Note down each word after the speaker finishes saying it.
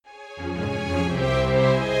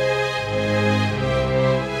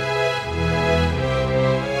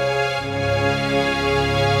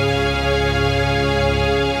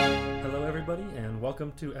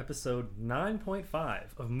to episode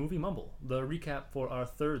 9.5 of Movie Mumble, the recap for our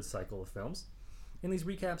third cycle of films. In these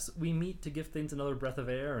recaps, we meet to give things another breath of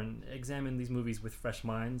air and examine these movies with fresh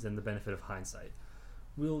minds and the benefit of hindsight.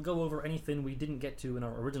 We'll go over anything we didn't get to in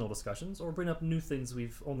our original discussions, or bring up new things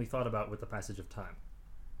we've only thought about with the passage of time.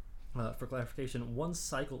 For clarification, one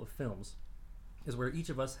cycle of films is where each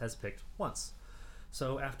of us has picked once.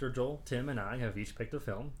 So after Joel, Tim, and I have each picked a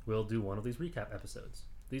film, we'll do one of these recap episodes.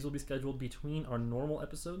 These will be scheduled between our normal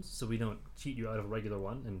episodes, so we don't cheat you out of a regular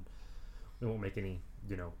one, and we won't make any,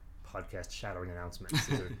 podcast shattering announcements.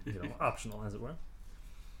 These are, optional, as it were.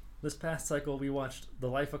 This past cycle, we watched The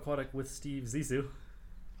Life Aquatic with Steve Zissou.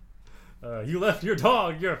 You left your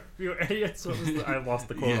dog, you idiots. I lost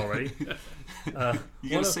the quote already. You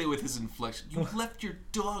gotta say it with his inflection. You left your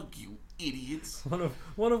dog, you idiots.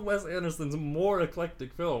 One of Wes Anderson's more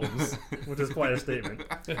eclectic films, which is quite a statement.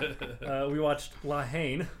 We watched La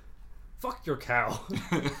Haine, Fuck Your Cow,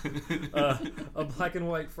 a black and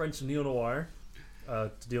white French neo-noir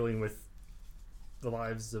dealing with the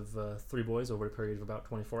lives of three boys over a period of about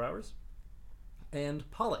 24 hours. And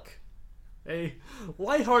Pollock, a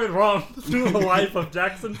lighthearted romp through the life of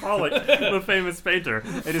Jackson Pollock, the famous painter.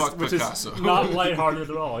 Which Picasso. Is not lighthearted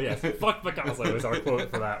at all. Yes, fuck Picasso is our quote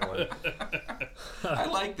for that one. I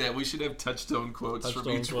like that. We should have touchstone quotes from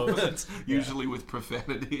each one, usually with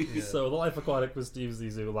profanity. Yeah. So, The Life Aquatic with Steve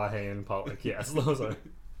Zissou, La Haine, and Pollock. Yes, those are.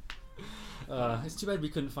 It's too bad we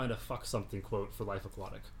couldn't find a fuck something quote for Life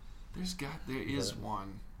Aquatic. There is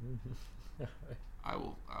one. I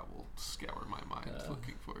will scour my mind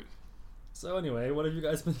looking for it. So anyway, what have you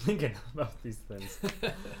guys been thinking about these things?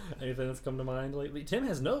 Anything that's come to mind lately? Tim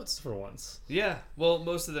has notes for once. Yeah, well,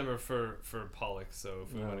 most of them are for Pollock, so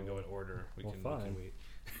if we want to go in order, we can wait.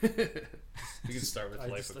 We can start with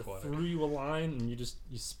Life Aquatic. I threw you a line and you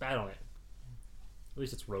spat on it. At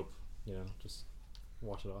least it's rope, just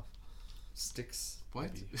wash it off. Sticks. What?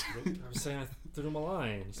 I was saying I threw him a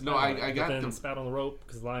line. No, I got the spat on the rope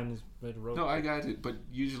because the line is made of rope. No, I got it. But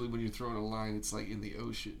usually when you're throwing a line, it's like in the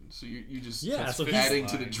ocean. So you just so adding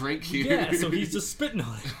to the drink here. Yeah, so he's just spitting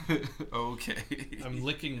on it. Okay. I'm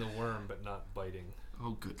licking the worm, but not biting.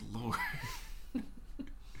 Oh, good lord.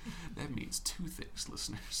 That means two things,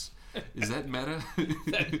 listeners. Is that meta?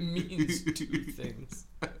 That means two things.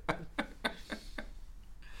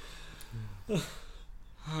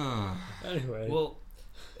 Anyway, well,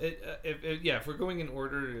 if we're going in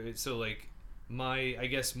order, so like my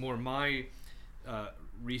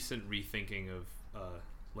recent rethinking of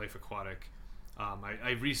Life Aquatic,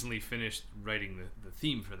 I recently finished writing the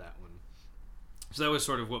theme for that one, so that was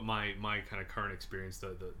sort of what my kind of current experience,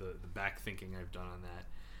 the back thinking I've done on that.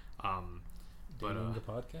 But the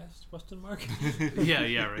podcast? Question mark?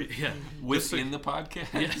 yeah, right, yeah. Within the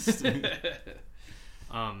podcast. Yes.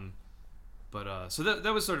 So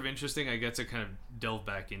that was sort of interesting. I get to kind of delve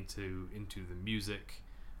back into the music.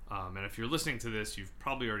 And if you're listening to this, you've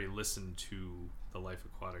probably already listened to the Life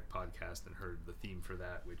Aquatic podcast and heard the theme for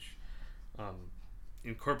that, which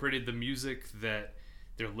incorporated the music that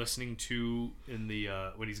they're listening to in the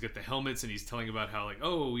when he's got the helmets and he's telling about how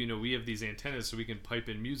we have these antennas so we can pipe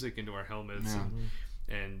in music into our helmets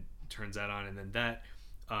and turns that on, and then that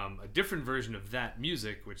a different version of that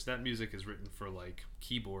music, which that music is written for like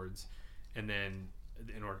keyboards. And then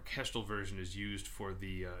an orchestral version is used for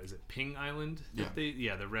the is it Ping Island?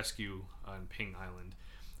 The rescue on Ping Island.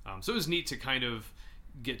 So it was neat to kind of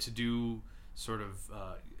get to do sort of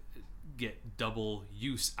get double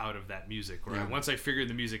use out of that music. Where once I figured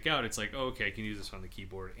the music out, it's like, okay, I can use this on the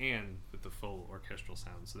keyboard and with the full orchestral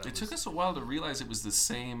sound. So it took us a while to realize it was the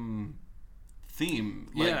same theme.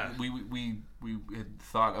 We had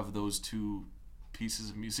thought of those two pieces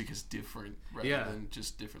of music as different rather than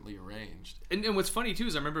just differently arranged. And what's funny too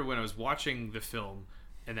is I remember when I was watching the film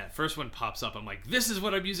and that first one pops up, I'm like, this is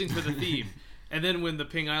what I'm using for the theme. And then when the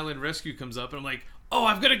Ping Island Rescue comes up, and I'm like, oh,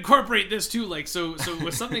 I've got to incorporate this too. Like, so it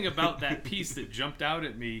was something about that piece that jumped out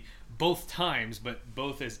at me both times, but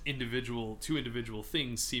both as two individual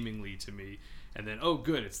things seemingly to me. And then, oh,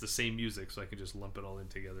 good, it's the same music, so I can just lump it all in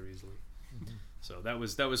together easily. Mm-hmm. So that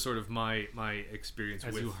was sort of my experience.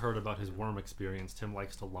 As you heard about his worm experience, Tim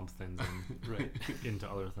likes to lump things in, into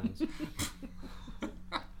other things.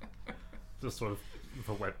 Just sort of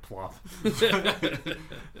a wet plop.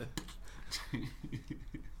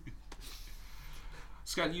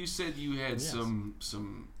 Scott, you said you had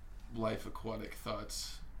some Life Aquatic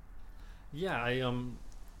thoughts. Yeah, I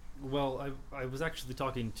was actually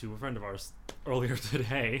talking to a friend of ours earlier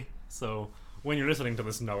today, so when you're listening to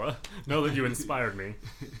this, Noah, know that you inspired me.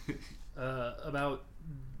 About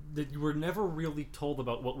that you were never really told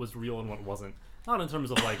about what was real and what wasn't. Not in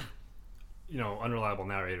terms of like unreliable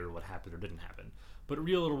narrator what happened or didn't happen, but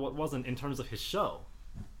real or what wasn't in terms of his show.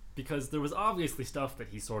 Because there was obviously stuff that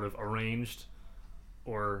he sort of arranged,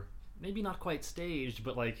 or maybe not quite staged,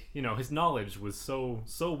 but his knowledge was so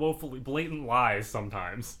woefully blatant lies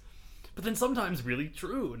sometimes. But then sometimes really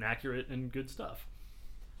true and accurate and good stuff.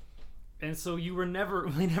 And so we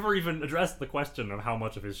never even addressed the question of how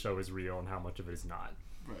much of his show is real and how much of it is not.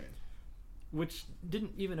 Right. Which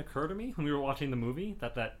didn't even occur to me when we were watching the movie,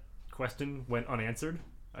 that question went unanswered.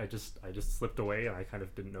 I just slipped away and I kind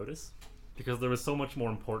of didn't notice. Because there was so much more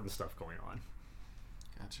important stuff going on.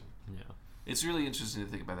 Gotcha. Yeah. It's really interesting to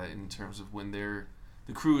think about that in terms of when the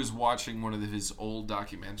crew is watching one of his old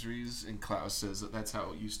documentaries, and Klaus says that that's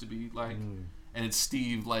how it used to be like. And it's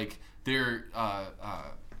Steve, they're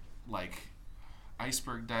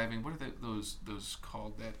iceberg diving. What are those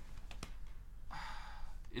called? That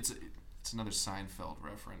it's another Seinfeld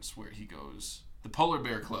reference where he goes, the Polar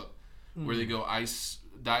Bear Club, where they go ice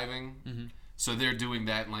diving. Mm-hmm. So they're doing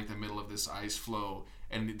that in the middle of this ice flow,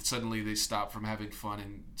 and suddenly they stop from having fun,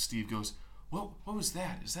 and Steve goes, "What was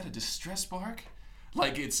that? Is that a distress bark?"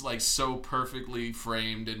 It's so perfectly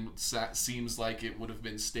framed, and seems like it would have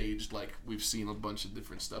been staged. We've seen a bunch of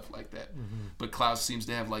different stuff like that, but Klaus seems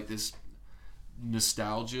to have this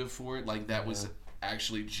nostalgia for it, that was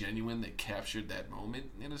actually genuine, that captured that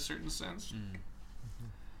moment in a certain sense.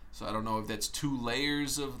 So I don't know if that's two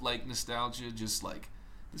layers of nostalgia, just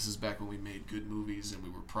this is back when we made good movies and we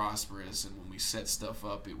were prosperous, and when we set stuff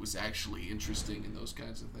up, it was actually interesting and those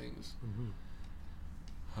kinds of things.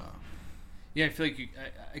 Yeah, I feel like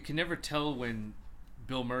I can never tell when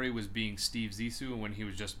Bill Murray was being Steve Zissou and when he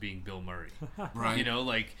was just being Bill Murray. Right.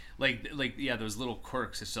 Those little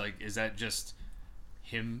quirks. It's is that just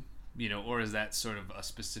him, or is that sort of a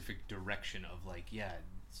specific direction of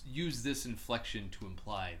use this inflection to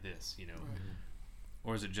imply this, Right.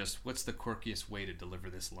 Or is it just, what's the quirkiest way to deliver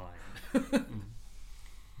this line?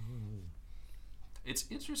 It's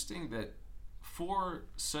interesting that for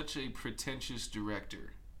such a pretentious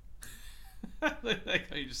director...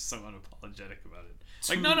 You're just so unapologetic about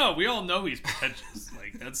it. No, we all know he's pretentious.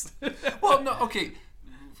 That's... Well, no, okay.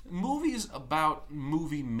 Movies about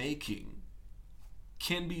movie making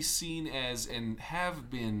can be seen as, and have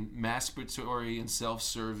been, masturbatory and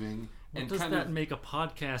self-serving. What does that make a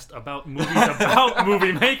podcast about movies about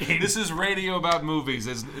movie making? This is radio about movies.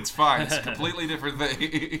 It's fine. It's a completely different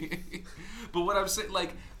thing. But what I'm saying,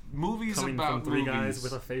 movies coming about from three movies, guys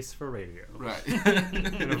with a face for radio, right,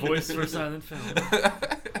 and a voice for silent film.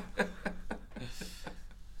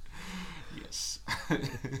 Yes,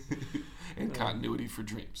 and continuity for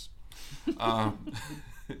dreams. I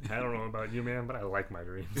don't know about you, man, but I like my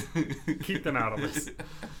dreams. Keep them out of this.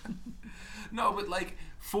 No, but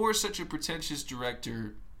for such a pretentious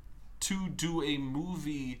director to do a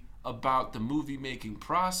movie about the movie making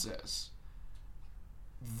process,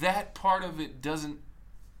 that part of it doesn't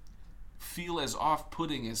feel as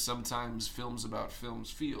off-putting as sometimes films about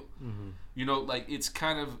films feel. It's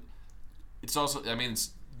kind of, it's also,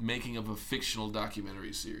 it's making of a fictional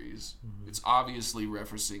documentary series. It's obviously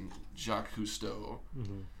referencing Jacques Cousteau,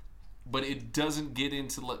 but it doesn't get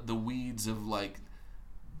into the weeds of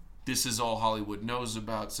this is all Hollywood knows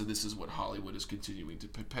about, so this is what Hollywood is continuing to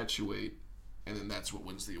perpetuate, and then that's what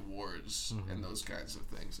wins the awards and those kinds of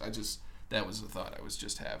things. That was the thought I was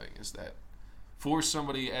just having, is that for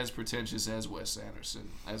somebody as pretentious as Wes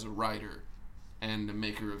Anderson, as a writer and a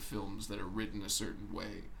maker of films that are written a certain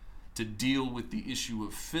way, to deal with the issue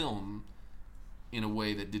of film in a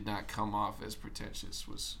way that did not come off as pretentious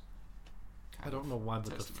was I don't know why,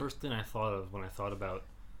 but the first thing I thought of when I thought about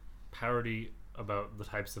parody about the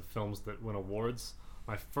types of films that win awards,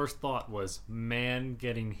 my first thought was man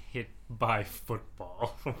getting hit by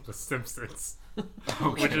football from The Simpsons.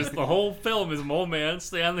 Okay. Which is the whole film is Mole Man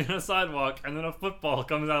standing on a sidewalk, and then a football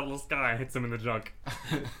comes out of the sky and hits him in the junk.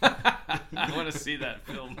 I want to see that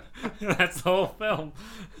film. That's the whole film.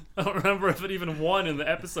 I don't remember if it even won in the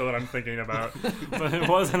episode I'm thinking about, but it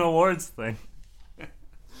was an awards thing.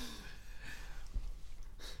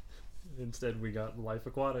 Instead, we got Life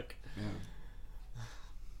Aquatic. Yeah.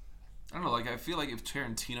 I don't know, I feel like if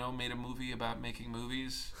Tarantino made a movie about making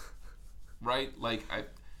movies, right?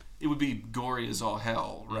 It would be gory as all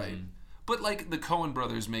hell, right? But the Coen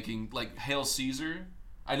brothers making Hail Caesar,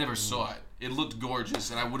 I never saw it. It looked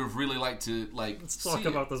gorgeous, and I would have really liked to Let's talk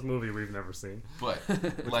about this movie we've never seen. But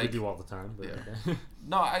which we do all the time. But yeah. Okay.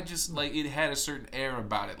 No, I just it had a certain air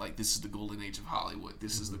about it. This is the golden age of Hollywood.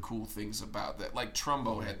 This is the cool things about that.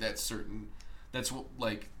 Trumbo had that certain. That's what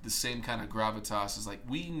the same kind of gravitas is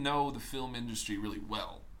we know the film industry really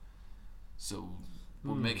well, so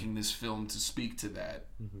we're making this film to speak to that,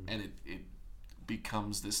 and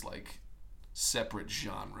becomes this like separate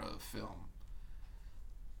genre of film.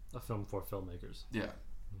 A film for filmmakers. Yeah.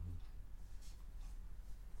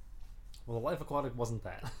 Well, The Life Aquatic wasn't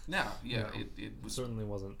that. No, yeah, No, it was certainly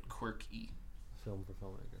wasn't quirky. a film for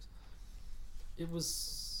filmmakers. It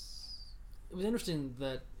was interesting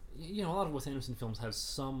that, you know, a lot of Wes Anderson films have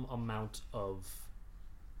some amount of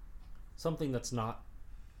something that's not,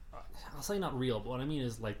 I'll say not real, but what I mean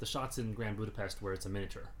is like the shots in Grand Budapest where it's a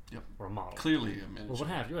miniature. Yep. Or a model. Clearly a miniature. Or what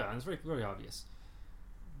have you. Yeah, it's very, very obvious.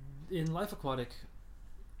 In Life Aquatic,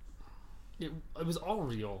 it was all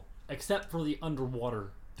real except for the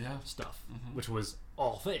underwater stuff, which was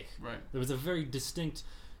all fake. Right. There was a very distinct,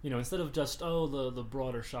 you know, instead of just, the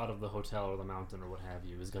broader shot of the hotel or the mountain or what have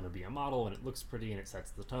you is going to be a model and it looks pretty and it sets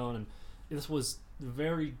the tone, and this was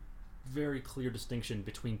very, very clear distinction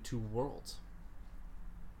between two worlds,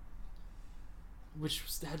 which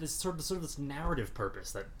had this sort of this narrative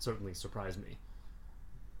purpose that certainly surprised me.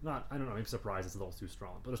 I don't know, maybe surprise is a little too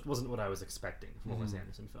strong, but it wasn't what I was expecting from a Wes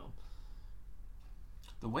Anderson film.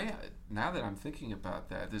 The way now that I'm thinking about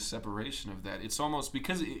that, this separation of that, it's almost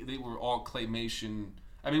because they were all claymation.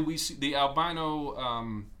 I mean, we see the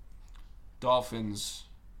albino dolphins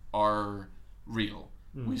are real.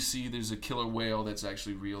 We see there's a killer whale that's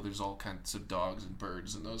actually real. There's all kinds of dogs and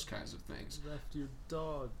birds and those kinds of things. Left your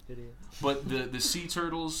dog, idiot. But the sea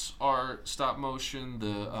turtles are stop motion.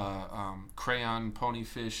 The crayon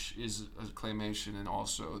ponyfish is a claymation, and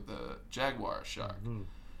also the jaguar shark.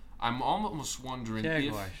 I'm almost wondering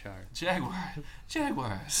Jaguars.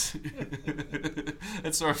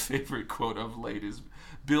 That's our favorite quote of late is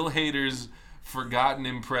Bill Hader's forgotten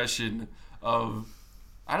impression of,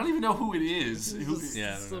 I don't even know who it is.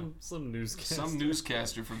 Some newscaster. Some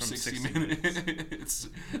newscaster from 60 Minutes.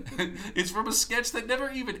 It's from a sketch that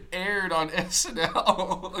never even aired on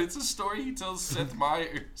SNL. It's a story he tells Seth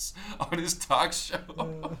Meyers on his talk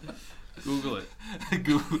show. Google it.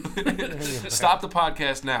 Google it. Stop the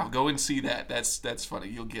podcast now. Go and see that. That's funny.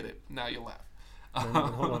 You'll get it. Now you'll laugh.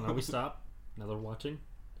 Hold on. Now we stop. Now they're watching.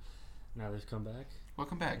 Now they've come back.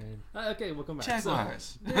 Welcome back. Okay, welcome back.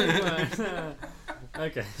 Jaguars.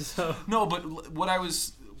 Okay, so no, but what I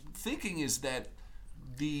was thinking is that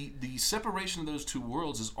the separation of those two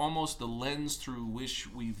worlds is almost the lens through which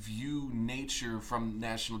we view nature from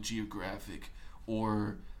National Geographic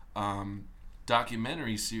or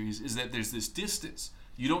documentary series, is that there's this distance.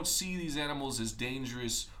 You don't see these animals as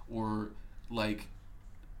dangerous or like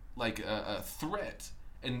a threat,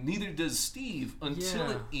 and neither does Steve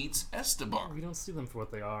until it eats Esteban. We don't see them for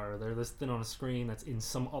what they are. They're this thing on a screen that's in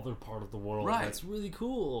some other part of the world. Right. That's really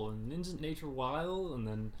cool, and isn't nature wild? And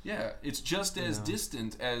then it's just as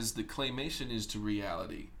distant as the claymation is to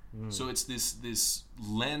reality. So it's this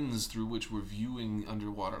lens through which we're viewing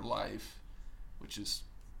underwater life, which is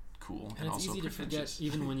cool and it's also easy to pretentious.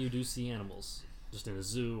 forget even when you do see animals just in a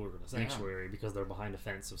zoo or in a sanctuary because they're behind a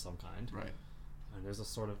fence of some kind. Right. And there's a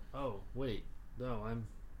sort of, I'm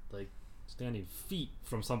like standing feet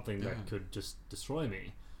from something that could just destroy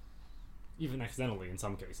me, even accidentally in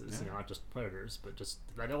some cases. You know, not just predators, but just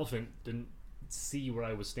that elephant didn't see where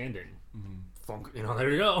I was standing. Funk,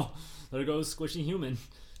 there you go. There goes squishy human.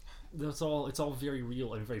 It's all very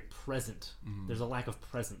real and very present. There's a lack of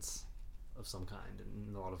presence of some kind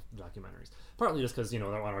in a lot of documentaries. Partly just because, they're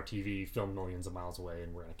on our TV, filmed millions of miles away,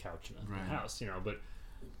 and we're in a couch in a house, but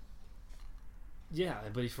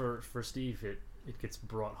for Steve, it gets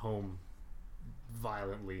brought home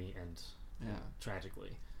violently and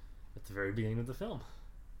tragically at the very beginning of the film.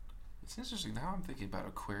 It's interesting. Now I'm thinking about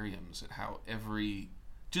aquariums and how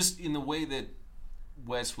just in the way that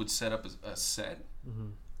Wes would set up a set,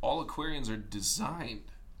 all aquariums are designed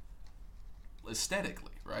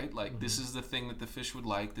aesthetically, right? Like this is the thing that the fish would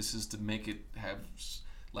like. This is to make it have,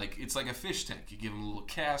 it's like a fish tank. You give them a little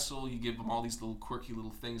castle. You give them all these little quirky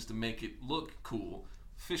little things to make it look cool.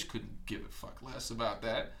 Fish couldn't give a fuck less about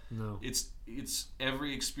that. No. It's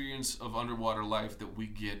every experience of underwater life that we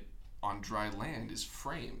get on dry land is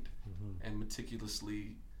framed and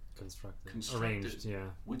meticulously constructed, arranged,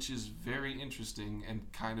 which is very interesting and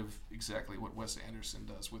kind of exactly what Wes Anderson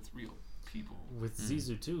does with real people. With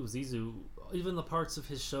Zissou too. Zissou, even the parts of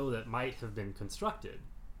his show that might have been constructed,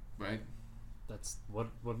 right? That's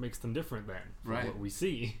what makes them different then from right. what we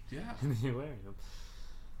see in the aquarium.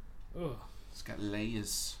 Oh, it's got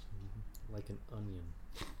layers like an onion.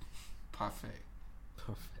 Parfait.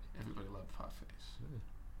 Everybody loves parfaits.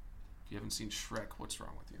 If you haven't seen Shrek, what's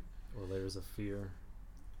wrong with you? Or layers of fear,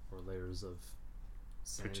 or layers of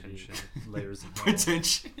sanity, pretension, layers of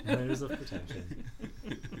pretension, layers of pretension.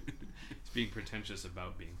 It's being pretentious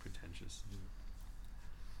about being pretentious.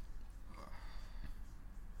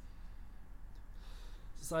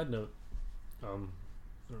 side note, I don't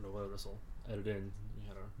know whether this will edit in. We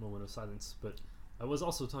had our moment of silence, but I was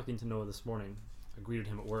also talking to Noah this morning. I greeted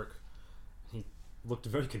him at work. He looked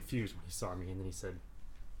very confused when he saw me, and then he said,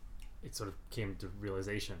 it sort of came to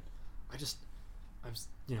realization. I was,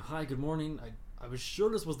 hi, good morning. I was sure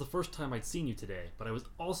this was the first time I'd seen you today, but I was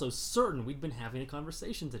also certain we'd been having a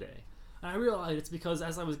conversation today. And I realized it's because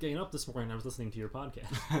as I was getting up this morning, I was listening to your podcast.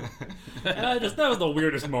 And that was the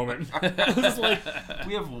weirdest moment. It was like,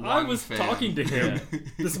 We have one I was fan. talking to him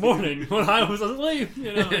this morning when I was asleep,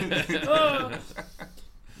 Ah.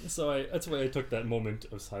 So that's why I took that moment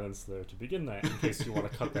of silence there to begin that, in case you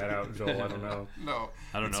want to cut that out, Joel. I don't know. No.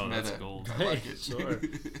 I don't it's know. meta. That's gold. I like it. Sure.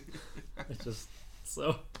 It's just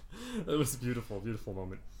so. It was a beautiful, beautiful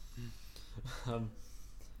moment.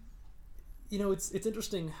 It's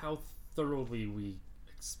interesting how thoroughly we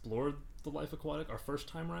explored the Life Aquatic our first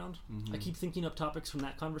time around. Mm-hmm. I keep thinking up topics from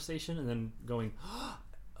that conversation and then going,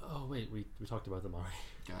 oh wait, we talked about them already.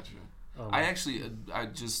 Gotcha. I actually,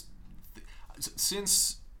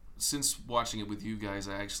 since watching it with you guys,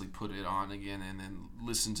 I actually put it on again and then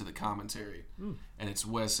listened to the commentary. And it's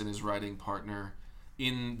Wes and his writing partner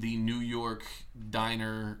in the New York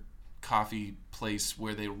diner coffee place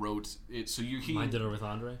where they wrote it. So My Dinner with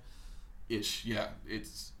Andre? Ish, yeah.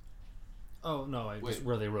 It's... Oh, no, just Wait.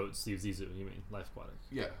 where they wrote Steve Zissou, you mean, Life Aquatic.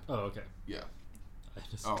 Yeah. Oh, okay. Yeah.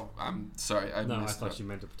 Oh, I'm sorry. I thought you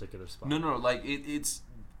meant a particular spot. No, like it's...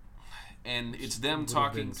 And it's them Would have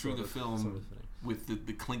talking been through the film sort of fitting. with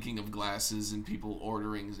the clinking of glasses and people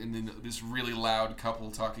ordering, and then this really loud couple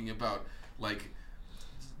talking about, like,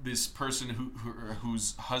 this person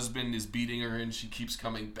whose husband is beating her and she keeps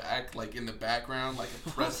coming back, like, in the background, like,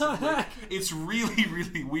 oppressively. It's really,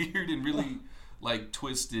 really weird and really, like,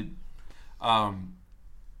 twisted.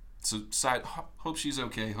 So, hope she's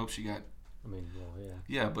okay. Hope she got... I mean, well, yeah.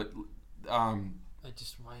 Yeah, but...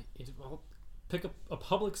 Pick a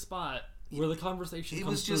public spot where the conversation It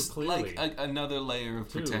comes was just through clearly. like another layer of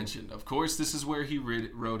pretension. Of course, this is where he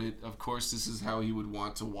wrote it. Of course, this is how he would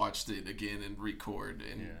want to watch it again and record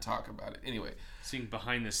and talk about it. Anyway, Seeing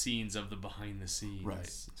behind the scenes of the behind the scenes. right.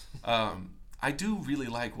 I do really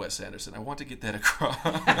like Wes Anderson. I want to get that across.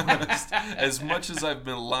 As much as I've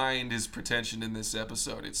maligned his pretension in this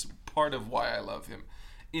episode, it's part of why I love him.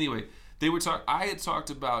 Anyway, I had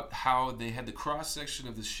talked about how they had the cross section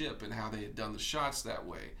of the ship and how they had done the shots that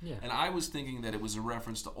way. Yeah. And I was thinking that it was a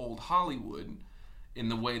reference to old Hollywood in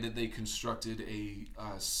the way that they constructed a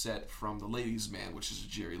set from The Ladies' Man, which is a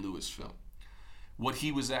Jerry Lewis film. What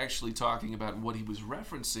he was actually talking about and what he was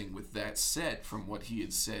referencing with that set from what he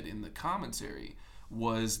had said in the commentary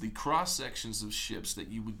was the cross sections of ships that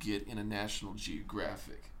you would get in a National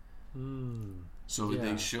Geographic. So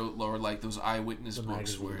they showed, or like those eyewitness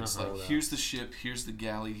books where it's like, here's the ship, here's the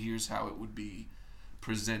galley, here's how it would be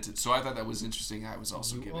presented. So I thought that was interesting. I was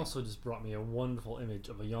also You also just brought me a wonderful image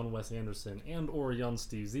of a young Wes Anderson and or a young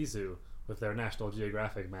Steve Zissou with their National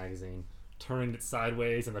Geographic magazine, turning it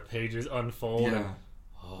sideways and the pages unfold. Yeah.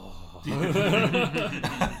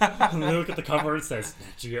 And they look at the cover and it says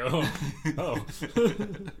Nat Geo. Oh.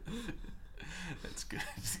 That's good.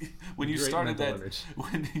 When you Great started mental that, image.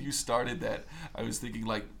 when you started that, I was thinking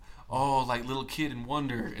like, oh, like Little Kid in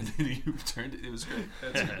Wonder, and then you turned it. It was great.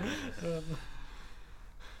 That's great.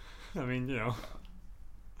 I mean,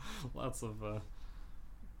 lots of.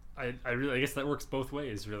 I guess that works both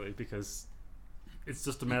ways, really, because it's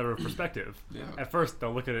just a matter of perspective. Yeah. At first,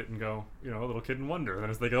 they'll look at it and go, Little Kid in Wonder. And then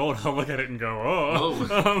as they get older, they'll look at it and go,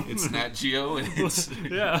 It's Nat Geo, and it's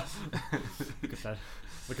yeah. Look at that.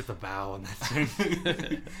 Look at the bow on that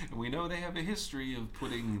thing. And we know they have a history of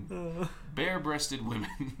putting bare-breasted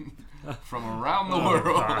women from around the world.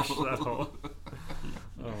 Gosh, that whole...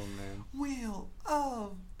 Oh man. Wheel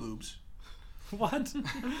of boobs. What?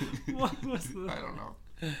 What was the... I don't know.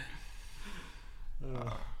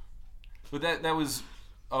 But that was,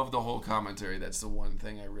 of the whole commentary, that's the one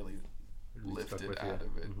thing I really lifted out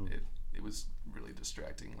of it. Mm-hmm. It was really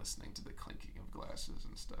distracting listening to the clinking of glasses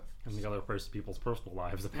and stuff. And the other people's personal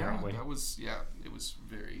lives, apparently. It was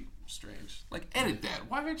very strange. Like, edit that.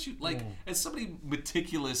 Why aren't you, like, as somebody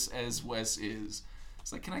meticulous as Wes is,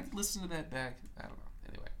 it's like, can I listen to that back? I don't know.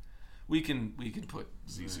 Anyway, we can put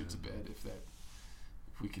Zissou to bed if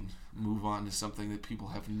we can move on to something that people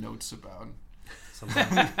have notes about.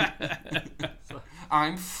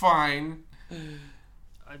 I'm fine.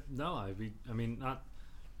 I mean,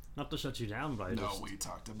 not to shut you down, but We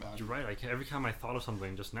talked about you're it. right. Like, every time I thought of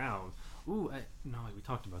something just now, we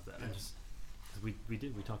talked about that. Yeah.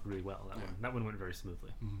 We talked really well. That one went very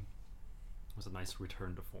smoothly. Mm-hmm. It was a nice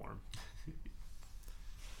return to form.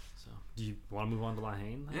 So, do you want to move on to La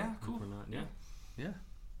Haine? Yeah, cool. Or not? Yeah. Yeah.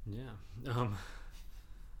 Yeah.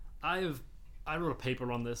 I wrote a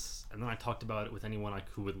paper on this, and then I talked about it with anyone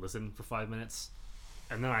who would listen for 5 minutes,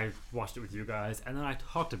 and then I watched it with you guys, and then I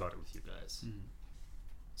talked about it with you guys. Mm-hmm.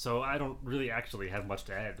 So I don't really actually have much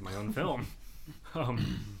to add to my own film.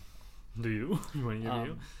 Do you?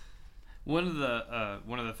 You? One of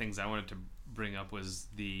the things I wanted to bring up was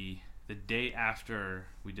the day after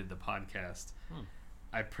we did the podcast.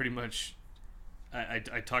 I pretty much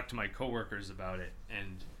I talked to my coworkers about it,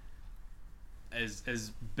 and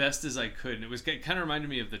as best as I could, and it kind of reminded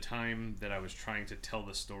me of the time that I was trying to tell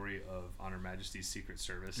the story of On Her Majesty's Secret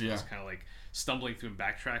Service. It was kind of like stumbling through and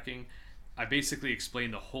backtracking. I basically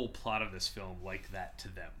explained the whole plot of this film like that to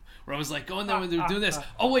them, where I was like, going there when they were doing this.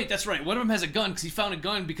 Oh wait, that's right. One of them has a gun because he found a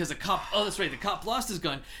gun because the cop. Oh, that's right. The cop lost his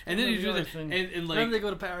gun, and then you do that, and like then they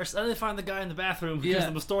go to Paris, and they find the guy in the bathroom who gives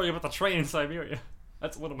them the story about the train in Siberia.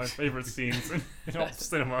 That's one of my favorite scenes in all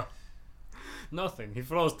cinema. Nothing. He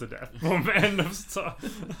froze to death. End of stuff.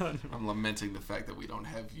 I'm lamenting the fact that we don't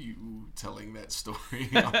have you telling that story.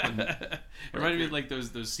 It reminded me of like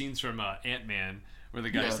those scenes from Ant-Man where the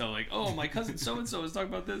guy's telling like, oh, my cousin so-and-so was talking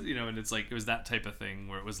about this, and it's like, it was that type of thing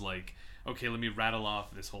where it was like, okay, let me rattle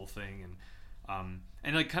off this whole thing.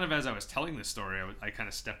 And like kind of as I was telling this story, I kind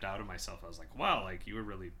of stepped out of myself. I was like, wow, like you were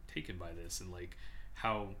really taken by this, and like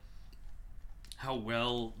how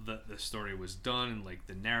well the story was done, and like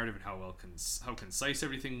the narrative, and how concise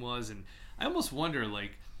everything was. And I almost wonder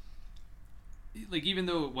like even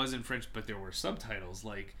though it was in French but there were subtitles,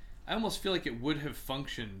 like I almost feel like it would have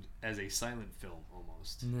functioned as a silent film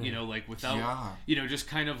almost, like without just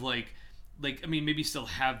kind of like I mean, maybe still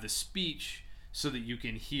have the speech so that you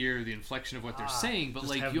can hear the inflection of what they're saying, but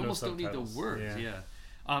like you almost don't need the words.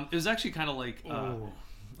 It was actually kind of like all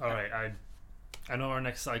right, I know our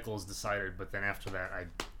next cycle is decided, but then after that, I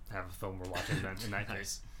have a film we're watching then, in that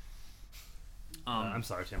case. I'm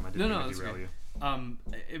sorry, Tim. I didn't mean to derail you.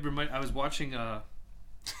 I was watching...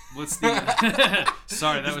 what's the...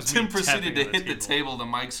 Sorry, that was Tim me proceeded to hit the the table the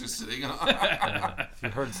mics are sitting on. If you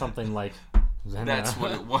heard something like... That's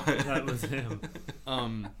what it was. That was him.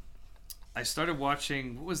 I started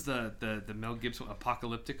watching... What was the Mel Gibson...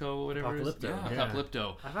 Apocalyptico or whatever it is?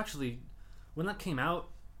 Apocalypto. I've actually... When that came out,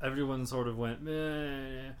 everyone sort of went,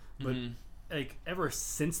 meh, but like ever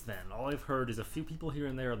since then, all I've heard is a few people here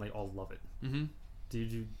and there, and they all love it. Mm-hmm.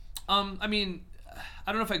 Did you? I mean,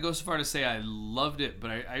 I don't know if I go so far to say I loved it, but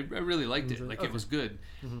I really liked it. Like it was good.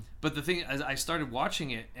 Mm-hmm. But the thing, as I started watching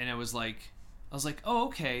it, and I was like, oh,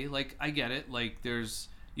 okay, like I get it. Like there's,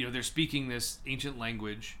 they're speaking this ancient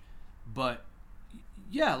language, but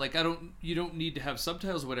yeah, like you don't need to have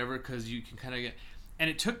subtitles or whatever, because you can kind of get. And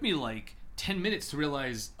it took me like 10 minutes to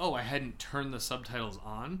realize, oh, I hadn't turned the subtitles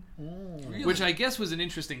on, really? Which I guess was an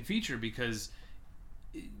interesting feature because,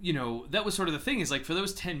 that was sort of the thing is like for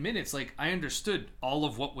those 10 minutes, like I understood all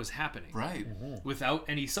of what was happening, right, without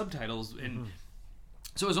any subtitles, and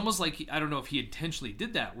so it was almost like I don't know if he intentionally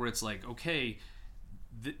did that, where it's like, okay,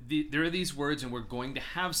 there are these words, and we're going to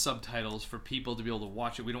have subtitles for people to be able to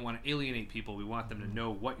watch it. We don't want to alienate people. We want them to know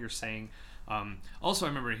what you're saying. Also, I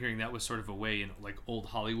remember hearing that was sort of a way in like old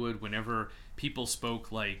Hollywood, whenever people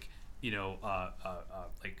spoke like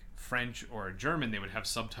like French or German, they would have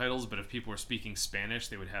subtitles, but if people were speaking Spanish,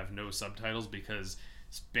 they would have no subtitles because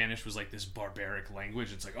Spanish was like this barbaric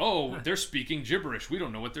language. It's like, oh, they're speaking gibberish, we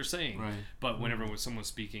don't know what they're saying. Right. But whenever someone was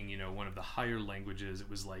speaking, one of the higher languages, it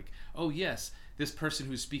was like, oh yes, this person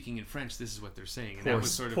who's speaking in French, this is what they're saying. And that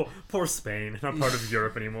was sort of poor Spain, not part of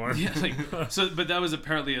Europe anymore. But that was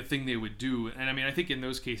apparently a thing they would do. And I mean, I think in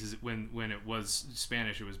those cases, when it was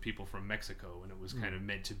Spanish, it was people from Mexico, and it was kind of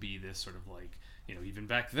meant to be this sort of like, even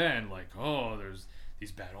back then, like, oh, there's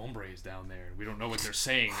these bad hombres down there, and we don't know what they're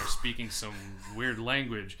saying. They're speaking some weird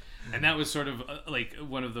language, and that was sort of like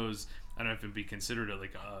one of those. I don't know if it'd be considered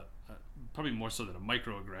probably more so than a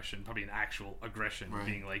microaggression, probably an actual aggression,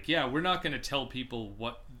 being like, yeah, we're not going to tell people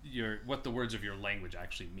what the words of your language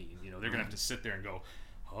actually mean. They're going to have to sit there and go,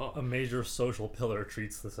 oh. A major social pillar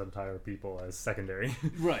treats this entire people as secondary.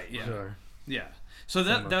 Right. Yeah. Sure. Yeah. So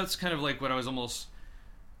that's kind of like what I was almost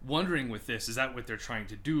wondering with this. Is that what they're trying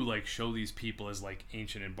to do? Like show these people as like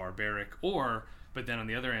ancient and barbaric, but then on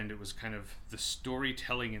the other end, it was kind of the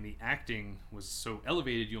storytelling and the acting was so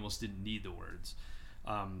elevated you almost didn't need the words.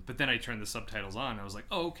 But then I turned the subtitles on, and I was like,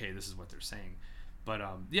 oh, okay, this is what they're saying. But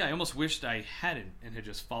I almost wished I hadn't and had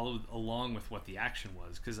just followed along with what the action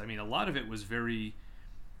was, because I mean, a lot of it was very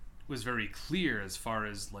clear as far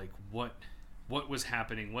as like what was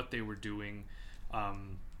happening, what they were doing,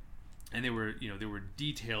 and there were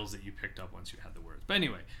details that you picked up once you had the words. But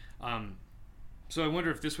anyway, So I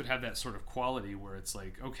wonder if this would have that sort of quality where it's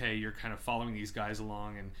like, okay, you're kind of following these guys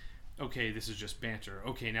along, and okay, this is just banter.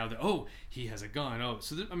 Okay, now he has a gun. Oh,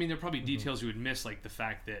 so there are probably details you would miss, like the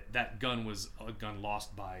fact that that gun was a gun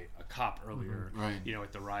lost by a cop earlier, Right.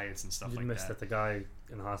 At the riots and stuff You'd like miss that. that the guy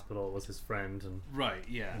in the hospital was his friend, and Right.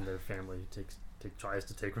 Yeah. and their family tries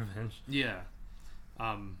to take revenge. Yeah.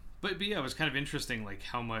 But yeah, it was kind of interesting, like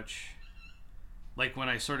how much, like when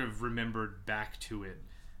I sort of remembered back to it,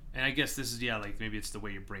 and I guess this is, like maybe it's the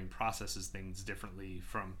way your brain processes things differently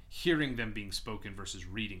from hearing them being spoken versus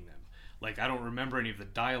reading them. Like I don't remember any of the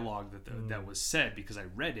dialogue that was said because I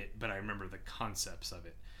read it, but I remember the concepts of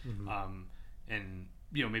it. And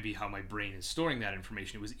maybe how my brain is storing that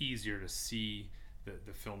information. It was easier to see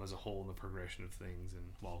the film as a whole and the progression of things, and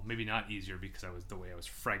well, maybe not easier because the way I was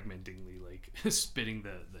fragmentingly like spitting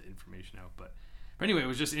the information out. But anyway, it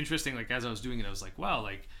was just interesting. Like as I was doing it, I was like, wow,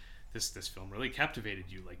 like this film really captivated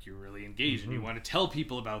you. Like you're really engaged and you want to tell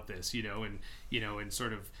people about this, and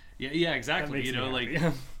sort of exactly,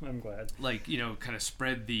 I'm glad. Like kind of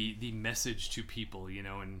spread the message to people,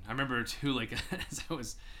 and I remember too, like as I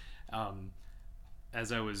was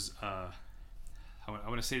I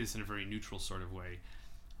want to say this in a very neutral sort of way.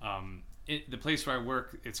 The place where I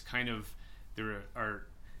work, it's kind of, there are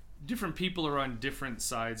different people are on different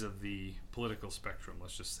sides of the political spectrum,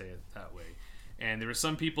 let's just say it that way. And there are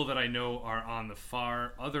some people that I know are on the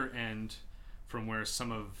far other end from where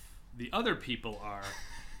some of the other people are.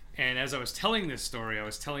 And as I was telling this story, I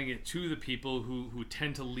was telling it to the people who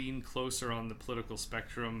tend to lean closer on the political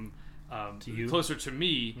spectrum, to you? Closer to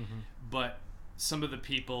me, but some of the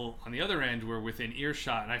people on the other end were within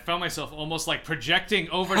earshot, and I found myself almost like projecting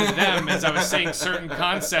over to them as I was saying certain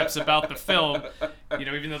concepts about the film,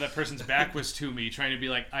 even though that person's back was to me, trying to be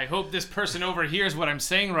like, I hope this person overhears what I'm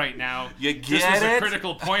saying right now. You get this was it? a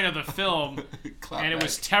critical point of the film, and it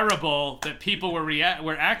was terrible that people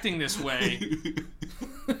were acting this way.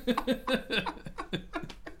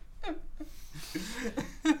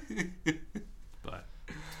 But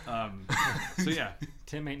so yeah,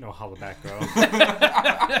 Tim ain't no hollaback, bro.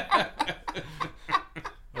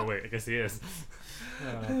 Oh wait, I guess he is.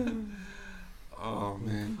 Oh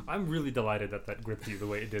man, I'm really delighted that gripped you the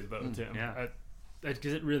way it did, though, Tim. Yeah,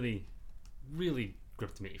 because it really, really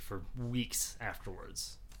gripped me for weeks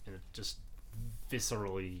afterwards, and it just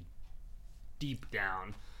viscerally, deep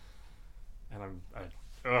down. And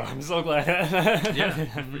I'm so glad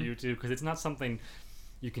for you too, because it's not something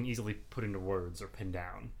you can easily put into words or pin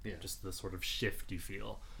down. Yeah. Just the sort of shift you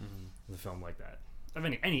feel in a film like that, of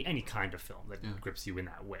any kind of film that grips you in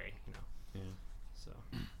that way, Yeah. So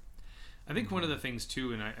I think one of the things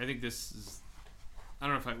too, and I think this is, I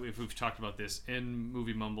don't know if we've talked about this in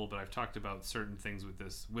Movie Mumble, but I've talked about certain things with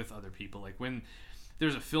this with other people. Like when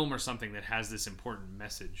there's a film or something that has this important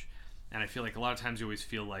message, and I feel like a lot of times you always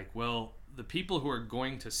feel like, well, the people who are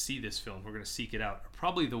going to see this film, who are going to seek it out, are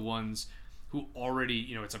probably the ones who already,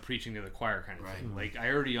 it's a preaching to the choir kind of thing. Like,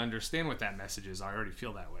 I already understand what that message is. I already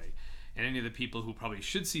feel that way. And any of the people who probably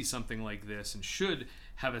should see something like this and should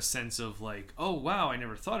have a sense of like, oh, wow, I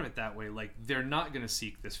never thought of it that way. Like, they're not going to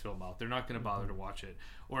seek this film out. They're not going to bother to watch it.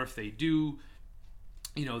 Or if they do,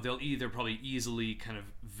 they'll either probably easily kind of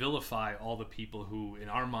vilify all the people who in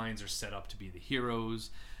our minds are set up to be the heroes,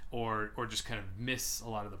 or just kind of miss a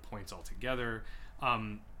lot of the points altogether.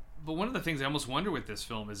 But one of the things I almost wonder with this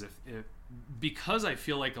film is if because I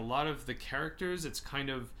feel like a lot of the characters, it's kind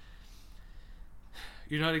of,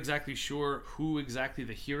 you're not exactly sure who exactly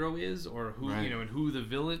the hero is, or who, and who the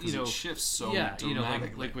villain, it shifts so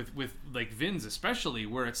dramatically. like with like Vin's especially,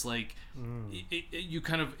 where it's like, you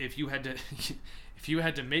kind of, if you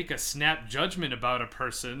had to make a snap judgment about a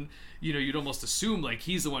person, you'd almost assume like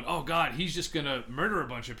he's the one, oh God, he's just gonna murder a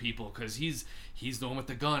bunch of people because he's the one with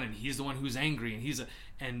the gun, and he's the one who's angry,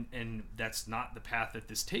 and and that's not the path that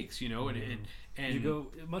this takes, and you go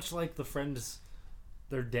much like the friends,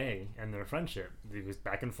 their day and their friendship. It goes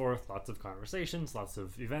back and forth, lots of conversations, lots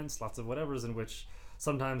of events, lots of whatevers, in which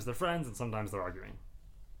sometimes they're friends and sometimes they're arguing,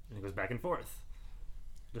 and it goes back and forth,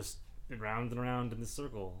 just round and around in this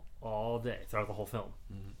circle all day throughout the whole film.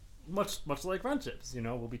 Much like friendships,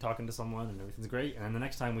 we'll be talking to someone and everything's great, and then the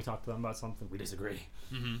next time we talk to them about something, we disagree.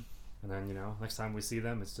 And then next time we see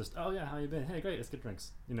them, it's just, oh yeah, how you been? Hey, great, let's get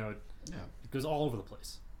drinks. It goes all over the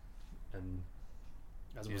place, and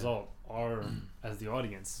as a result, as the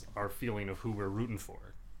audience, our feeling of who we're rooting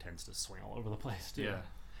for tends to swing all over the place too.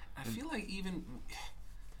 I feel like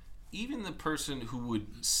even the person who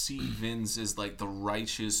would see Vince as like the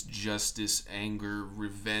righteous justice, anger,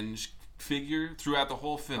 revenge figure throughout the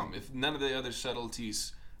whole film, if none of the other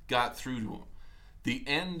subtleties got through to him, the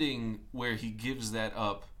ending where he gives that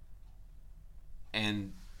up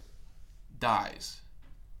and dies.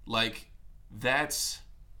 Like, that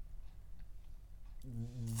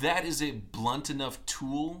is a blunt enough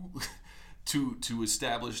tool to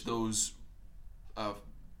establish those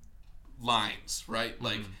lines, right?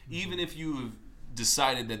 Like, even if you've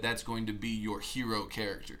decided that that's going to be your hero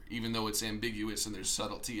character, even though it's ambiguous and there's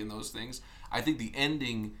subtlety in those things, I think the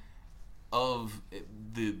ending of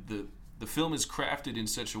the film is crafted in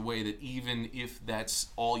such a way that even if that's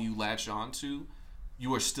all you latch onto,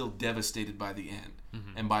 you are still devastated by the end.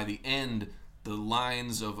 And by the end, the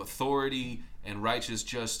lines of authority and righteous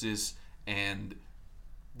justice and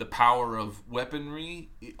the power of weaponry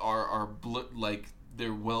are like,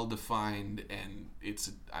 they're well defined, and it's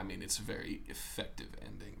a very effective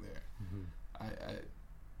ending there. I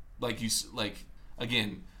like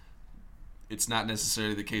again, it's not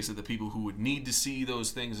necessarily the case that the people who would need to see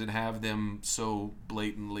those things and have them so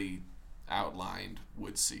blatantly outlined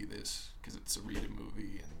would see this, because it's a rated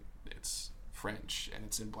movie and it's French and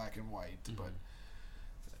it's in black and white. But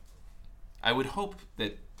I would hope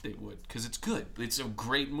that they would, because it's good. It's a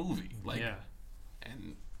great movie. Like, yeah.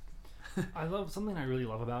 And I love something I really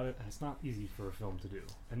love about it, and it's not easy for a film to do.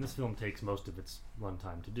 And this film takes most of its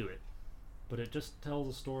runtime to do it, but it just tells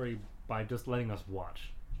a story by just letting us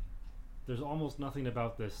watch. There's almost nothing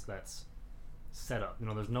about this that's set up.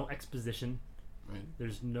 There's no exposition. right.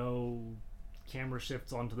 There's no camera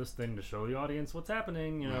shifts onto this thing to show the audience what's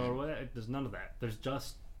happening. Or what. There's none of that.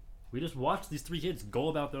 We just watch these three kids go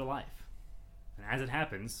about their life, and as it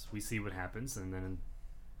happens, we see what happens, and then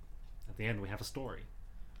at the end we have a story.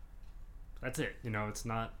 That's it. It's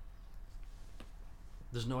not.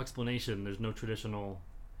 There's no explanation. There's no traditional.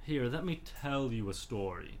 Here, let me tell you a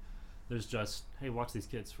story. There's just, hey, watch these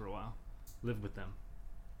kids for a while, live with them,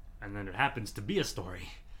 and then it happens to be a story.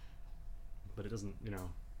 But it doesn't.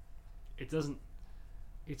 It doesn't.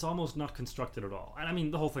 It's almost not constructed at all. And I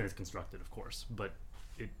mean, the whole thing is constructed, of course, but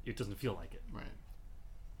it doesn't feel like it. Right.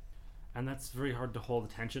 And that's very hard to hold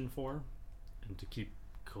attention for, and to keep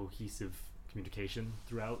cohesive communication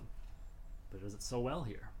throughout. But it does it so well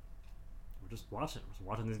here. We're just watching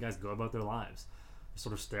these guys go about their lives. They're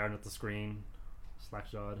sort of staring at the screen,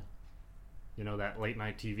 slack-jawed. That late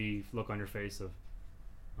night TV look on your face of,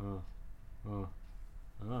 and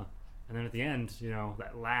then at the end,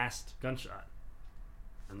 that last gunshot,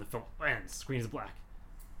 and the film ends. Screen is black,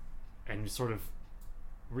 and you sort of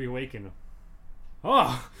reawaken.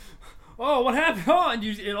 Oh, what happened? Oh, and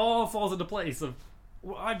it all falls into place. Of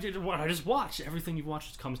I just watched. Everything you've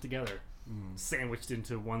watched comes together, sandwiched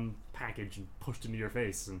into one package and pushed into your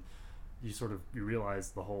face, and you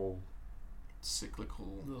realize the whole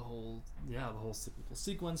cyclical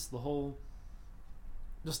sequence,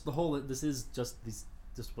 this is just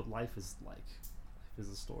what life is like. Life is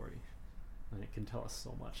a story, and it can tell us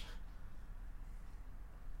so much.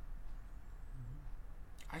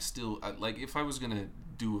 I still like, if I was gonna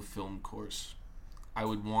do a film course, I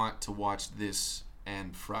would want to watch this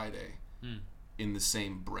and Friday in the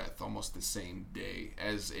same breath, almost the same day,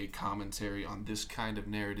 as a commentary on this kind of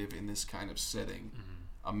narrative in this kind of setting.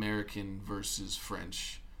 American versus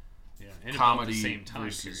French, and comedy about the same time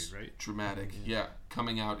versus period, right? dramatic,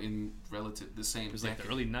 coming out in relative the same. It was like the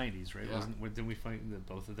early '90s, right? Yeah. Didn't we find that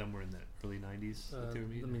both of them were in the early '90s? That they were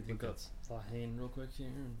made? Let me I think look up Lahane real quick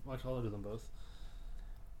here. I'll do them both.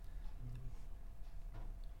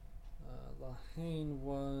 Lahane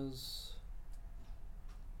was,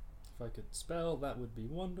 if I could spell, that would be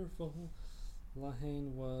wonderful.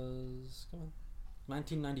 Lahane was,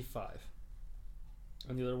 1995.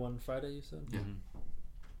 And the other one, Friday, you said? Yeah.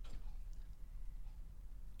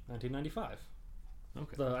 1995.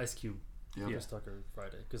 Okay. The Ice Cube, Chris Yeah. Tucker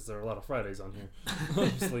Friday, because there are a lot of Fridays on here.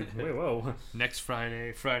 Just like, wait, whoa. Next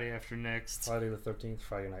Friday, Friday after next. Friday the 13th,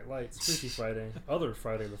 Friday Night Lights, Freaky Friday, other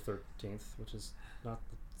Friday the 13th, which is not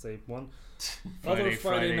the same one. Other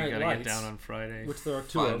Friday Night gotta Lights, get down on Friday. which there are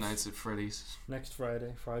two Five of. Nights at Freddy's. Next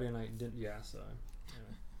Friday Night didn't. Yeah, so.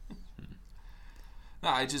 Anyway. No,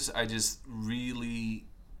 I just really.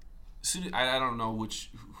 I don't know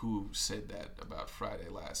who said that about Friday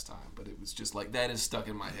last time, but it was just like, that is stuck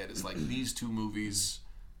in my head. It's like, these two movies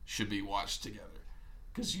should be watched together,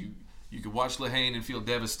 because you could watch Lahane and feel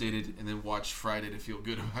devastated, and then watch Friday to feel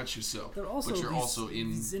good about yourself. But also, you're also in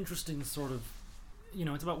these interesting sort of,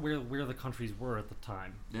 it's about where the countries were at the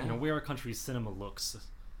time. Yeah. Where a country's cinema looks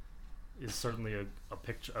is certainly a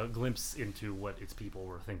picture, a glimpse into what its people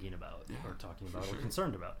were thinking about, or talking about, or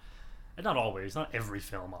concerned about. And not always, not every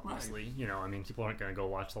film, obviously. Right. People aren't going to go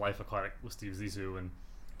watch The Life Aquatic with Steve Zissou and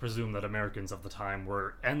presume that Americans of the time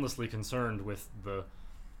were endlessly concerned with the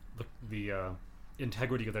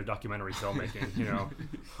integrity of their documentary filmmaking.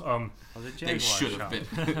 Oh, the They Jaguar should shop.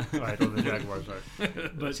 have been. Right, or the Jaguars,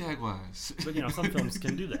 right? But Jaguars. But some films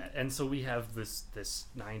can do that, and so we have this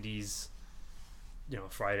 '90s,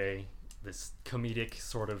 Friday, this comedic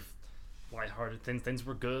sort of lighthearted things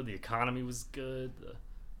were good. The economy was good.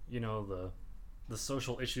 The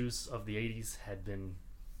social issues of the '80s had been,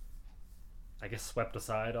 I guess, swept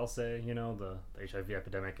aside. I'll say, the HIV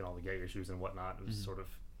epidemic and all the gay issues and whatnot. It was sort of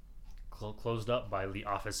closed up by the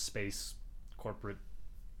office space, corporate,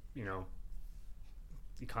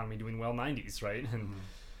 economy doing well '90s, right?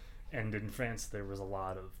 And in France, there was a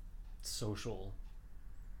lot of social.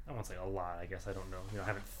 I won't say a lot. I guess I don't know. I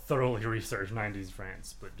haven't thoroughly researched '90s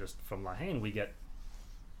France, but just from La Haine, we get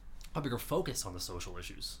a bigger focus on the social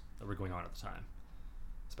issues that were going on at the time,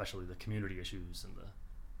 especially the community issues and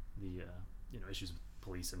the issues with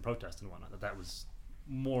police and protest and whatnot. That was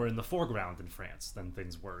more in the foreground in France than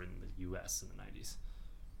things were in the U.S. in the '90s.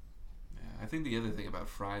 Yeah, I think the other thing about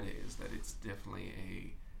Friday is that it's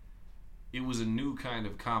definitely it was a new kind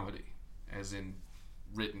of comedy, as in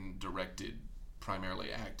written, directed,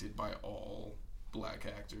 primarily acted by all black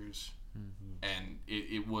actors. And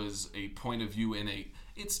it was a point of view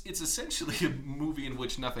it's essentially a movie in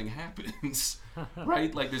which nothing happens,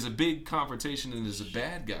 right? Like there's a big confrontation and there's a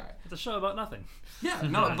bad guy. It's a show about nothing. Yeah,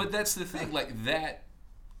 no, but that's the thing. Like that,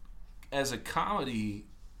 as a comedy,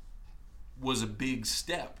 was a big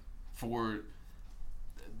step for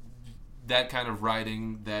that kind of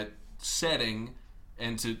writing, that setting,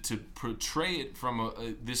 and to portray it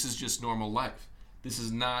from this is just normal life. This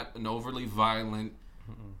is not an overly violent,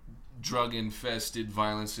 drug-infested,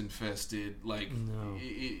 violence-infested. Like No.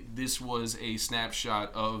 This was a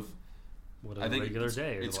snapshot of. What I a think regular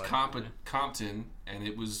day. It's like. Compton, and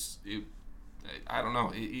it was. I don't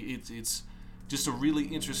know. It's just a really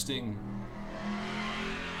interesting.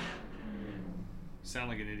 Sound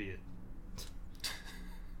like an idiot.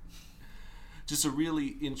 Just a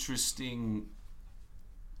really interesting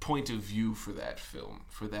point of view for that film,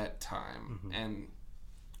 for that time. And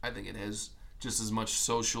I think it has just as much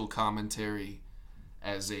social commentary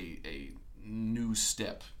as a new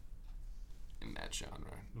step in that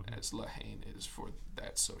genre as La Haine is for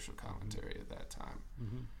that social commentary at that time.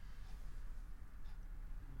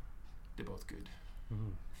 They're both good.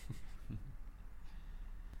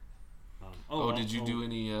 Did you do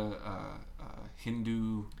any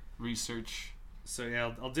Hindu research? So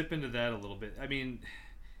yeah, I'll dip into that a little bit. I mean,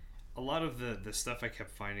 a lot of the stuff I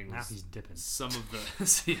kept finding Now was he's dipping. some of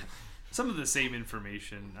the some of the same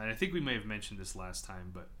information. And I think we may have mentioned this last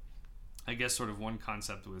time, but I guess sort of one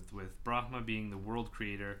concept with Brahma being the world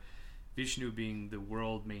creator, Vishnu being the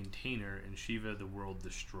world maintainer, and Shiva the world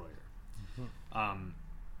destroyer.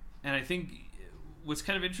 And I think what's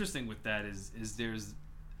kind of interesting with that is there's,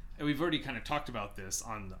 and we've already kind of talked about this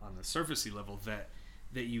on the surfacey level, that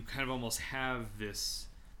you kind of almost have this,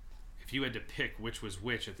 if you had to pick which was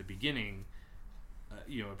which at the beginning,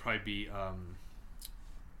 it'd probably be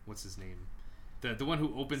what's his name, the one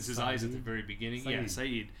who opens his eyes at the very beginning. Saeed. Yeah,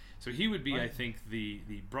 Saeed. So he would be, Right. I think, the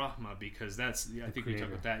Brahma, because that's, I think we talked creator.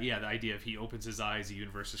 about that. Yeah, the idea of he opens his eyes, the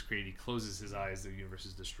universe is created. He closes his eyes, the universe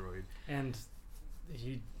is destroyed. And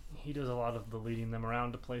he does a lot of the leading them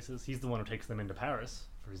around to places. He's the one who takes them into Paris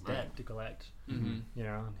for his debt to collect. And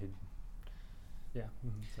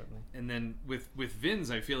certainly. And then with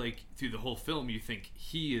Vince, I feel like through the whole film, you think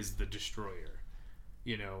he is the destroyer,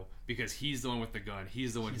 because he's the one with the gun.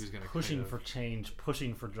 He's the one who's going to pushing for change,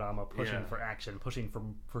 pushing for drama, pushing Yeah. for action, pushing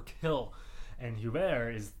for kill. And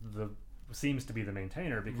Hubert seems to be the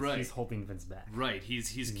maintainer because Right. he's holding Vince back. Right, he's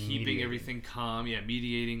keeping mediating. everything calm,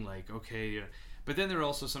 mediating, like, okay, yeah. But then there are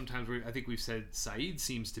also sometimes where I think we've said Saeed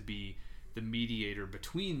seems to be the mediator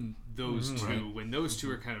between those two, Right. when those two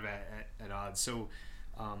are kind of at odds. So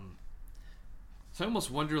I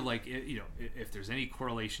almost wonder, like, if there's any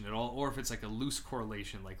correlation at all, or if it's like a loose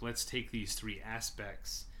correlation, like, let's take these three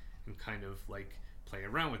aspects and kind of like play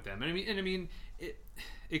around with them. And I mean,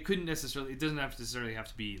 it couldn't necessarily, it doesn't necessarily have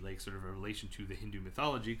to be like sort of a relation to the Hindu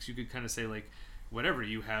mythology, because you could kind of say, like, whatever,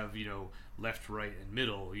 you have, left, right, and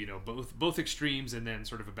middle, both extremes, and then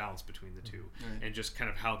sort of a balance between the two, Right. and just kind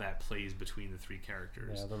of how that plays between the three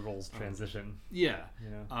characters. Yeah, the roles transition. Yeah. You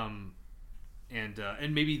know.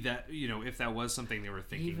 And maybe that, if that was something they were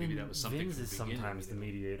thinking, Even maybe that was something Vince from is the beginning, sometimes the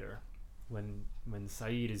mediator. When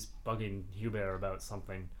Saeed is bugging Hubert about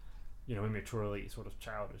something, immaturely, sort of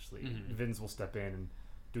childishly, Vince will step in and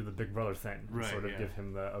do the big brother thing, and Right, sort of yeah. give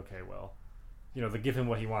him the the give him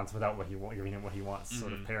what he wants without giving him what he wants,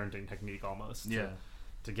 sort of parenting technique almost. Yeah.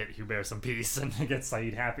 To get Hubert some peace and to get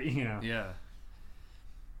Saeed happy, Yeah.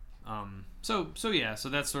 So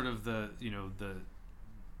that's sort of the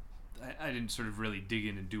I didn't sort of really dig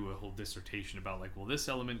in and do a whole dissertation about like, well, this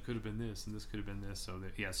element could have been this and this could have been this. So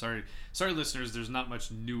that, sorry listeners, there's not much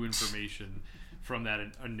new information from that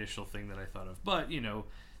initial thing that I thought of. But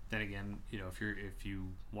then again, if you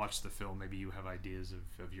watch the film, maybe you have ideas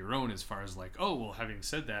of your own as far as like, oh, well, having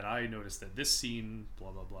said that, I noticed that this scene, blah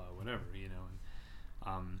blah blah, whatever,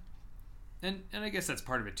 and I guess that's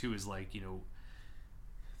part of it too, is like,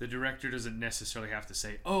 the director doesn't necessarily have to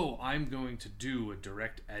say, oh, I'm going to do a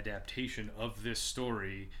direct adaptation of this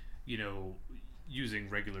story, using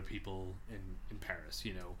regular people in Paris,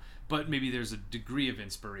 but maybe there's a degree of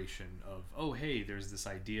inspiration of, oh, hey, there's this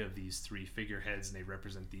idea of these three figureheads and they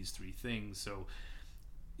represent these three things. So,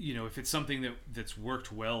 if it's something that's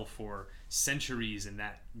worked well for centuries in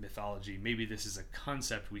that mythology, maybe this is a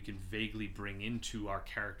concept we can vaguely bring into our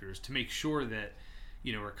characters to make sure that,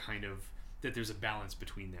 we're kind of, that there's a balance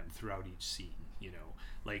between them throughout each scene.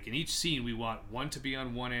 Like in each scene we want one to be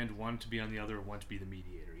on one end, one to be on the other, one to be the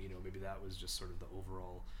mediator. Maybe that was just sort of the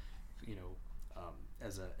overall,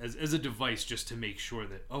 as a device, just to make sure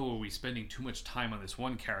that, oh, are we spending too much time on this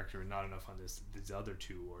one character and not enough on these other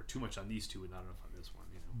two, or too much on these two and not enough on this one.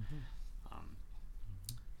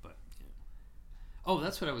 But oh,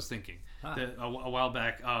 that's what I was thinking that a while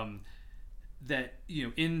back. That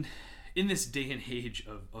in this day and age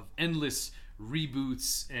of endless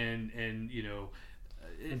reboots and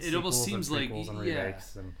it almost seems like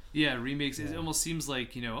remakes. It almost seems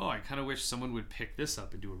like I kind of wish someone would pick this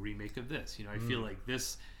up and do a remake of this. I feel like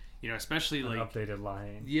this, especially an like updated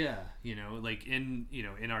line. Yeah, like in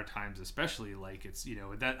our times, especially like it's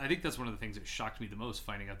that I think that's one of the things that shocked me the most,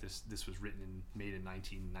 finding out this was written and made in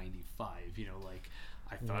 1995. Like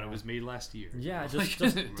I thought it was made last year. Yeah,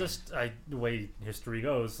 just the way history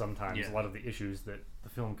goes, sometimes a lot of the issues that the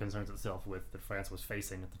film concerns itself with, that France was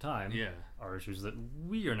facing at the time, are issues that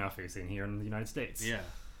we are now facing here in the United States. Yeah.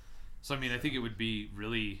 So I mean, I think it would be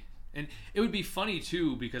really, and it would be funny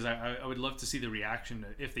too, because I would love to see the reaction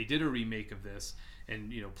if they did a remake of this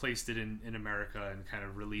and placed it in America and kind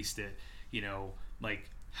of released it. Like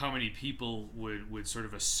how many people would sort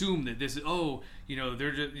of assume that this is,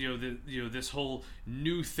 they're just, this whole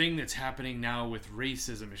new thing that's happening now with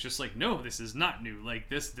racism. It's just like, no, this is not new. Like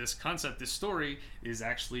this concept, this story is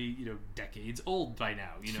actually decades old by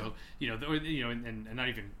now. And not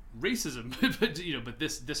even racism, but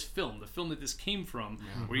this film, the film that this came from,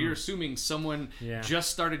 where you're assuming someone just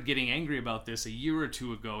started getting angry about this a year or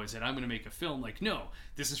two ago and said, I'm going to make a film. Like, no,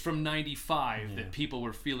 this is from 95 that people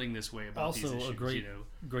were feeling this way about these issues. Also, a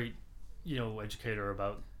great educator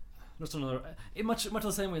about just another, much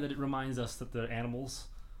the same way that it reminds us that the animals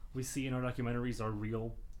we see in our documentaries are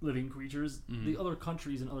real living creatures. The other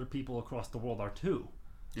countries and other people across the world are too.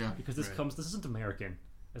 Yeah, because this isn't American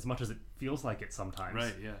as much as it feels like it sometimes.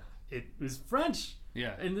 Right. Yeah. It is French.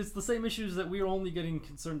 Yeah. And it's the same issues that we are only getting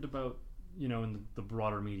concerned about, in the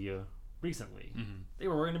broader media recently. They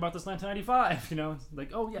were worrying about this 1995.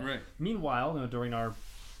 Like, oh yeah. Right. Meanwhile, during our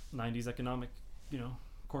 90s economic,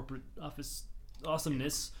 corporate office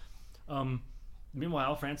awesomeness,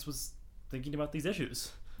 meanwhile France was thinking about these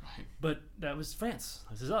issues. Right. But that was France.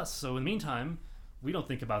 This is us. So in the meantime, we don't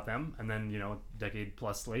think about them, and then a decade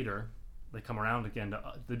plus later, they come around again.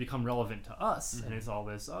 They become relevant to us, and it's all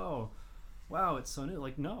this. Oh, wow, it's so new.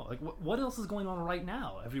 Like, no, like what else is going on right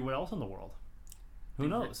now everywhere else in the world? Who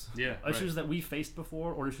knows? Yeah, issues that we faced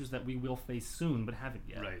before, or issues that we will face soon but haven't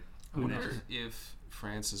yet. Right. Who knows? I wonder if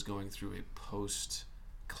France is going through a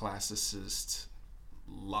post-classicist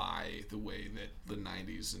lie, the way that the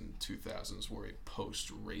 90s and 2000s were a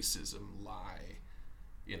post-racism lie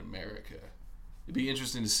in America. It'd be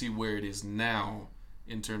interesting to see where it is now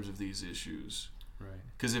in terms of these issues. Right.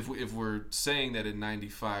 Because if we're saying that in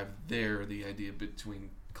 95 there, the idea between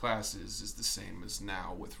classes is the same as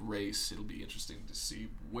now with race, it'll be interesting to see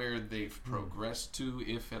where they've progressed to,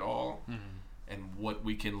 if at all, and what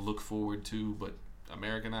we can look forward to, but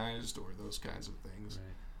Americanized or those kinds of things.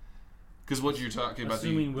 Because what you're talking about,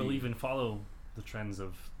 assuming we'll even follow the trends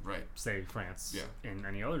of, say, France in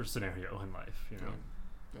any other scenario in life,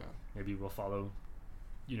 maybe we'll follow,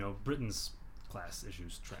 Britain's class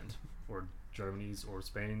issues trend, or Germany's, or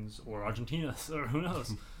Spain's, or Argentina's, or who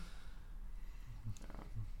knows.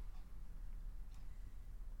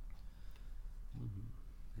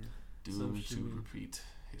 Doomed to repeat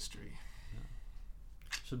history.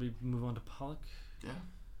 Should we move on to Pollock? Yeah.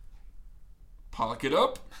 Pollock it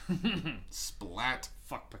up. Splat.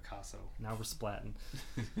 Fuck Picasso. Now we're splatting.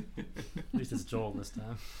 At least it's Joel this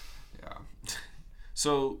time. Yeah.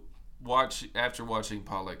 So after watching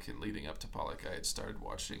Pollock and leading up to Pollock, I had started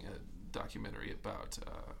watching a documentary about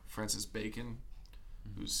Francis Bacon,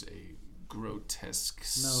 who's a grotesque.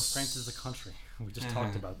 No, France is a country. We just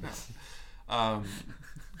talked about this. Kind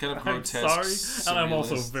of I'm grotesque. sorry, and I'm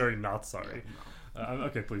also surrealist. very not sorry. Yeah,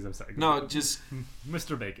 Okay, please, I'm sorry. no, just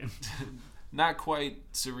Mr. Bacon. not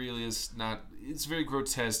quite surrealist. It's very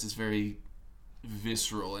grotesque. It's very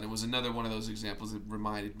visceral, and it was another one of those examples that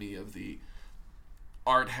reminded me of the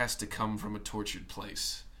art has to come from a tortured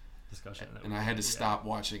place. Discussion. And I had to stop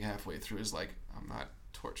watching halfway through. It's like, I'm not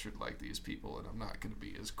tortured like these people, and I'm not going to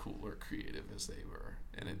be as cool or creative as they were.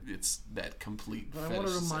 And it's that complete. But I want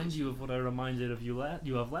to remind you of what I reminded of you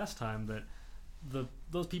of last time, that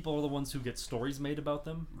those people are the ones who get stories made about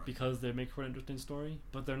them because they make for an interesting story,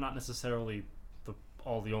 but they're not necessarily the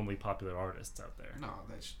only popular artists out there. No,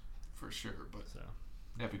 that's for sure. But So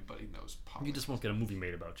everybody knows Pollock. you just won't get a movie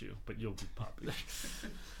made about you, but you'll be popular.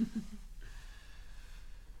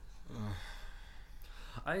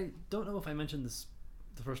 I don't know if I mentioned this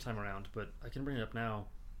the first time around, but I can bring it up now.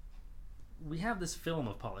 We have this film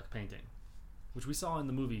of Pollock painting, which we saw in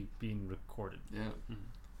the movie being recorded. Yeah.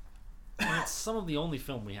 And it's some of the only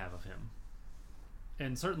film we have of him.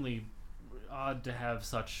 And certainly odd to have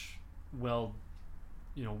such well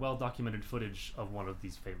documented footage of one of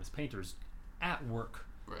these famous painters at work.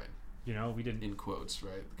 Right. You know, we didn't In quotes,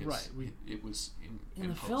 right? Right, It was in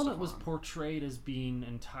the film it was portrayed as being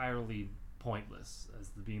entirely pointless, as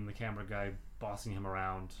being the camera guy bossing him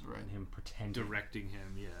around and him pretending. Directing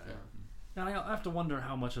him, yeah. And I have to wonder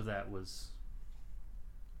how much of that was,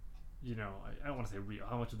 I don't want to say real.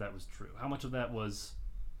 How much of that was true? How much of that was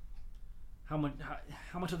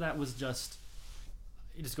just,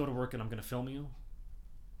 you just go to work and I'm going to film you,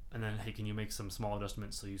 and then, hey, can you make some small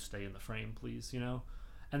adjustments so you stay in the frame, please?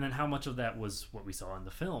 And then how much of that was what we saw in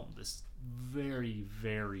the film? This very,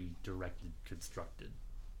 very directed, constructed,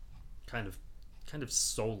 kind of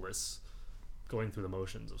soulless, going through the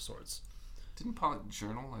motions of sorts. Didn't Pollock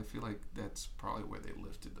journal? I feel like that's probably where they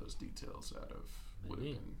lifted those details out of. Would have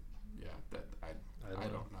Maybe. been. Yeah, that I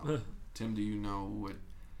don't don't know. Tim, do you know what?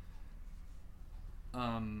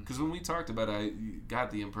 Because when we talked about it, I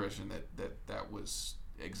got the impression that was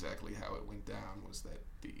exactly how it went down. Was that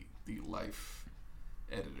the life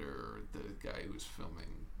editor, or the guy who was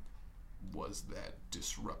filming, was that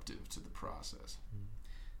disruptive to the process?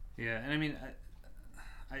 Yeah, and I mean,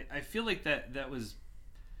 I feel like that was,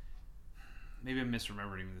 maybe I'm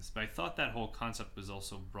misremembering this, but I thought that whole concept was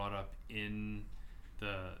also brought up in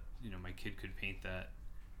the, my kid could paint that,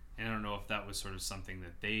 and I don't know if that was sort of something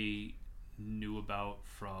that they knew about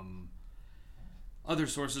from other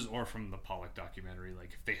sources or from the Pollock documentary,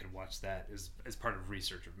 like if they had watched that as part of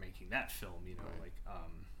research of making that film, Right.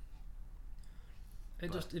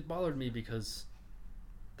 It bothered me because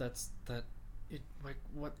what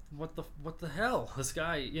the hell, this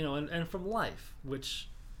guy, and from Life, which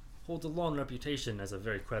holds a long reputation as a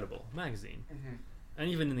very credible magazine. And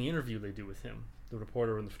even in the interview they do with him, the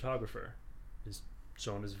reporter and the photographer is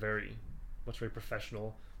shown as very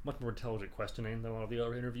professional, much more intelligent questioning than a lot of the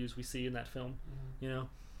other interviews we see in that film.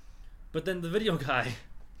 But then the video guy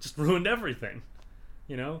just ruined everything.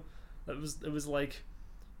 It was like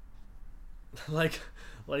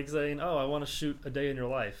saying, oh, I want to shoot a day in your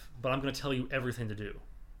life, but I'm going to tell you everything to do.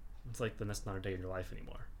 It's like, then that's not a day in your life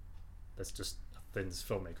anymore. That's just a thing this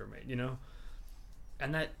filmmaker made,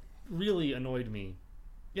 And that really annoyed me,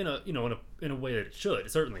 in a way that it should.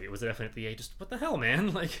 Certainly, it was definitely just, what the hell,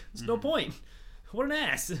 man? Like, there's no point. What an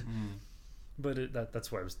ass. But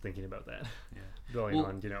that's why I was thinking about that. Yeah. Going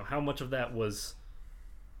on, how much of that was,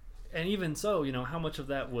 and even so, how much of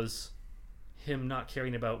that was him not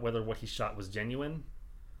caring about whether what he shot was genuine,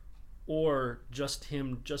 or just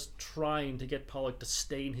him just trying to get Pollock to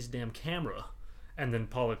stay in his damn camera, and then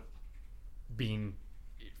Pollock being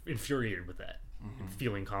infuriated with that and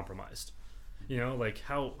feeling compromised. Like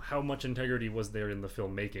how much integrity was there in the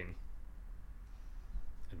filmmaking?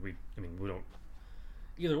 And we don't.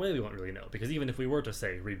 Either way, we won't really know, because even if we were to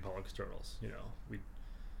say read Pollock's journals,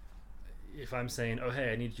 if I'm saying, oh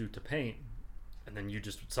hey, I need you to paint, and then you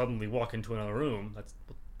just suddenly walk into another room, that's,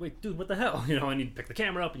 wait, dude, what the hell? I need to pick the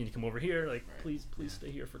camera up, and you need to come over here, like, please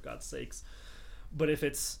stay here for God's sakes. But if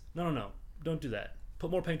it's no, don't do that,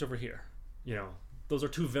 put more paint over here, those are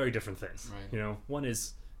two very different things. Right. One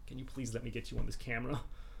is, can you please let me get you on this camera,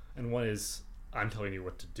 and one is, I'm telling you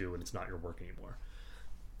what to do and it's not your work anymore.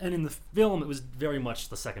 And in the film, it was very much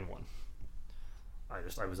the second one. I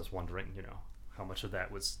was just wondering, how much of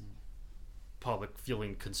that was Pollock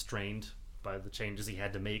feeling constrained by the changes he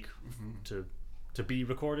had to make to be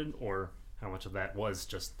recorded, or how much of that was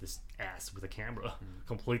just this ass with a camera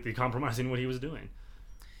completely compromising what he was doing.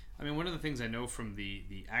 I mean, one of the things I know from the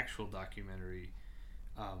actual documentary,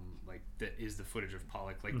 like that is the footage of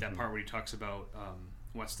Pollock, like that part where he talks about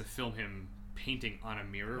wants to film him painting on a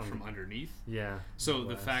mirror from underneath. Yeah. So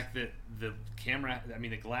the fact that the camera, I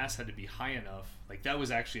mean, the glass had to be high enough, like that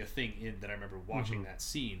was actually a thing that I remember watching that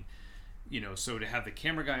scene. So to have the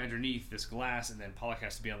camera guy underneath this glass, and then Pollock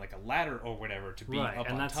has to be on like a ladder or whatever to be up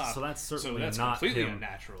and on top. So that's certainly that's not completely him.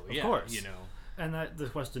 unnatural. Of course. And that the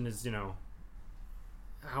question is,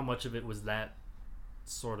 how much of it was that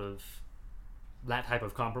sort of that type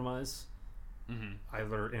of compromise,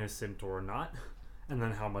 either innocent or not, and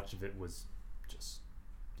then how much of it was just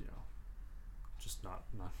not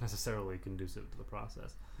necessarily conducive to the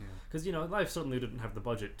process. Because life certainly didn't have the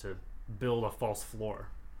budget to build a false floor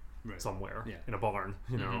somewhere in a barn,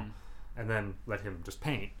 and then let him just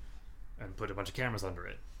paint and put a bunch of cameras under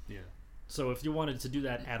it. Yeah. So if you wanted to do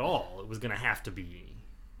that at all, it was going to have to be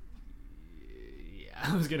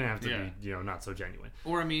be not so genuine.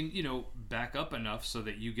 Or I mean, back up enough so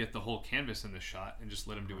that you get the whole canvas in the shot and just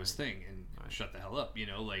let him do his thing and shut the hell up.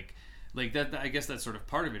 Like that. I guess that's sort of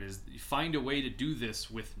part of it, is you find a way to do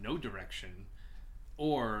this with no direction,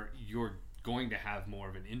 or you're going to have more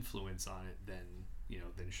of an influence on it than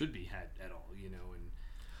should be had at all. And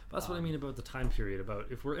that's what I mean about the time period. About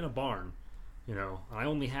if we're in a barn, and I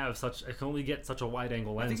can only get such a wide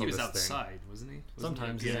angle lens. I think he was on this outside, thing. wasn't he?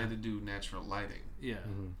 Sometimes, he had to do natural lighting. Yeah.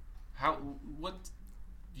 What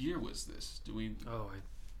year was this? Do we? Oh, I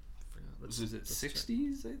forgot. Was it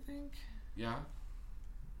 60s? I think. Yeah.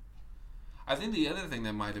 I think the other thing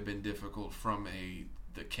that might have been difficult from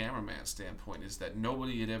the cameraman standpoint is that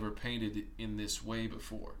nobody had ever painted in this way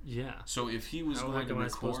before. Yeah. So if he was going to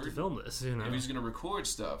record, supposed to film this, if he's going to record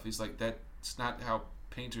stuff, he's like, that's not how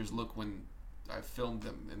painters look when I've filmed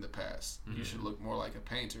them in the past. You should look more like a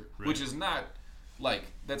painter, which is not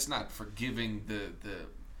that's not forgiving the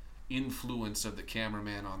influence of the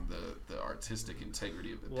cameraman on the artistic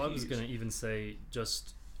integrity of the piece. I was going to even say,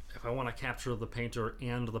 just if I want to capture the painter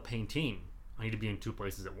and the painting, I need to be in two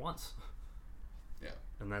places at once. Yeah.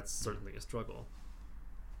 And that's certainly a struggle.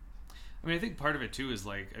 I mean, I think part of it too is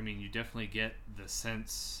you definitely get the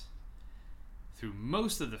sense through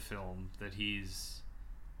most of the film that he's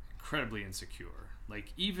incredibly insecure.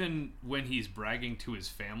 Like, even when he's bragging to his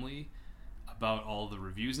family about all the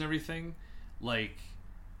reviews and everything, I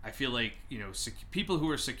feel like, people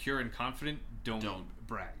who are secure and confident don't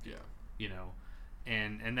brag. Yeah.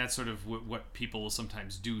 And that's sort of what people will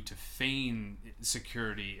sometimes do to feign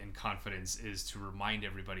security and confidence, is to remind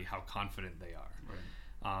everybody how confident they are. Right.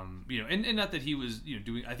 And not that he was,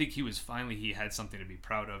 doing. I think he had something to be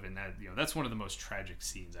proud of, and that that's one of the most tragic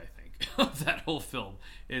scenes, I think, of that whole film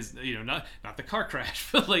is not the car crash,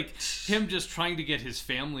 but him just trying to get his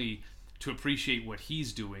family to appreciate what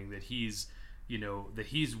he's doing, that he's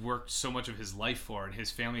worked so much of his life for, and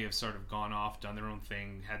his family have sort of gone off, done their own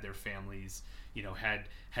thing, had their families,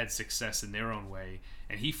 had success in their own way,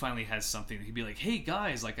 and he finally has something that he'd be like, hey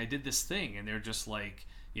guys, I did this thing, and they're just like,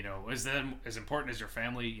 is that as important as your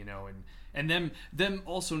family, and them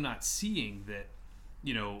also not seeing that,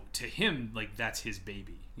 to him, that's his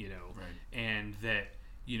baby, Right. and that,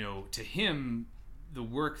 to him, the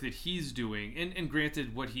work that he's doing, and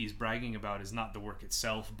granted, what he's bragging about is not the work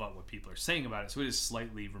itself, but what people are saying about it, so it is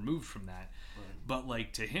slightly removed from that. Right.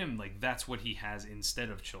 But to him, that's what he has instead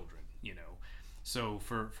of children, so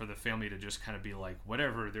for the family to just kind of be like,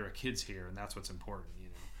 whatever, there are kids here, and that's what's important,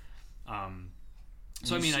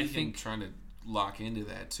 so I mean, I think trying to lock into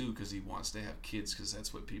that too, because he wants to have kids, because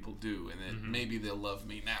that's what people do, and then maybe they'll love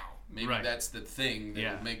me now, maybe that's the thing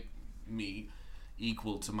that will make me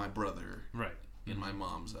equal to my brother, right, in my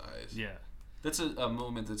mom's eyes. Yeah. That's a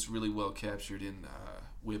moment that's really well captured in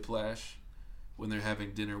Whiplash, when they're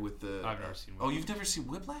having dinner with the... I've never seen Whiplash. Oh, you've never seen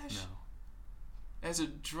Whiplash? No. As a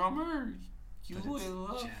drummer, you would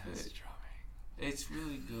love jazz it. drumming. It's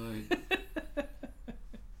really good.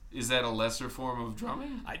 Is that a lesser form of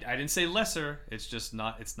drumming? I didn't say lesser. It's just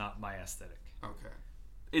not. It's not my aesthetic. Okay.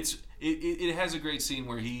 It has a great scene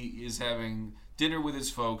where he is having dinner with his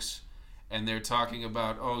folks, and they're talking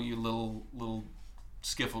about, you little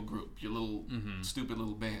skiffle group, your little stupid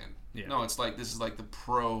little band. Yeah. No, it's this is the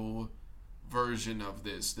pro version of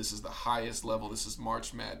this. This is the highest level. This is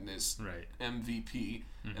March Madness MVP,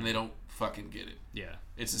 and they don't fucking get it. Yeah.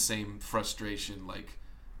 It's the same frustration.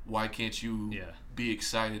 Why can't you be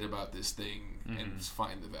excited about this thing and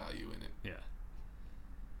find the value in it? Yeah.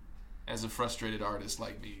 As a frustrated artist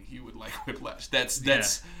like me, you would like Whiplash. That's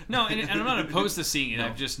no, and I'm not opposed to seeing it. No.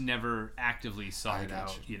 I've just never actively sought it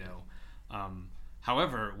out.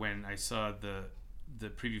 However, when I saw the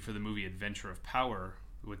preview for the movie Adventure of Power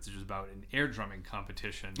which was about an air drumming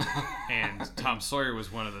competition, and Tom Sawyer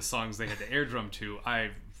was one of the songs they had to air drum to.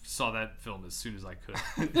 I saw that film as soon as I could.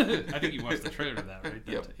 I think you watched the trailer to that, right?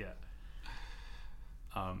 Yep. Yeah.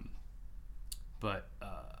 But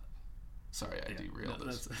sorry, I derailed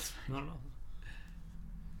us. That's I don't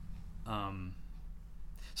know.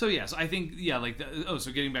 So yeah, so I think like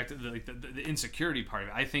so getting back to the insecurity part of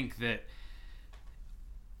it, I think that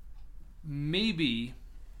maybe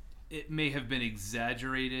it may have been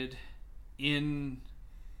exaggerated in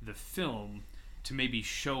the film to maybe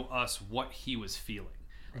show us what he was feeling.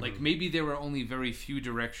 Like maybe there were only very few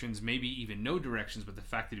directions, maybe even no directions, but the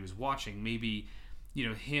fact that he was watching, maybe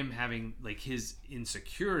him having like his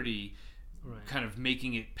insecurity kind of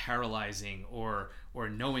making it paralyzing, or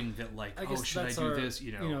knowing that like, should I do this?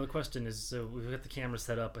 The question is, so we've got the camera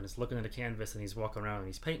set up and it's looking at a canvas and he's walking around and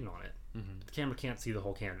he's painting on it. But the camera can't see the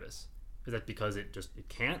whole canvas. Is that because it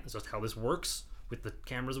can't? It's just how this works with the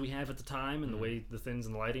cameras we have at the time and the way the things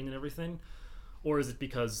and the lighting and everything? Or is it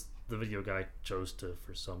because the video guy chose to,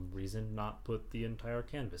 for some reason, not put the entire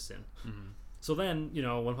canvas in? So then,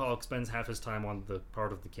 when Pollock spends half his time on the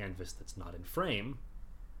part of the canvas that's not in frame,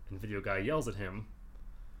 and the video guy yells at him,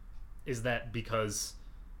 is that because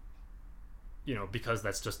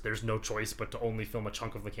that's just, there's no choice but to only film a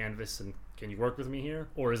chunk of the canvas and can you work with me here?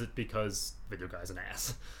 Or is it because video guy's an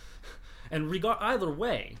ass? And either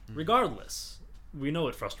way, regardless, we know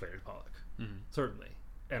it frustrated Pollock, certainly.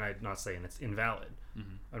 And I'm not saying it's invalid.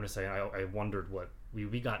 I'm just saying I wondered what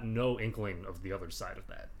we got no inkling of the other side of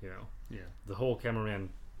that. Yeah. The whole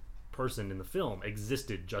cameraman person in the film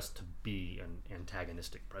existed just to be an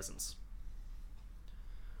antagonistic presence,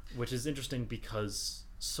 which is interesting because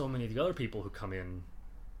so many of the other people who come in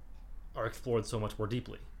are explored so much more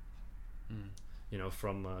deeply.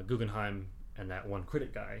 From Guggenheim and that one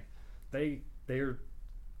critic guy, they're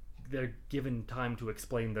given time to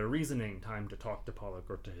explain their reasoning, time to talk to Pollock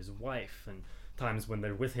or to his wife, and times when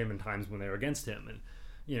they're with him and times when they're against him,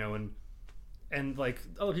 and like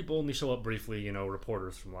other people only show up briefly,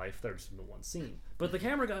 reporters from Life. There's the one scene, but the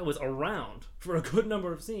camera guy was around for a good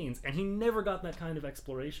number of scenes, and he never got that kind of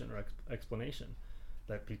exploration or explanation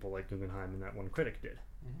that people like Guggenheim and that one critic did.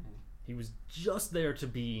 He was just there to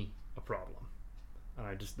be a problem,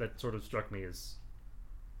 and that sort of struck me as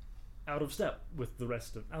out of step with the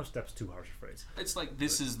rest of... Out of step's too harsh a phrase. It's like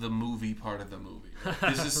this is the movie part of the movie.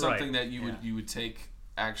 This is something that you would take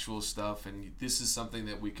actual stuff, and this is something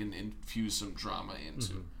that we can infuse some drama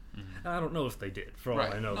into. I don't know if they did. For all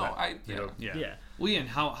I know, yeah. Well, and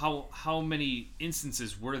how many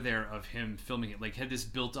instances were there of him filming it? Like, had this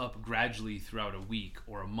built up gradually throughout a week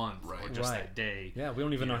or a month or just that day? Yeah, we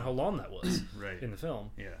don't even know how long that was in the film.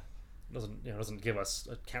 Yeah. Doesn't give us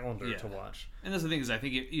a calendar to watch. And that's the thing is, I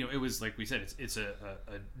think it was like we said, it's a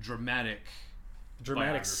dramatic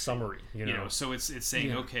summary. So it's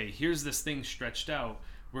saying, okay, here's this thing stretched out.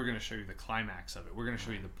 We're going to show you the climax of it. We're going to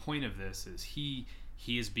show you the point of this is he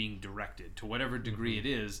is being directed to whatever degree it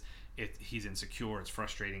is. He's insecure. It's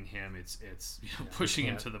frustrating him. It's pushing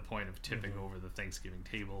him to the point of tipping over the Thanksgiving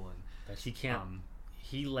table, and that he can't.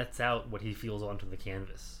 He lets out what he feels onto the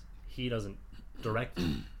canvas. He doesn't direct it.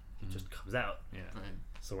 It just comes out. Yeah. Right.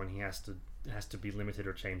 So when he has to be limited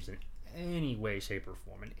or changed in any way, shape, or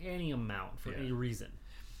form, in any amount, for any reason,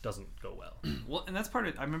 doesn't go well. Well, and that's part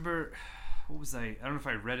of it. I remember, I don't know if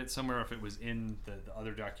I read it somewhere or if it was in the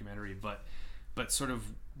other documentary, but sort of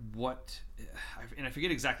and I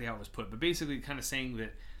forget exactly how it was put, but basically kind of saying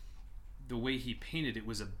that the way he painted it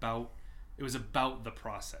was about the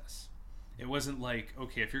process. It wasn't like,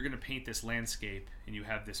 okay, if you're going to paint this landscape and you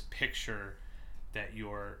have this picture that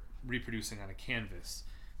you're reproducing on a canvas,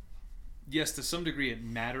 yes, to some degree it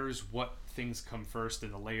matters what things come first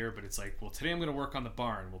in the layer, but it's like, well, today I'm going to work on the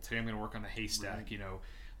barn, well, today I'm going to work on the haystack,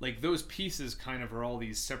 like those pieces kind of are all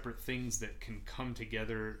these separate things that can come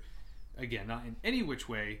together, again, not in any which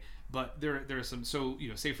way, but there are some, so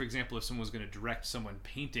say for example, if someone was going to direct someone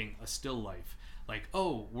painting a still life, like,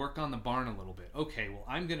 work on the barn a little bit. Okay, well,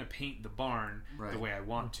 I'm going to paint the barn the way I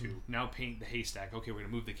want to. Now paint the haystack. Okay, we're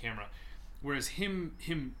going to move the camera. Whereas him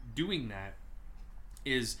doing that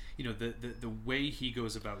is, the way he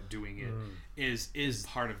goes about doing it is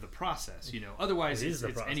part of the process. Otherwise it's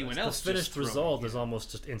anyone else. The finished result is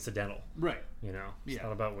almost just incidental. Right. It's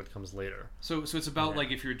not about what comes later. So it's about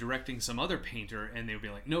like if you're directing some other painter and they would be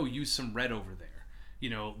like, no, use some red over there.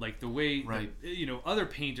 Like the way other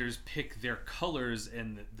painters pick their colors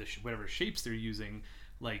and the whatever shapes they're using.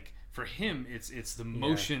 Like for him, it's the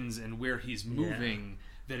motions and where he's moving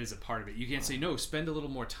that is a part of it. You can't say, no, spend a little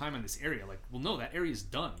more time on this area. Like, well, no, that area is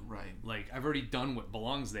done. Right. Like, I've already done what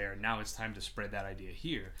belongs there. Now it's time to spread that idea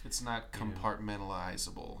here. It's not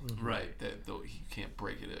compartmentalizable. Right. That though you can't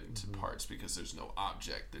break it into parts because there's no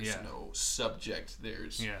object, there's Yeah. no subject,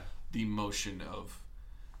 there's Yeah. the motion of.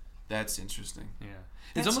 That's interesting. Yeah,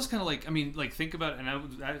 it's almost kind of like, I mean, like, think about, and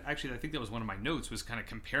I think that was one of my notes, was kind of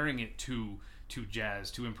comparing it to jazz,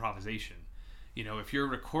 to improvisation. You know, if you're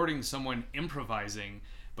recording someone improvising,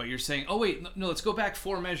 but you're saying, oh wait, no, let's go back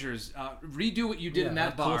 4 measures, redo what you did in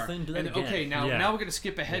that that cool bar, thing, do that and again. okay, now we're gonna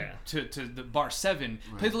skip ahead Yeah. to the bar 7,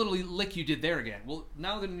 play the little lick you did there again. Well,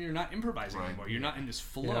 now then you're not improvising anymore. You're not in this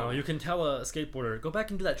flow. You know, you can tell a skateboarder, go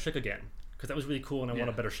back and do that trick again, because that was really cool and I want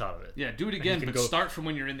a better shot of it. Yeah, do it again, can but go- start from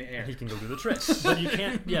when you're in the air. He can go do the trick. But you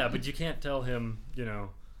can't. Yeah, but you can't tell him. You know.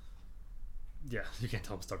 Yeah, you can't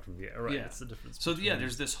tell him to start from the air. Right. Yeah. It's the difference. So between- yeah,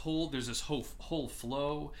 there's this whole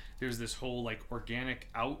flow. There's this whole like organic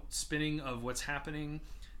out spinning of what's happening.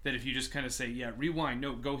 That if you just kind of say, yeah, rewind,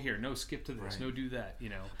 no, go here, no, skip to this, Right. no, do that, you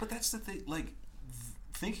know. But that's the thing. Like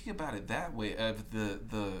thinking about it that way, of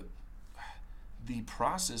the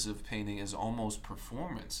process of painting is almost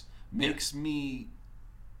performance. Makes me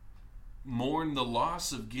mourn the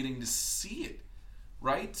loss of getting to see it.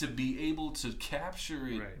 Right? To be able to capture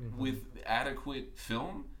it with adequate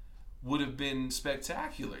film would have been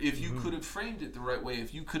spectacular. If you could have framed it the right way,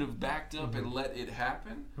 if you could have backed up and let it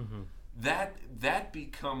happen, that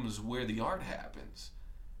becomes where the art happens.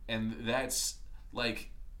 And that's like,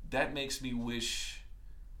 that makes me wish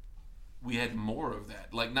we had more of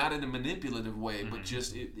that. Like, not in a manipulative way, but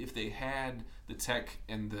just if they had the tech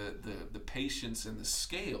and the patience and the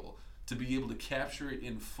scale to be able to capture it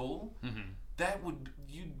in full, that would,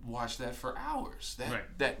 you'd watch that for hours.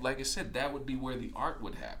 That like I said, that would be where the art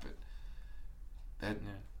would happen.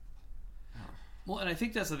 Well, and I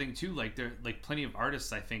think that's the thing too. Like, there, like, plenty of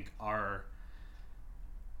artists, I think, are,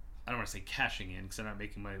 I don't want to say cashing in because they're not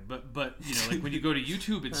making money, but you know, like when you go to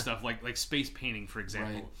YouTube and stuff, like space painting, for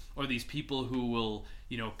example, or these people who will,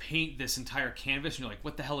 you know, paint this entire canvas, and you're like,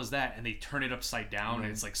 what the hell is that? And they turn it upside down,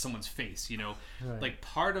 and it's like someone's face. You know, like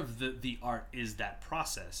part of the art is that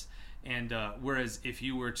process. And whereas if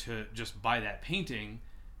you were to just buy that painting,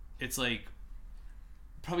 it's like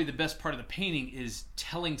probably the best part of the painting is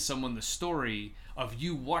telling someone the story of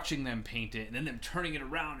you watching them paint it and then them turning it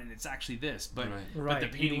around and it's actually this. But but the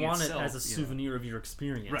painting you want itself, it as a souvenir of your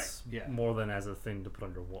experience, Right, yeah. more than as a thing to put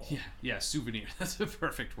on your wall. Yeah, souvenir. That's a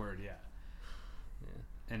perfect word. Yeah.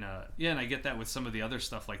 And and I get that with some of the other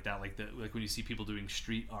stuff like that, like when you see people doing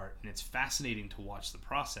street art, and it's fascinating to watch the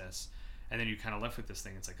process. And then you're kind of left with this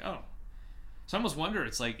thing. It's like, oh. So I almost wonder,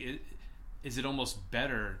 it's like, is it almost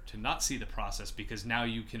better to not see the process because now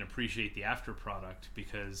you can appreciate the after product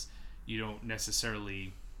because you don't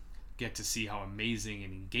necessarily get to see how amazing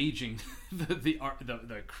and engaging the art,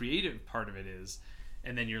 the creative part of it is,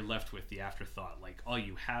 and then you're left with the afterthought. Like, all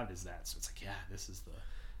you have is that. So it's like, yeah, this is the...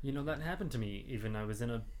 You know, that happened to me. Even I was in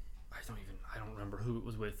I don't remember who it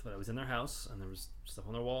was with, but I was in their house and there was stuff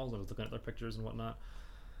on their walls. I was looking at their pictures and whatnot.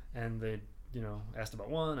 And they, you know, asked about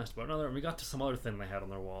one, asked about another, and we got to some other thing they had on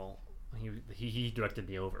their wall. He directed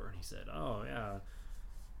me over, and he said, "Oh yeah,"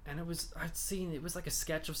 and it was like a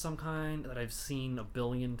sketch of some kind that I've seen a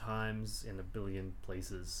billion times in a billion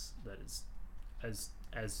places. That is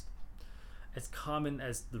as common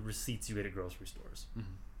as the receipts you get at grocery stores.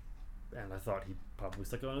 And I thought he'd probably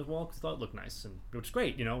stick it on his wall because he thought it looked nice, and which is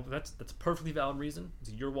great. You know, that's a perfectly valid reason.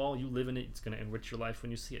 It's your wall, you live in it. It's going to enrich your life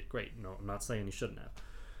when you see it. Great. No, I'm not saying you shouldn't have.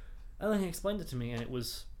 And then he explained it to me, and it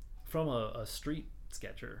was from a street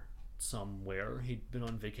sketcher somewhere. He'd been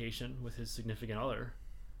on vacation with his significant other,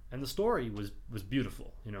 and the story was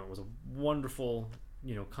beautiful. You know, it was a wonderful,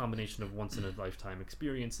 you know, combination of once in a lifetime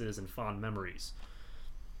experiences and fond memories.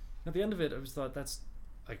 At the end of it, I was thought, that's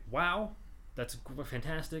like, wow, that's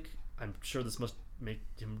fantastic. I'm sure this must make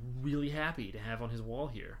him really happy to have on his wall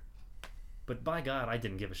here. But by God, I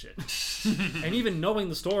didn't give a shit. And even knowing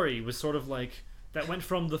the story was sort of like, that went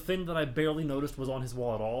from the thing that I barely noticed was on his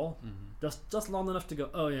wall at all, just long enough to go,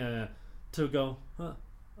 oh yeah, to go, huh,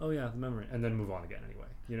 oh yeah, the memory, and then move on again anyway.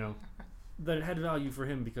 You know, that it had value for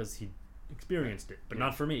him because he experienced it, but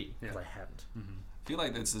not for me because I hadn't. I feel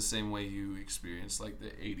like that's the same way you experience like the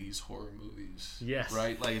 80s horror movies. Yes.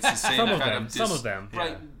 Right? Like it's the same some of them.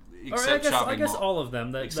 Right. Yeah. Except I guess all of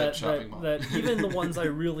them. That even the ones I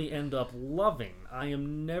really end up loving, I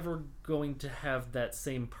am never going to have that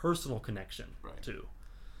same personal connection to.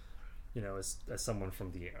 as someone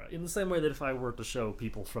from the era. In the same way that if I were to show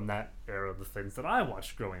people from that era the things that I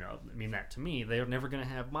watched growing up, I mean, that to me, they are never going to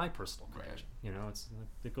have my personal connection.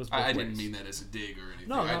 It goes both ways. I didn't mean that as a dig or anything.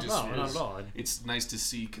 No, not at all. It's nice to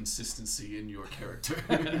see consistency in your character.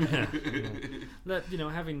 That,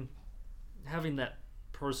 having that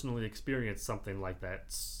personally experience something like that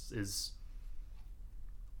is,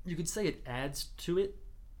 you could say it adds to it,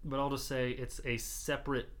 but I'll just say it's a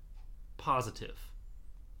separate positive.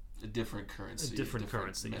 A different currency. A different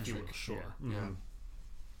currency, metric. if you will, sure. Yeah. Mm-hmm.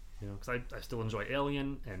 Because I still enjoy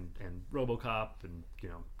Alien and RoboCop and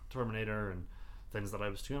Terminator and things that I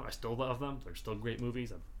was doing. I still love them. They're still great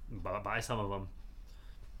movies. I buy some of them,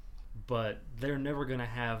 but they're never gonna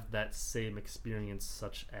have that same experience,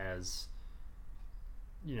 such as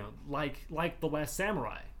like The Last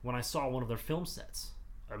Samurai. When I saw one of their film sets,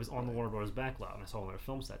 I was on the Warner Bros. Backlot and I saw one of their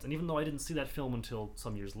film sets, and even though I didn't see that film until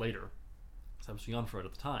some years later, because I was too young for it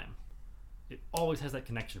at the time, it always has that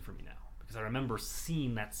connection for me now, because I remember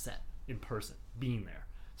seeing that set in person, being there,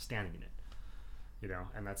 standing in it,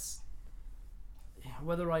 and that's,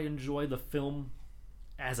 whether I enjoy the film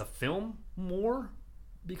as a film more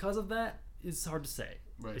because of that is hard to say.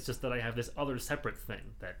 Right. It's just that I have this other separate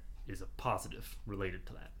thing that is a positive related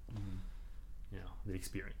to that, the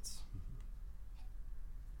experience.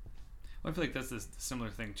 Well, I feel like that's a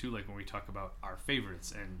similar thing too, like when we talk about our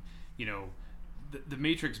favorites, and the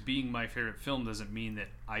Matrix being my favorite film doesn't mean that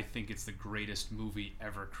I think it's the greatest movie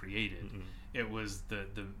ever created. Mm-hmm. It was the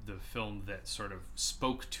film that sort of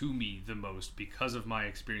spoke to me the most because of my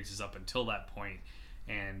experiences up until that point,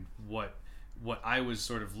 and what I was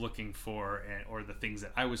sort of looking for, or the things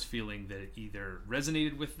that I was feeling that either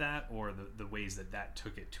resonated with that, or the ways that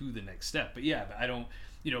took it to the next step. But I don't,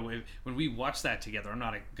 when we watch that together, I'm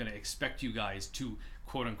not going to expect you guys to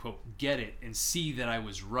quote unquote get it and see that I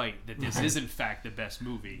was right, that this is in fact the best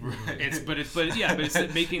movie. Right. It's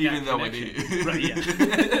making even that connection. Right, yeah.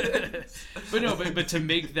 but to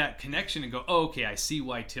make that connection and go, oh, okay, I see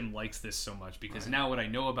why Tim likes this so much, because now what I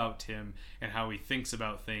know about Tim and how he thinks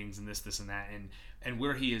about things and this and that and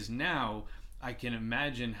where he is now, I can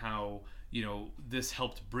imagine how this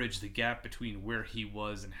helped bridge the gap between where he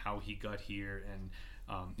was and how he got here, and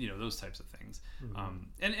those types of things. Mm-hmm.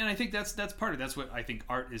 And I think that's part of that's what I think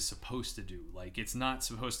art is supposed to do. Like, it's not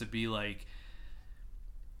supposed to be like,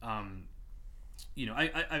 I don't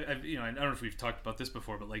know if we've talked about this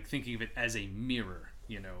before, but like thinking of it as a mirror,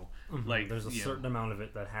 mm-hmm. Like there's a certain amount of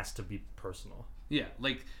it that has to be personal. Yeah,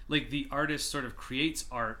 like the artist sort of creates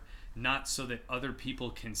art not so that other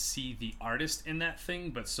people can see the artist in that thing,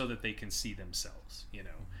 but so that they can see themselves,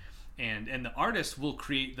 Mm-hmm. And the artist will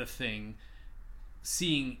create the thing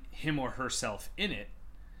seeing him or herself in it,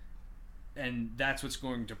 and that's what's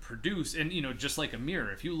going to produce. And just like a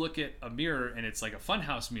mirror, if you look at a mirror and it's like a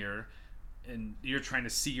funhouse mirror and you're trying to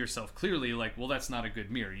see yourself clearly, like, well, that's not a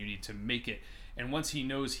good mirror. You need to make it. And once he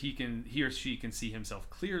knows he or she can see himself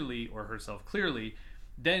clearly or herself clearly,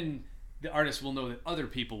 then the artist will know that other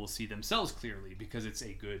people will see themselves clearly, because it's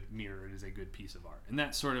a good mirror, it is a good piece of art. And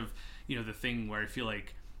that's sort of the thing where I feel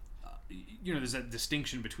like there's that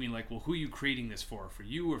distinction between, like, well, who are you creating this for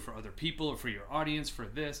you or for other people or for your audience, for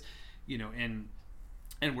this, and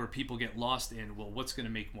where people get lost in, well, what's going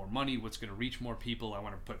to make more money, what's going to reach more people, I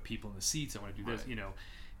want to put people in the seats, I want to do this,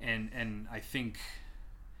 and I think,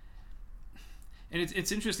 and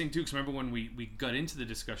it's interesting too, because remember when we got into the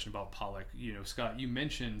discussion about Pollock, Scott, you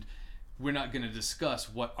mentioned we're not going to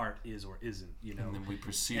discuss what art is or isn't, and then we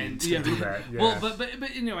proceeded to do that. Yeah. Well, but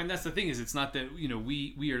and that's the thing, is it's not that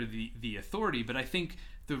we are the authority, but I think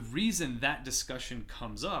the reason that discussion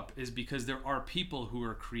comes up is because there are people who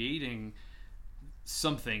are creating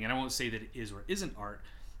something, and I won't say that it is or isn't art,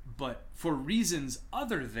 but for reasons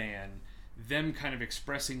other than them kind of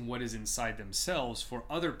expressing what is inside themselves for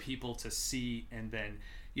other people to see, and then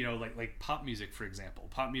like pop music, for example,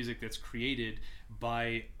 pop music that's created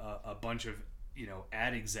by a bunch of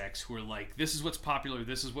ad execs who are like, this is what's popular,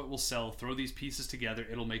 this is what will sell, throw these pieces together,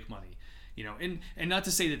 it'll make money, and not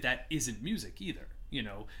to say that isn't music either.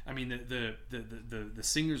 I mean, the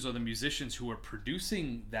singers or the musicians who are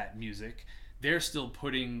producing that music, they're still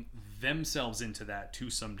putting themselves into that to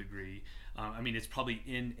some degree. I mean, it's probably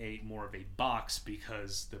in a more of a box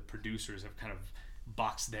because the producers have kind of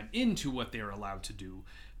boxed them into what they're allowed to do.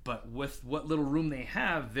 But with what little room they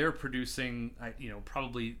have, they're producing,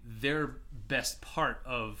 probably their best part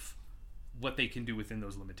of what they can do within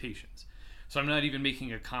those limitations. So I'm not even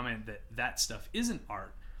making a comment that stuff isn't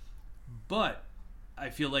art, but I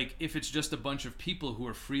feel like if it's just a bunch of people who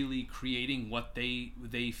are freely creating what they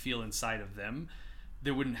feel inside of them,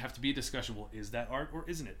 there wouldn't have to be a discussion, well, is that art or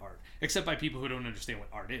isn't it art? Except by people who don't understand what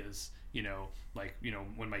art is. Like,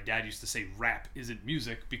 when my dad used to say rap isn't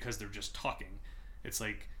music because they're just talking. It's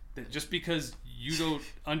like, that just because you don't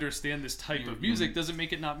understand this type of music doesn't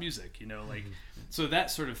make it not music, like, so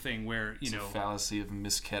that sort of thing where, it's a fallacy of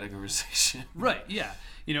miscategorization. Right, yeah.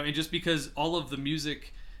 And just because all of the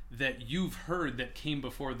music that you've heard that came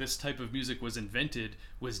before this type of music was invented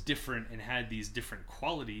was different and had these different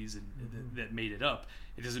qualities and that made it up,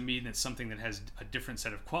 it doesn't mean that something that has a different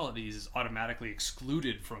set of qualities is automatically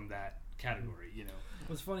excluded from that category.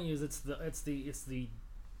 What's funny is it's the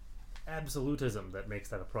absolutism that makes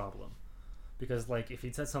that a problem, because like if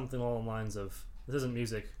he said something along the lines of, this isn't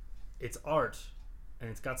music, it's art and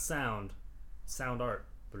it's got sound art,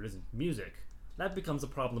 but it isn't music, that becomes a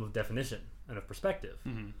problem of definition and of perspective.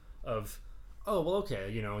 Of, oh well,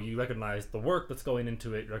 okay, you recognize the work that's going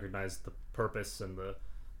into it, you recognize the purpose and the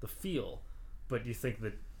feel, but you think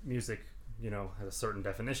that music has a certain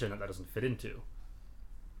definition that doesn't fit into,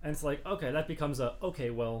 and it's like, okay, that becomes okay,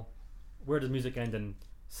 well, where does music end and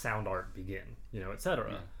sound art begin,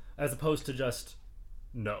 etc. As opposed to just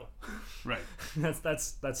no. Right.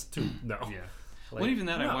 that's too no. Yeah. Well, even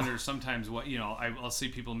that, no. I wonder sometimes what I'll see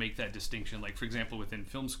people make that distinction. Like, for example, within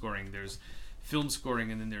film scoring, there's film scoring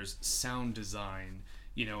and then there's sound design.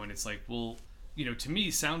 And it's like, well, to me,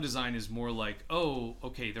 sound design is more like, oh,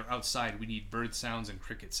 okay, they're outside, we need bird sounds and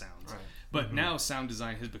cricket sounds. Right. But now sound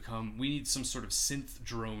design has become, we need some sort of synth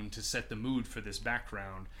drone to set the mood for this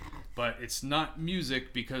background. But it's not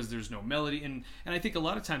music because there's no melody. And I think a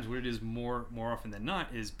lot of times what it is more often than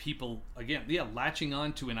not is people, again, latching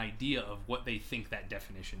on to an idea of what they think that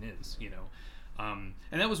definition is, And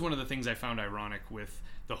that was one of the things I found ironic with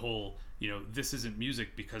the whole, this isn't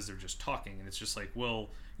music because they're just talking. And it's just like,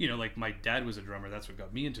 well, like my dad was a drummer. That's what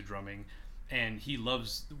got me into drumming. And he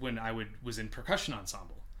loves when I was in percussion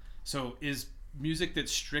ensemble. So is music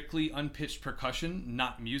that's strictly unpitched percussion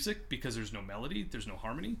not music because there's no melody, there's no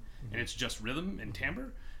harmony, and it's just rhythm and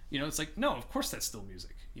timbre? It's like, no, of course that's still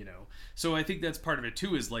music, So I think that's part of it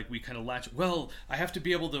too, is like we kind of latch, well, I have to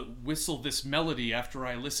be able to whistle this melody after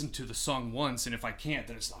I listen to the song once, and if I can't,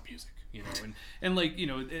 then it's not music. And like,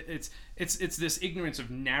 it's this ignorance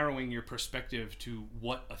of narrowing your perspective to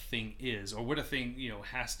what a thing is, or what a thing,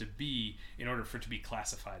 has to be in order for it to be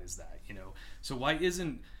classified as that, So why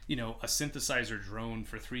isn't, a synthesizer drone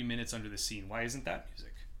for 3 minutes under the scene? Why isn't that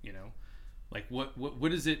music? Like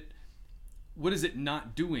what is it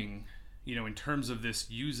not doing, in terms of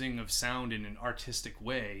this using of sound in an artistic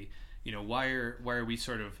way? Why are we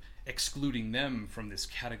sort of excluding them from this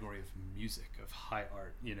category of music, of high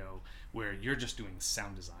art, where you're just doing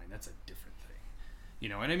sound design? That's a different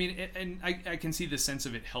thing, and I mean, and I can see the sense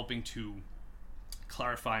of it helping to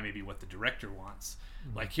clarify maybe what the director wants.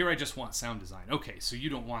 Like, here I just want sound design. Okay, so you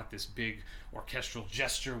don't want this big orchestral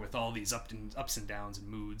gesture with all these ups and downs and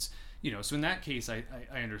moods, so in that case I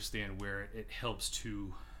understand where it helps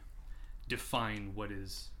to define what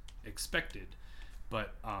is expected.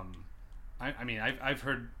 But I mean, I've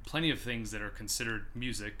heard plenty of things that are considered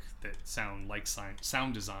music that sound like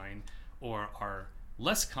sound design, or are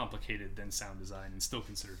less complicated than sound design and still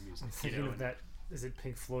considered music. I'm thinking of that. Is it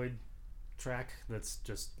Pink Floyd track that's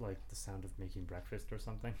just like the sound of making breakfast or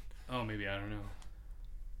something? Oh, maybe, I don't know.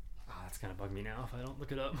 That's gonna bug me now if I don't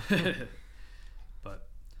look it up. But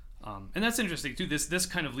and that's interesting too. This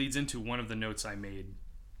kind of leads into one of the notes I made,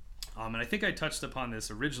 and I think I touched upon this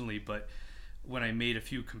originally, but when I made a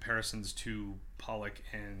few comparisons to Pollock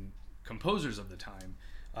and composers of the time.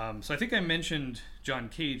 So I think I mentioned John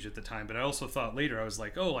Cage at the time, but I also thought later, I was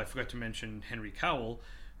like, oh, I forgot to mention Henry Cowell,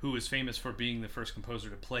 who is famous for being the first composer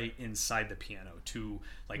to play inside the piano, to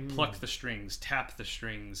like pluck the strings, tap the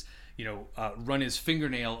strings, run his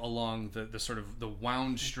fingernail along the sort of the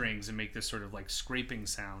wound strings and make this sort of like scraping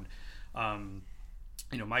sound.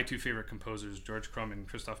 My two favorite composers, George Crumb and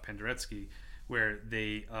Krzysztof Penderecki, where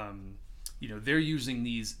they they're using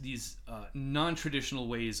these non-traditional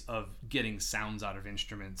ways of getting sounds out of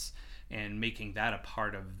instruments and making that a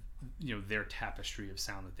part of their tapestry of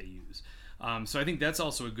sound that they use. So I think that's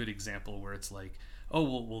also a good example where it's like,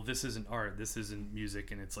 oh, well, this isn't art, this isn't music,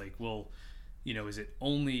 and it's like, well, is it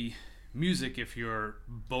only music if you're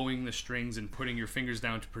bowing the strings and putting your fingers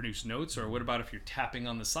down to produce notes, or what about if you're tapping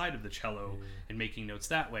on the side of the cello and making notes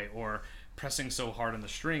that way, or pressing so hard on the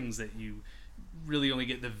strings that you really only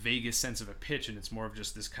get the vaguest sense of a pitch and it's more of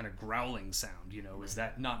just this kind of growling sound, is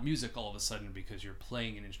that not music all of a sudden because you're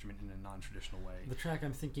playing an instrument in a non-traditional way? The track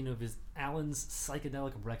I'm thinking of is Alan's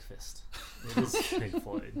Psychedelic Breakfast. It is Pink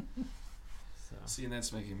Floyd. See, and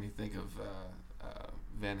that's making me think of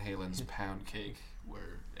Van Halen's Pound Cake,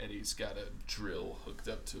 where Eddie's got a drill hooked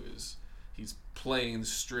up to he's playing the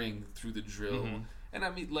string through the drill. Mm-hmm. And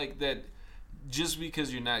I mean, like, that, just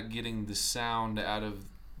because you're not getting the sound out of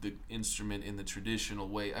the instrument in the traditional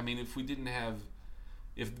way. I mean, if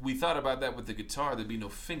we thought about that with the guitar, there'd be no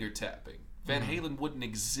finger tapping. Van Halen wouldn't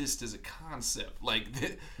exist as a concept. Like,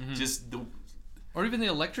 or even the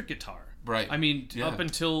electric guitar. Right. I mean, Yeah. up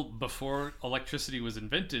until before electricity was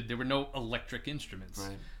invented, there were no electric instruments.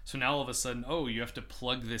 Right. So now all of a sudden, you have to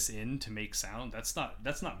plug this in to make sound. That's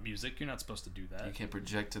not music. You're not supposed to do that. You can't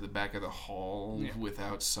project to the back of the hall Yeah.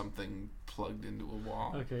 without something plugged into a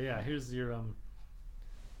wall. Okay, yeah. Here's your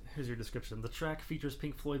description. The track features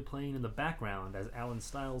Pink Floyd playing in the background as Alan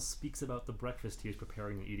Stiles speaks about the breakfast he is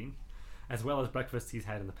preparing and eating, as well as breakfasts he's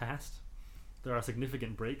had in the past. There are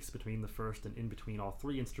significant breaks between the first and in between all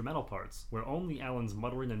three instrumental parts, where only Alan's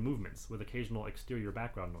muttering and movements with occasional exterior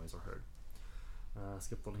background noise are heard.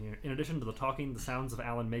 Skip on here. In addition to the talking, the sounds of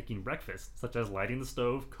Alan making breakfast, such as lighting the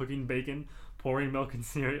stove, cooking bacon, pouring milk and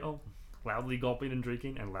cereal, loudly gulping and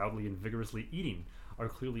drinking, and loudly and vigorously eating, are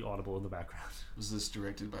clearly audible in the background. Was this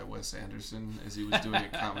directed by Wes Anderson as he was doing a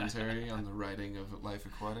commentary on the writing of Life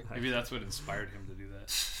Aquatic? Maybe that's what inspired him to do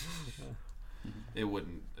that. It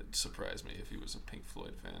wouldn't surprise me if he was a Pink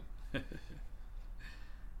Floyd fan.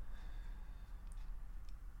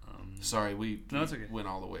 Sorry, we it's okay. went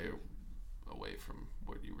all the way away from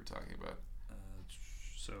what you were talking about.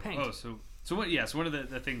 Paint. So what? Yeah. So one of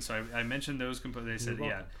the things. So I mentioned those composers. They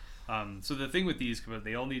said So the thing with these composers,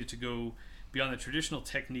 they all needed to go beyond the traditional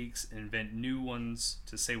techniques and invent new ones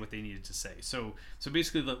to say what they needed to say. So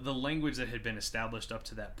basically, the language that had been established up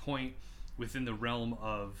to that point within the realm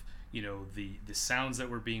of the sounds that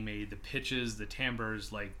were being made, the pitches, the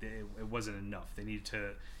timbres, like it wasn't enough. They needed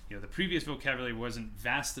to, the previous vocabulary wasn't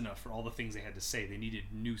vast enough for all the things they had to say. They needed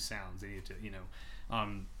new sounds. They needed to,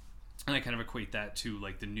 and I kind of equate that to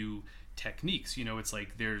like the new techniques. It's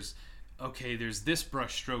like there's this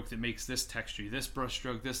brush stroke that makes this texture, this brush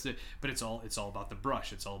stroke, but it's all about the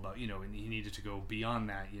brush. It's all about, and he needed to go beyond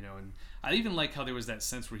that, and I even like how there was that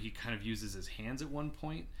sense where he kind of uses his hands at one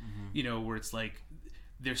point, where it's like,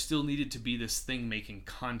 there still needed to be this thing making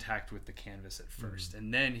contact with the canvas at first,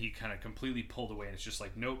 and then he kind of completely pulled away, and it's just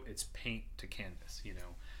like, nope, it's paint to canvas,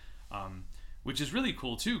 which is really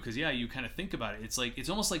cool too, because you kind of think about it, it's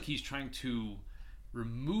almost like he's trying to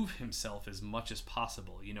remove himself as much as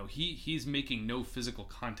possible. He's making no physical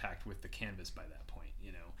contact with the canvas by that point.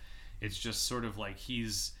 It's just sort of like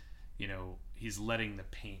he's letting the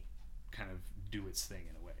paint kind of do its thing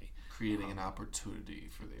in a way, creating an opportunity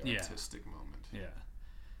for the artistic moment. Yeah.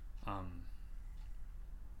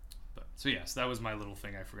 So that was my little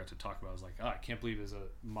thing I forgot to talk about. I was like, I can't believe as a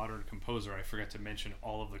modern composer I forgot to mention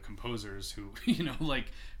all of the composers who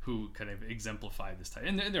who kind of exemplify this type.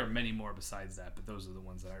 And there are many more besides that, but those are the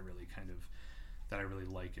ones that I really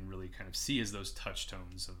like and really kind of see as those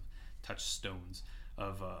touchstones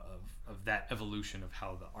of that evolution of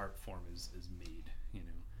how the art form is made.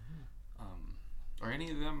 Are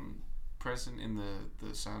any of them present in the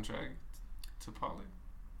soundtrack to Polly?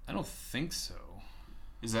 I don't think so.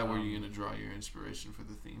 Is that where you're going to draw your inspiration for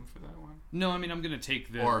the theme for that one? No, I mean, I'm going to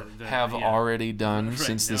take the... already done, right,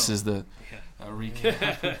 since this is the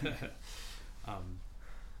recap.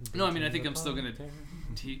 No, I mean, I think I'm still going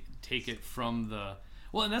to take it from the...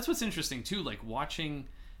 Well, and that's what's interesting, too, like watching...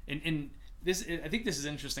 And this, I think this is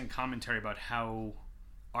interesting commentary about how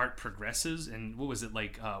art progresses. And what was it,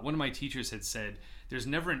 like, one of my teachers had said, there's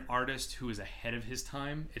never an artist who is ahead of his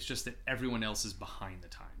time. It's just that everyone else is behind the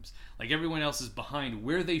times. Like, everyone else is behind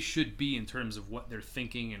where they should be in terms of what they're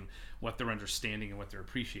thinking and what they're understanding and what they're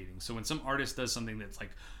appreciating. So when some artist does something that's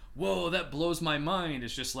like, whoa, that blows my mind,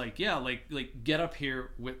 it's just like, like get up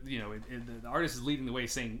here with, the artist is leading the way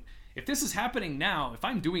saying, if this is happening now, if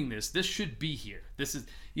I'm doing this should be here. This is,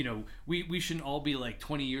 we shouldn't all be like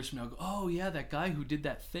 20 years from now, go, oh yeah, that guy who did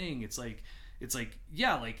that thing. It's like,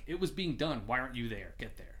 yeah, like it was being done. Why aren't you there?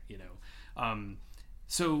 Get there,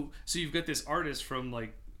 So you've got this artist from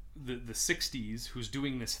like the 60s who's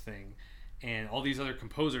doing this thing, and all these other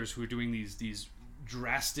composers who are doing these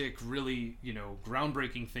drastic, really,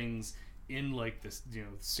 groundbreaking things in like this,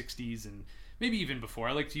 60s and maybe even before.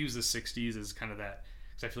 I like to use the 60s as kind of that,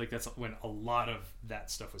 because I feel like that's when a lot of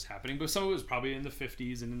that stuff was happening. But some of it was probably in the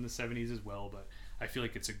 50s and in the 70s as well. But I feel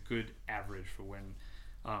like it's a good average for when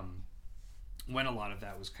a lot of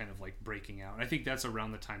that was kind of like breaking out. And I think that's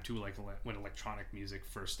around the time too, like when electronic music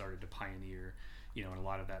first started to pioneer, and a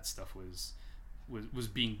lot of that stuff was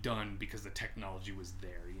being done because the technology was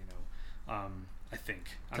there, I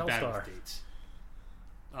think. I'm bad with dates.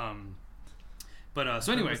 But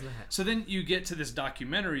so anyway, was that? so then you get to this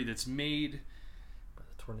documentary that's made By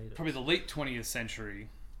the tornado. probably the late 20th century,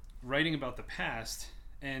 writing about the past,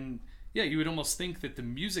 and yeah, you would almost think that the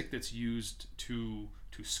music that's used to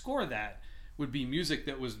score that would be music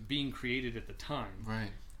that was being created at the time.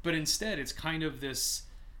 Right. But instead, it's kind of this.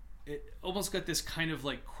 It almost got this kind of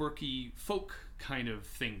like quirky folk kind of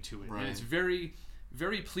thing to it, Right. and it's very,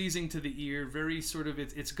 very pleasing to the ear. Very sort of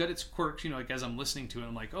it's got its quirks. Like as I'm listening to it,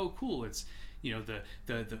 I'm like, oh, cool. It's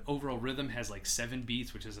the overall rhythm has like 7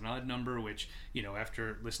 beats, which is an odd number, which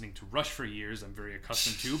after listening to Rush for years, I'm very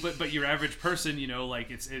accustomed to. But your average person,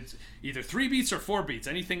 like it's either 3 beats or 4 beats.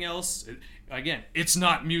 Anything else, again, it's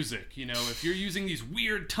not music. If you're using these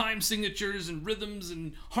weird time signatures and rhythms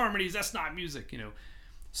and harmonies, that's not music.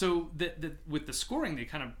 So with the scoring, they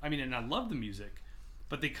kind of, and I love the music,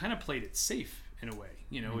 but they kind of played it safe in a way.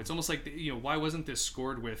 It's almost like why wasn't this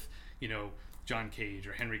scored with John Cage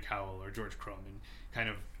or Henry Cowell or George Crumb, and kind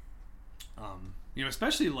of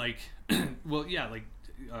especially like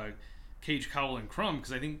Cage, Cowell, and Crumb,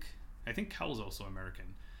 because I think Cowell's also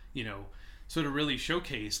American, so to really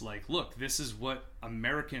showcase like, look, this is what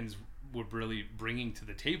Americans were really bringing to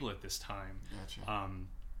the table at this time. Gotcha.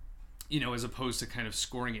 As opposed to kind of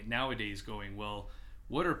scoring it nowadays, going, well,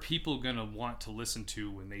 what are people gonna want to listen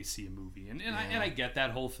to when they see a movie? And I get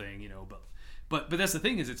that whole thing, but that's the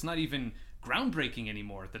thing, is it's not even groundbreaking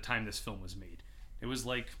anymore at the time this film was made. It was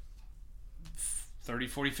like 30,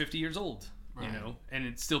 40, 50 years old, Right. and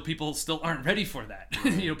it's still, people still aren't ready for that.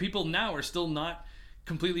 Right. People now are still not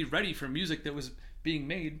completely ready for music that was being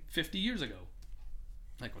made 50 years ago.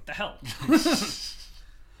 Like, what the hell?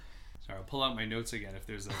 Sorry, I'll pull out my notes again if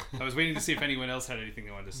there's I was waiting to see if anyone else had anything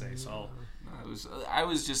they wanted to say, so I'll... No, I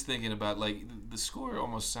was just thinking about, like, the score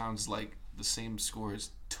almost sounds like the same score as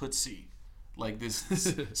Tootsie. Like this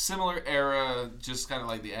similar era, just kind of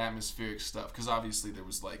like the atmospheric stuff, because obviously there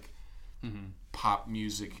was like pop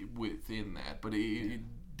music within that, but it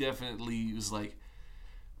definitely was like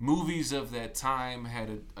movies of that time had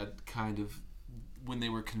a kind of, when they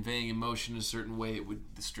were conveying emotion a certain way,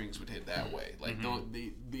 the strings would hit that way. Like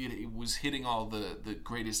it was hitting all the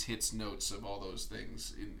greatest hits notes of all those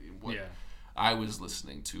things in what I was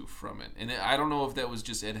listening to from it. And I don't know if that was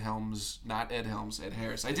just Ed Harris.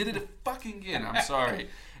 I did it fucking again. I'm sorry.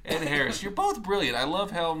 Ed Harris. You're both brilliant. I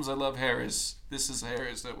love Helms. I love Harris. This is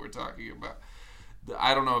Harris that we're talking about.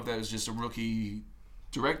 I don't know if that was just a rookie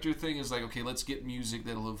director thing. It's like, okay, let's get music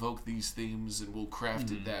that'll evoke these themes and we'll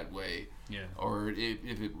craft it that way. Yeah. Or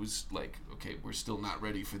if it was like, okay, we're still not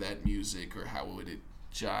ready for that music, or how would it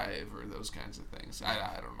jive, or those kinds of things.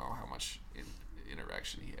 I don't know how much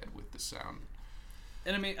interaction he had with the sound.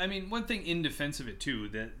 And I mean, one thing in defense of it too,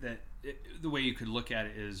 the way you could look at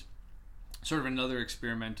it is sort of another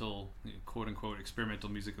experimental, quote unquote, experimental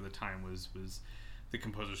music of the time was the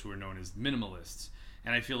composers who were known as minimalists.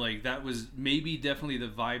 And I feel like that was maybe definitely the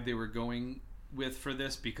vibe they were going with for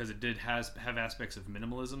this, because it did have aspects of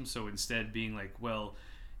minimalism. So instead being like, well,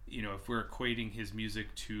 if we're equating his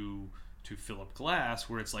music to Philip Glass,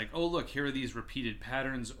 where it's like, oh, look, here are these repeated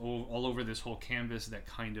patterns all over this whole canvas that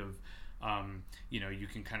kind of, you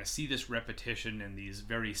can kind of see this repetition and these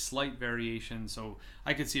very slight variations. So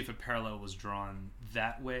I could see if a parallel was drawn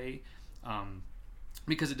that way,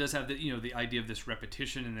 because it does have the idea of this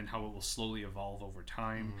repetition, and then how it will slowly evolve over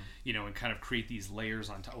time, and kind of create these layers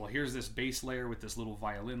on top. Well, here's this bass layer with this little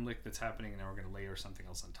violin lick that's happening, and now we're going to layer something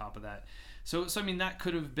else on top of that. So I mean, that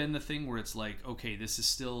could have been the thing where it's like, okay, this is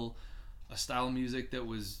still a style of music that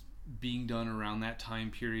was being done around that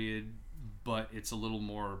time period, but it's a little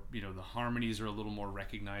more, the harmonies are a little more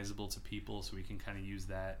recognizable to people, so we can kind of use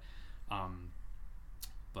that.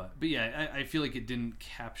 But yeah, I feel like it didn't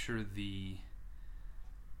capture the,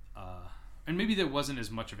 and maybe there wasn't as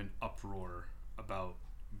much of an uproar about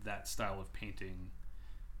that style of painting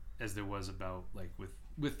as there was about like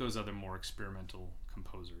with those other more experimental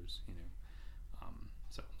composers,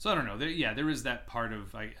 So I don't know. There is that part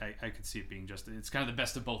of I could see it being just, it's kind of the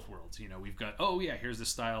best of both worlds. We've got, here's the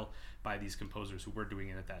style by these composers who were doing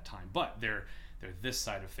it at that time, but they're this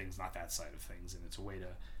side of things, not that side of things, and it's a way to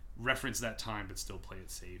reference that time but still play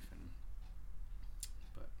it safe.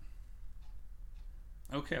 But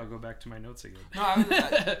okay, I'll go back to my notes again. No,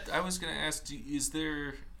 I was going to ask, is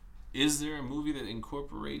there a movie that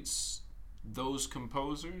incorporates those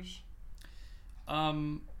composers?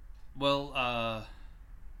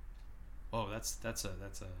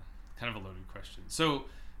 That's a kind of a loaded question. So,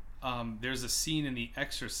 there's a scene in The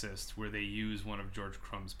Exorcist where they use one of George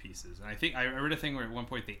Crumb's pieces, and I think I read a thing where at one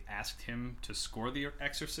point they asked him to score The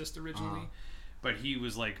Exorcist originally, but he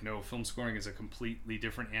was like, "No, film scoring is a completely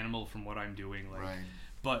different animal from what I'm doing." Like, right.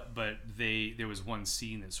 there was one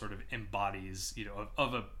scene that sort of embodies, it's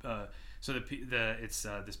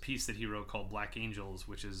this piece that he wrote called Black Angels,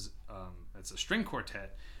 which is it's a string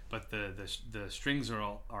quartet, but the strings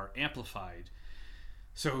are amplified.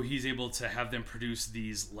 So he's able to have them produce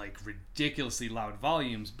these like ridiculously loud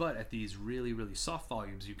volumes, but at these really, really soft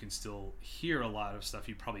volumes, you can still hear a lot of stuff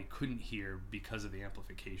you probably couldn't hear because of the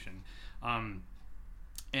amplification. And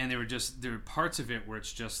there were parts of it where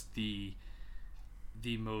it's just the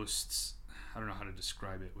most, I don't know how to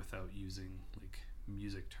describe it without using like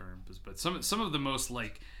music terms, but some of the most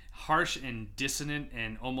like harsh and dissonant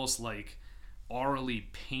and almost like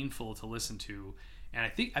aurally painful to listen to. And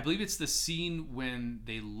I believe it's the scene when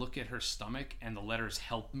they look at her stomach and the letters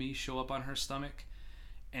 "help me" show up on her stomach,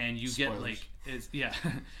 and you Spoilers.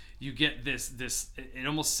 you get this. It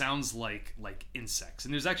almost sounds like insects.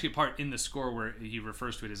 And there's actually a part in the score where he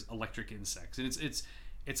refers to it as electric insects, and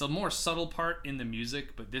it's a more subtle part in the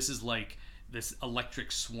music, but this is like this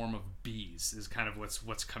electric swarm of bees is kind of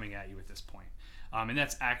what's coming at you at this point. And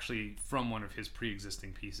that's actually from one of his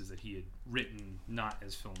pre-existing pieces that he had written, not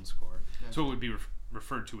as film score. Yeah. So it would be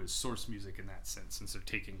referred to as source music in that sense, since they're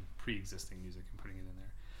taking pre-existing music and putting it in there.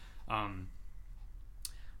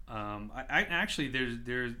 I actually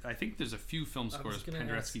I think there's a few film scores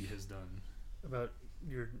Penderecki has done. About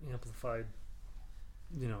your amplified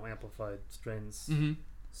strings. Mm-hmm.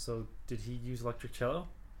 So did he use electric cello?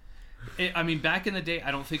 I mean, back in the day, I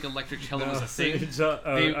don't think electric cello was a thing. Because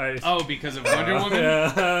of Wonder Woman?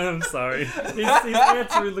 Yeah, I'm sorry. He's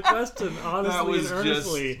answering the question honestly and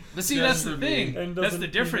earnestly. But see, that's the thing. That's the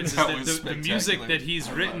difference. Is that the music that he's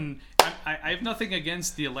written, I have nothing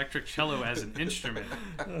against the electric cello as an instrument.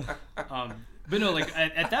 But no, like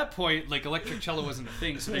at that point, like electric cello wasn't a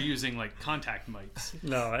thing, so they're using like contact mics.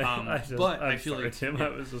 No, I feel like Tim, I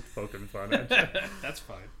was just poking fun at you. That's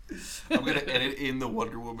fine. I'm gonna edit in the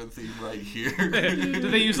Wonder Woman theme right here. Do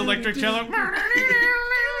they use electric cello?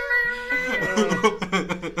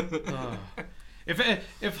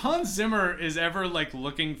 If Hans Zimmer is ever like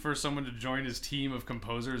looking for someone to join his team of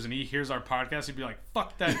composers and he hears our podcast, he'd be like,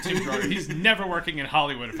 "Fuck that Tim Dryer. He's never working in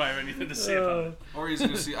Hollywood if I have anything to say about it." Or he's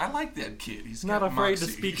gonna see, I like that kid. He's not afraid to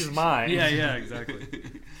speak his mind. Yeah, exactly.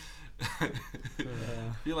 I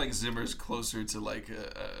feel like Zimmer's closer to like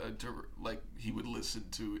like he would listen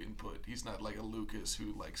to input. He's not like a Lucas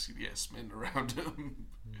who likes yes-men around him.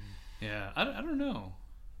 Yeah, I don't know.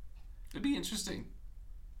 It'd be interesting.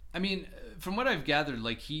 I mean, from what I've gathered,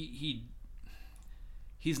 like he's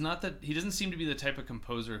not that, he doesn't seem to be the type of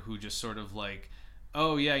composer who just sort of like,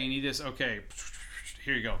 oh yeah, you need this, okay,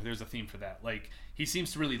 here you go, there's a theme for that. Like he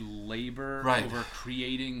seems to really labor over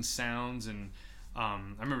creating sounds, and I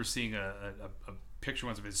remember seeing a picture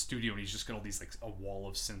once of his studio, and he's just got all these like a wall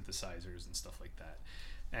of synthesizers and stuff like that.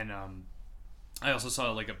 And I also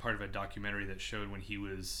saw like a part of a documentary that showed when he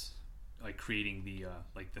was like creating the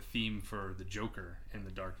like the theme for the Joker in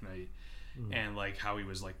The Dark Knight, and like how he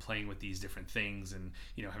was like playing with these different things, and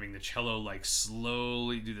having the cello like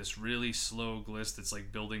slowly do this really slow gliss that's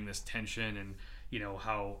like building this tension, and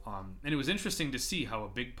how and it was interesting to see how a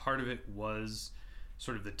big part of it was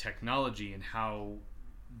sort of the technology, and how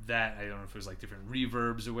that, I don't know if it was like different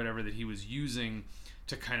reverbs or whatever that he was using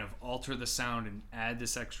to kind of alter the sound and add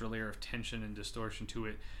this extra layer of tension and distortion to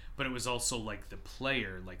it. But it was also like the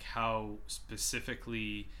player, like how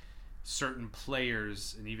specifically certain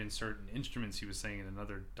players and even certain instruments, he was saying in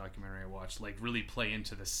another documentary I watched, like really play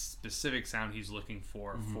into the specific sound he's looking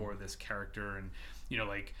for this character. And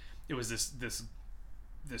like it was this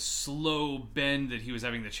slow bend that he was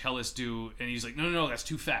having the cellist do, and he's like, no, that's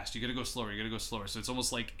too fast, you gotta go slower. So it's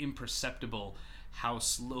almost like imperceptible how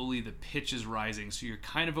slowly the pitch is rising, so you're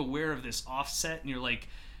kind of aware of this offset, and you're like,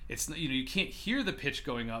 it's, you can't hear the pitch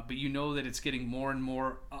going up, but you know that it's getting more and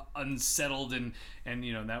more unsettled, and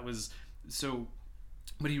that was so.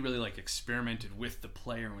 But he really like experimented with the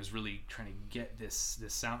player and was really trying to get this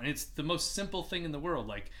sound, and it's the most simple thing in the world.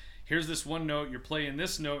 Like, here's this one note, you're playing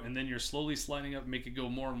this note, and then you're slowly sliding up, make it go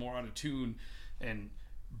more and more out of tune,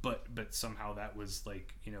 but somehow that was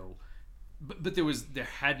like, But there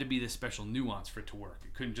had to be this special nuance for it to work.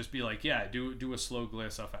 It couldn't just be like, yeah, do a slow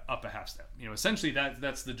gliss up a half step. Essentially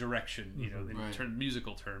that's the direction, in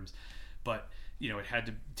musical terms. But it had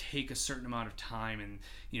to take a certain amount of time, and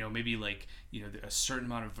maybe like a certain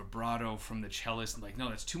amount of vibrato from the cellist, and like, no,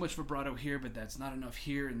 that's too much vibrato here, but that's not enough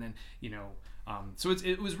here, and then so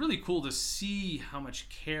it was really cool to see how much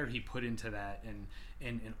care he put into that, and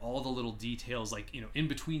all the little details, like in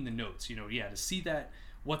between the notes, to see that,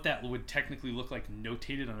 what that would technically look like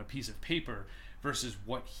notated on a piece of paper versus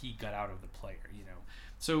what he got out of the player,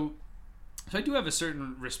 So So I do have a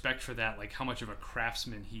certain respect for that, like how much of a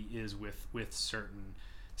craftsman he is with certain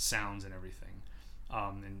sounds and everything.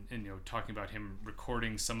 And you know, talking about him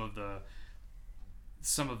recording some of the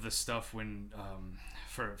stuff when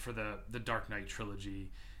for the Dark Knight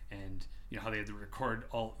trilogy, and you know how they had to record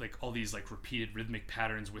all these like repeated rhythmic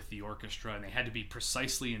patterns with the orchestra, and they had to be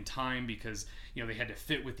precisely in time because you know they had to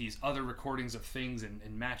fit with these other recordings of things and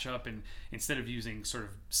match up, and instead of using sort of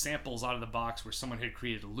samples out of the box where someone had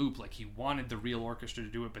created a loop, like he wanted the real orchestra to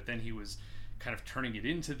do it, but then he was kind of turning it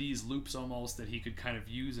into these loops almost that he could kind of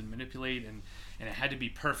use and manipulate, and it had to be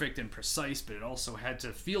perfect and precise, but it also had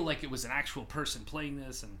to feel like it was an actual person playing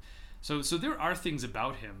this. And so there are things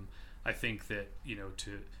about him, I think, that you know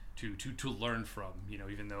to learn from, you know,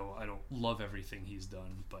 even though I don't love everything he's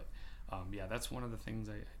done, but yeah, that's one of the things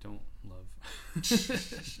I don't love.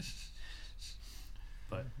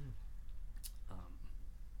 But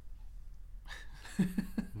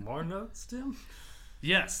more notes, Tim?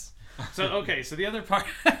 yes. So okay, so the other part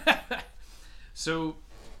so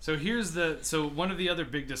here's one of the other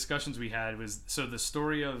big discussions we had was the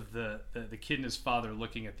story of the kid and his father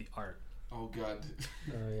looking at the art. Oh God.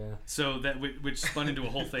 Oh yeah. So that which spun into a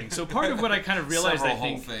whole thing. So part of what I kind of realized, I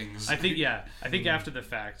think after the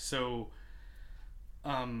fact. So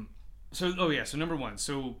number one.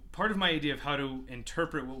 So part of my idea of how to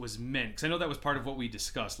interpret what was meant, because I know that was part of what we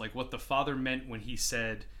discussed, like what the father meant when he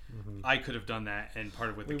said, "I could have done that," and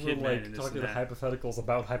part of what the kid meant. And talking about hypotheticals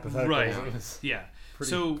about hypotheticals. Right. Yeah.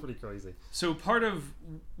 Pretty crazy. So part of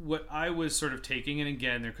what I was sort of taking, and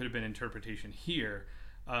again, there could have been interpretation here.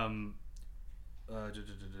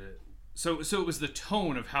 So it was the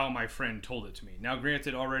tone of how my friend told it to me. Now,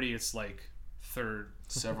 granted, already it's like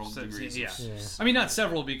several degrees. Yeah. I mean, not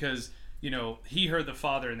several, because you know he heard the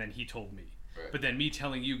father and then he told me. Right. But then me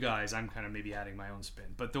telling you guys, I'm kind of maybe adding my own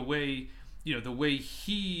spin. But the way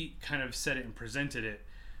he kind of said it and presented it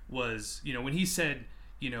was, you know, when he said,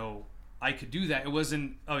 you know, I could do that, it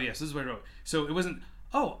wasn't, oh yes, this is what I wrote. So it wasn't,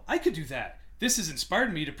 oh, I could do that. This has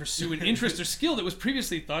inspired me to pursue an interest or skill that was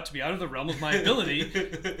previously thought to be out of the realm of my ability.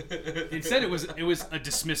 Instead, it was a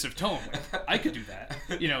dismissive tone. Like, I could do that,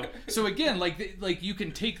 you know. So again, like you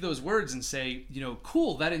can take those words and say, you know,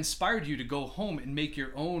 cool, that inspired you to go home and make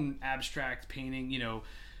your own abstract painting, you know,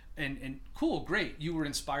 and cool, great, you were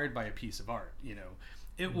inspired by a piece of art, you know.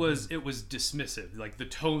 It was dismissive, like the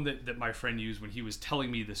tone that my friend used when he was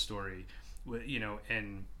telling me the story, you know,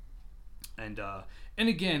 and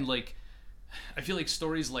again, like. I feel like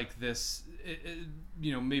stories like this,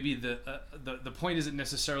 you know, maybe the point isn't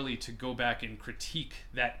necessarily to go back and critique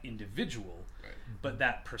that individual, right, but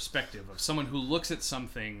that perspective of someone who looks at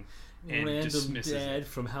something and random dismisses dad it.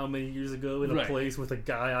 from how many years ago in a Right. place with a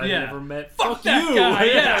guy I Yeah. never met. Fuck Fuck that you! guy,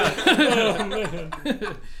 yeah. Oh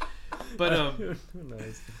man. But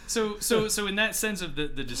Nice. so in that sense of the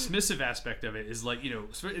dismissive aspect of it is like, you know,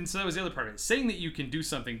 and so that was the other part of it. Saying that you can do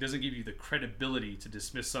something doesn't give you the credibility to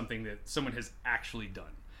dismiss something that someone has actually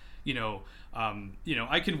done. You know,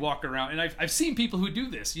 I can walk around, and I've seen people who do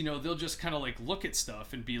this. You know, they'll just kind of like look at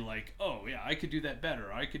stuff and be like, oh yeah, I could do that better.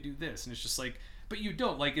 Or I could do this, and it's just like, but you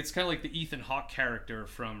don't. Like, it's kind of like the Ethan Hawke character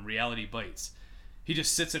from Reality Bites. He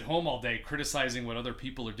just sits at home all day criticizing what other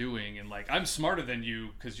people are doing, and like, I'm smarter than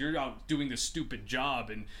you because you're out doing this stupid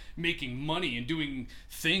job and making money and doing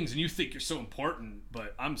things, and you think you're so important,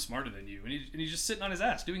 but I'm smarter than you. And he's just sitting on his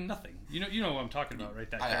ass doing nothing. You know what I'm talking about, right?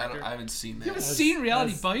 That character. I haven't seen that. You haven't seen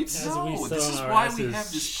Reality Bites? No, this is why we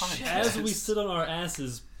have this podcast. As we sit on our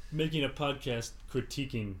asses making a podcast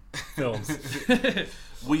critiquing films.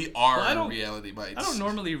 We are Reality Bites. I don't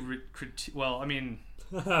normally critique. Well, I mean.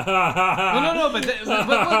 Well, no, but isn't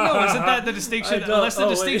that the distinction? Unless the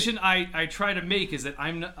distinction I try to make is that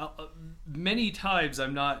I'm not, many times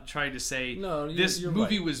I'm not trying to say this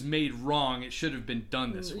movie was made wrong. It should have been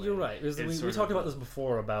done this way. You're right. We talked about this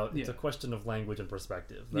before about it's a question of language and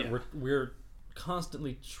perspective. That we're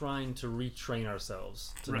constantly trying to retrain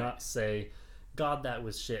ourselves to not say, God, that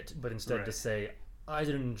was shit, but instead to say, I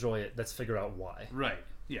didn't enjoy it. Let's figure out why. Right.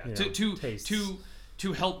 Yeah.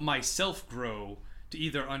 To help myself grow. To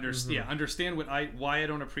either understand why I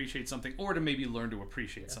don't appreciate something, or to maybe learn to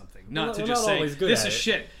appreciate something. Not to just say this is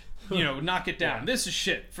shit. You know, knock it down. This is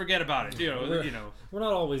shit. Forget about it. We're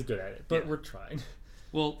not always good at it, but we're trying.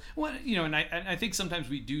 Well, and I think sometimes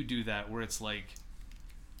we do that where it's like,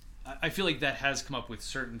 I feel like that has come up with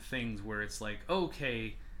certain things where it's like,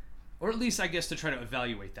 okay, or at least I guess to try to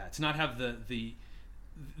evaluate that, to not have the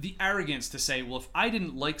arrogance to say, well, if I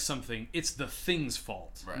didn't like something, it's the thing's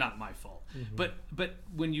fault, not my fault. Mm-hmm. But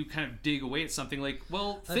when you kind of dig away at something like,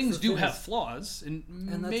 well, things do have flaws, and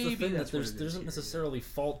that's maybe the thing, that there isn't necessarily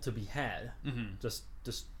fault to be had. Mm-hmm. Just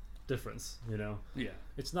difference, you know? Yeah.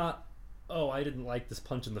 It's not, oh, I didn't like this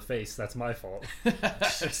punch in the face, that's my fault.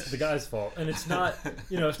 It's the guy's fault. And it's not,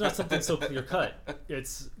 it's not something so clear cut.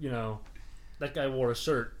 It's, that guy wore a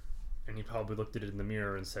shirt and he probably looked at it in the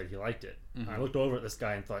mirror and said he liked it. Mm-hmm. I looked over at this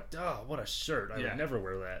guy and thought, oh, what a shirt. I would never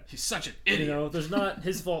wear that. He's such an idiot. There's not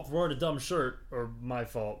his fault for wearing a dumb shirt or my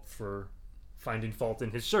fault for finding fault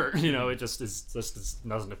in his shirt. It just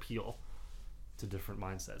doesn't appeal to different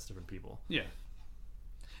mindsets, different people. Yeah.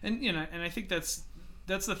 And, and I think that's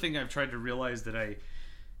the thing I've tried to realize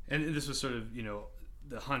and this was sort of,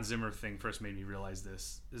 the Hans Zimmer thing first made me realize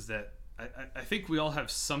this, is that I think we all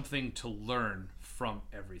have something to learn from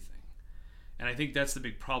everything. And I think that's the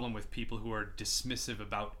big problem with people who are dismissive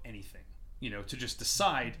about anything, to just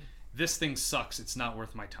decide this thing sucks, it's not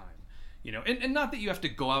worth my time, and not that you have to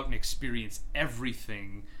go out and experience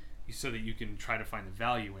everything so that you can try to find the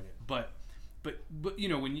value in it. But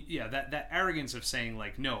when that arrogance of saying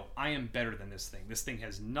like, no, I am better than this thing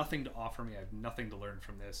has nothing to offer me, I have nothing to learn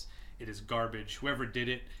from this, it is garbage, whoever did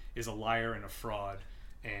it is a liar and a fraud,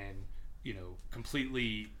 and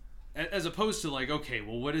completely, as opposed to like, okay,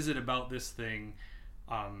 well, what is it about this thing,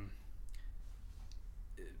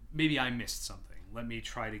 maybe I missed something, let me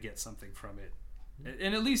try to get something from it.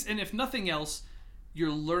 And at least, and if nothing else,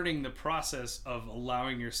 you're learning the process of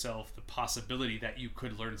allowing yourself the possibility that you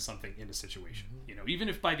could learn something in a situation. Even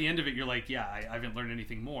if by the end of it you're like, yeah, I haven't learned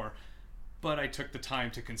anything more, but I took the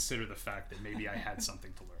time to consider the fact that maybe I had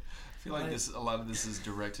something to learn. I feel like a lot of this is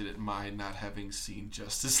directed at my not having seen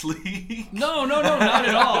Justice League. No, not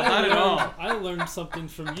at all, not at all. I learned something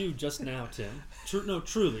from you just now, Tim.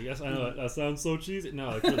 Truly. Yes, I know that sounds so cheesy.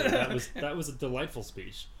 No, truly, that was a delightful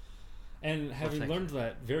speech. And having learned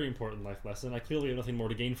that very important life lesson, I clearly have nothing more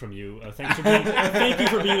to gain from you. Thank you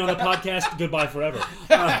for being on the podcast. Goodbye forever.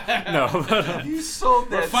 You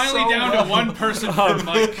sold that. We're finally down to one person per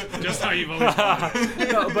mic, just how you've always done.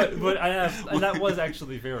 No, but I have, and that was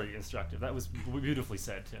actually very instructive. That was beautifully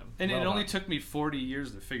said, Tim. And it only took me 40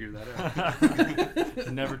 years to figure that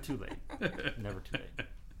out. Never too late. Never too late.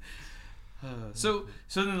 So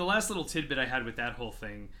then the last little tidbit I had with that whole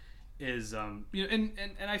thing is and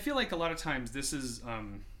I feel like a lot of times this is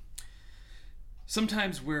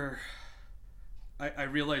sometimes where I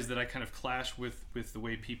realize that I kind of clash with the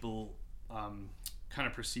way people kind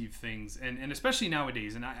of perceive things, and especially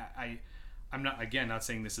nowadays, and I'm not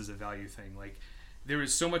saying this is a value thing, like there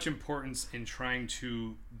is so much importance in trying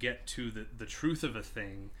to get to the truth of a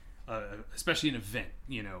thing, especially an event,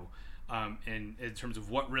 and in terms of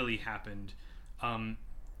what really happened,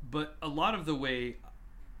 but a lot of the way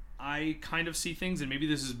I kind of see things, and maybe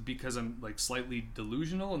this is because I'm like slightly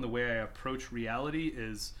delusional in the way I approach reality,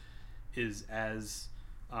 is as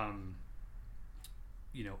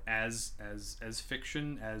as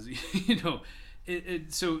fiction, as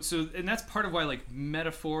so and that's part of why like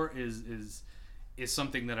metaphor is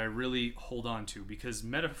something that I really hold on to, because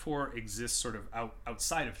metaphor exists sort of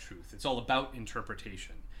outside of truth. It's all about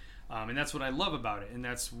interpretation. And that's what I love about it, and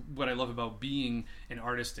that's what I love about being an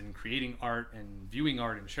artist and creating art and viewing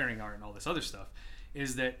art and sharing art and all this other stuff,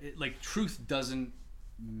 is that truth doesn't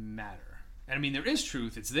matter. And I mean, there is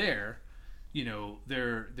truth, it's there,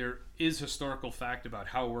 there is historical fact about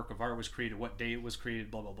how a work of art was created, what day it was created,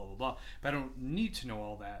 blah blah blah blah blah, but I don't need to know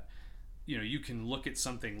all that. You can look at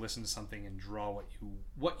something, listen to something, and draw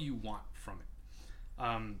what you want from it.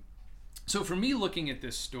 So for me, looking at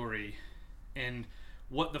this story and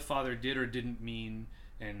what the father did or didn't mean,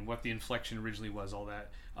 and what the inflection originally was, all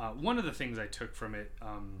that. One of the things I took from it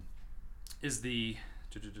is that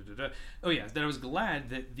I was glad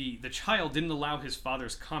that the child didn't allow his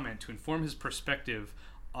father's comment to inform his perspective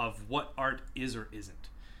of what art is or isn't.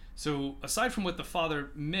 So aside from what the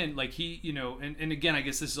father meant, like he, and again, I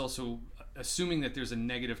guess this is also assuming that there's a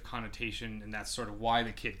negative connotation, and that's sort of why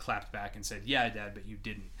the kid clapped back and said, yeah, Dad, but you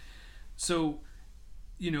didn't. So,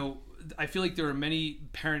 I feel like there are many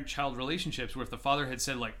parent-child relationships where if the father had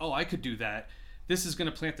said like, oh, I could do that, this is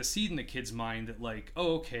going to plant the seed in the kid's mind that like,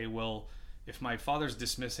 oh, okay, well, if my father's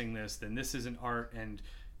dismissing this, then this isn't art, and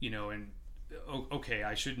okay,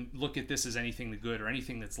 I shouldn't look at this as anything good, or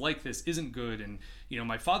anything that's like this isn't good, and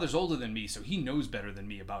my father's older than me, so he knows better than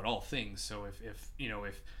me about all things, so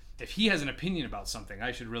if he has an opinion about something,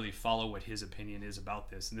 I should really follow what his opinion is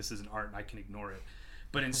about this, and this isn't art and I can ignore it.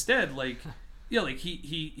 But instead, like, yeah, like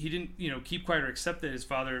he didn't, keep quiet or accept that his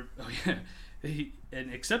father,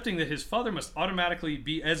 and accepting that his father must automatically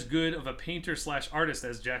be as good of a painter / artist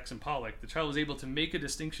as Jackson Pollock, the child was able to make a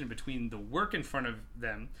distinction between the work in front of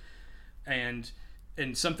them and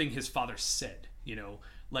something his father said,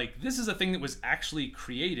 like, this is a thing that was actually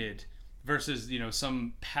created versus, you know,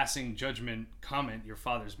 some passing judgment comment your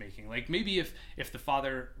father's making. Like, maybe if the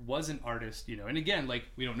father was an artist, you know, and again, like,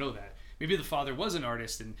 we don't know that. Maybe the father was an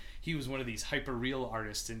artist and he was one of these hyper real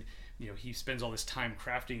artists, and you know, he spends all this time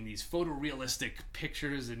crafting these photorealistic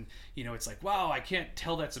pictures, and you know, it's like, wow, I can't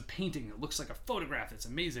tell that's a painting. It looks like a photograph. It's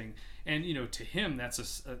amazing. And you know, to him,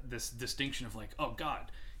 that's this distinction of like, oh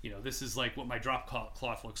God, you know, this is like what my drop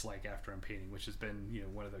cloth looks like after I'm painting, which has been, you know,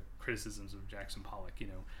 one of the criticisms of Jackson Pollock, you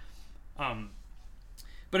know.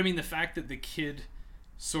 But I mean, the fact that the kid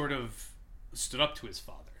sort of stood up to his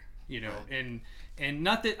father, you know, and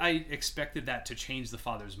not that I expected that to change the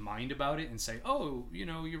father's mind about it and say, oh, you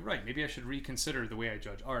know, you're right, maybe I should reconsider the way I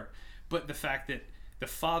judge art. But the fact that the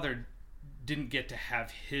father didn't get to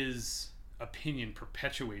have his opinion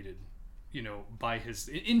perpetuated, you know,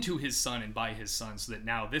 into his son and by his son, so that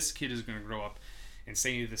now this kid is going to grow up and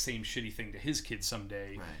say the same shitty thing to his kid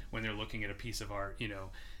someday when they're looking at a piece of art, you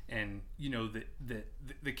know. And you know,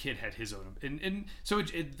 the kid had his own, and so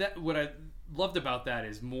that what I loved about that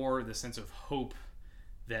is more the sense of hope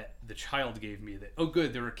that the child gave me, that, oh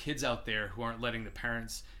good, there are kids out there who aren't letting the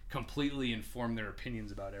parents completely inform their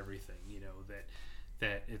opinions about everything, you know,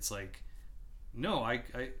 that it's like, no, I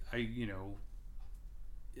you know,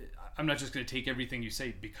 I'm not just going to take everything you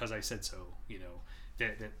say because I said so, you know,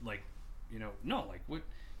 that like, you know, no, like, what,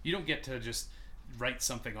 you don't get to just write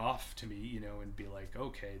something off to me, you know, and be like,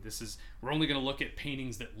 okay, we're only going to look at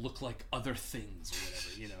paintings that look like other things or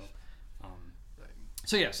whatever, you know.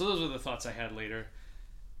 So yeah, so those are the thoughts I had later.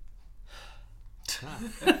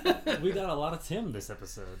 We got a lot of Tim this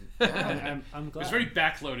episode. I'm glad. It was very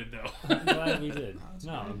backloaded though. I'm glad we did.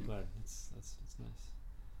 No, I'm glad. It's nice.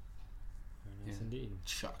 Very nice indeed.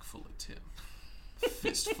 Chock full of Tim.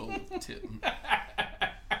 Fistful of Tim.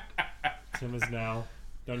 Tim has now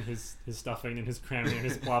done his stuffing and his cramming and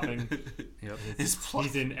his plopping. Yep.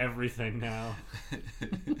 He's in everything now.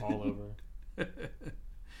 All over.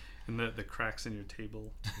 And the cracks in your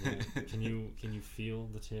table. Yeah. Can you feel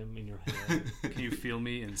the Tim in your head? Can you feel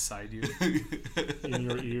me inside you? In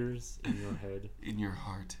your ears, in your head, in your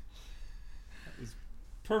heart. That was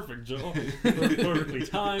perfect, Joel. Perfectly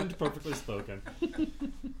timed, perfectly spoken.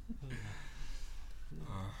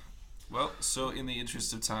 Well, so in the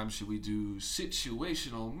interest of time, should we do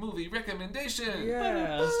situational movie recommendation?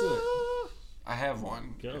 Yeah, let's do it. I have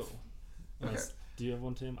one. Go. Okay. Do you have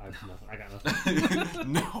one, Tim? I have nothing. I got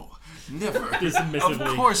nothing. No, never. Dismissively.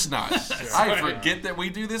 Of course not. I forget that we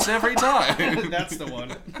do this every time. That's the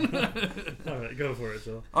one. All right, go for it,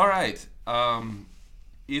 Joel. All right.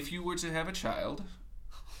 If you were to have a child,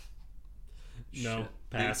 no,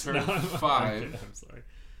 pass. They turn 5. I'm sorry.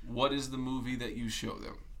 What is the movie that you show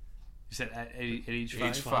them? You said at age 5?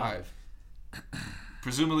 Age 5.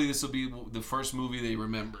 Presumably, this will be the first movie they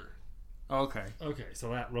remember. Okay. Okay, so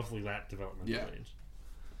roughly that developmental age.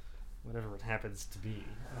 Whatever it happens to be.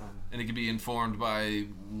 And it can be informed by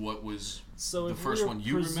what was the first one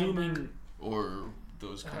you remember, or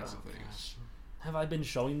those kinds of things. Gosh. Have I been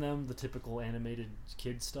showing them the typical animated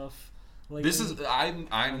kid stuff lately? This is I'm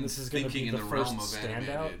this is thinking in the realm of standout?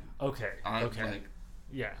 animated. Okay. Like,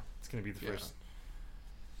 yeah, it's gonna be the first.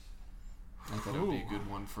 I thought it would be a good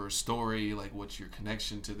one for a story. Like, what's your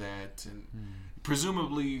connection to that? And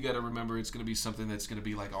presumably, you got to remember it's going to be something that's going to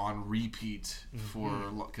be like on repeat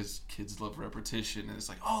because kids love repetition, and it's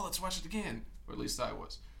like, oh, let's watch it again. Or at least I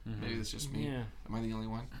was. Maybe that's just me. Yeah. Am I the only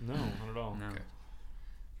one? No, not at all. No. Okay.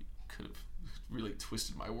 Could have really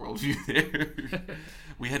twisted my worldview there.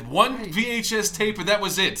 We had one VHS tape, and that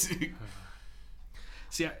was it.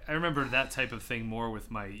 See, I remember that type of thing more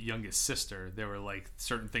with my youngest sister. There were like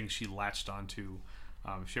certain things she latched onto.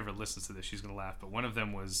 If she ever listens to this, she's gonna laugh. But one of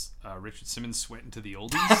them was Richard Simmons sweating to the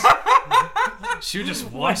oldies. She would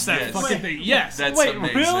just watch that fucking thing. Yes, that's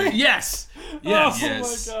amazing. Really? Yes, yes,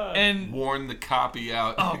 yes. Oh my god! And warn the copy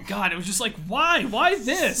out. Oh god, it was just like, why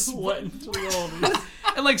this? Sweating to the oldies.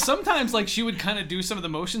 And like sometimes like she would kind of do some of the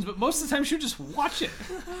motions, but most of the time she would just watch it.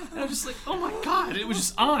 And I was just like, oh my god, it was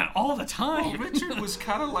just on all the time. Well, Richard was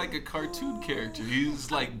kind of like a cartoon character. He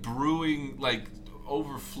was like brewing, like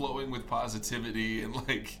overflowing with positivity and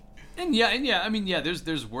like. And yeah, I mean, yeah,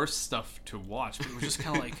 there's worse stuff to watch, but it was just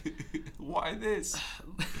kind of like, why this?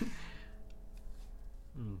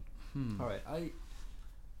 All right,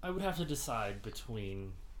 I would have to decide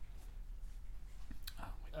between.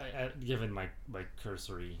 Given my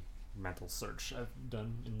cursory mental search I've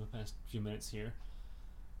done in the past few minutes here,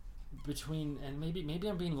 between, and maybe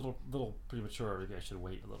I'm being a little premature. Maybe I should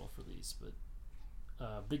wait a little for these,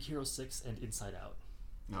 but Big Hero 6 and Inside Out.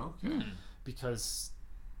 No, okay. Because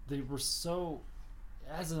they were so,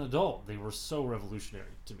 as an adult, they were so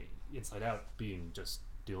revolutionary to me. Inside Out being just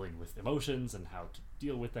dealing with emotions and how to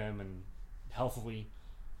deal with them and healthily,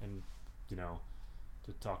 and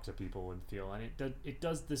to talk to people and feel. And it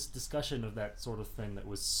does this discussion of that sort of thing that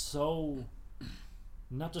was so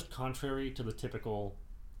not just contrary to the typical,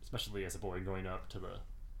 especially as a boy growing up, to the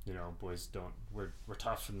boys we're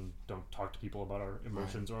tough and don't talk to people about our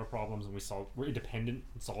emotions or our problems, and we're independent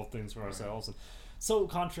and solve things for ourselves, and so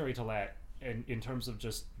contrary to that. And in terms of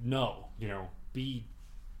just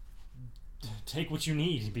take what you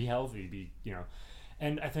need, be healthy,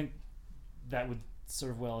 and I think that would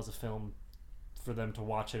serve well as a film for them to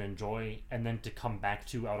watch and enjoy, and then to come back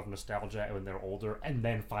to out of nostalgia when they're older, and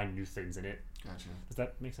then find new things in it. Gotcha. Does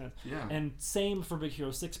that make sense? Yeah. And same for Big Hero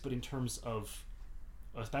 6, but in terms of,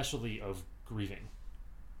 especially of grieving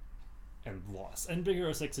and loss. And Big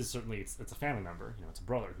Hero 6 is certainly, it's a family member, it's a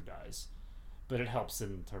brother who dies, but it helps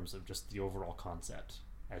in terms of just the overall concept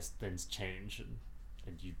as things change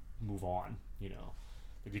and you move on,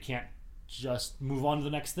 that you can't just move on to the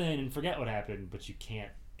next thing and forget what happened, but you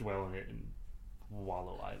can't dwell in it and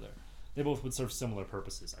wallow either. They both would serve similar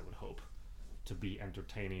purposes, I would hope, to be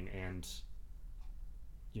entertaining and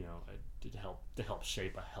to help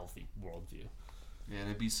shape a healthy worldview. Yeah, and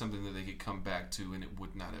it'd be something that they could come back to, and it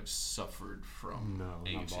would not have suffered from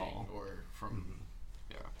aging or from.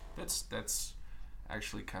 Yeah, that's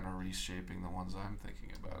actually kind of reshaping the ones I'm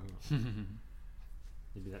thinking about.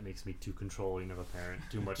 Maybe that makes me too controlling of a parent.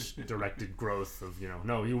 Too much directed growth of,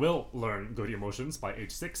 no, you will learn good emotions by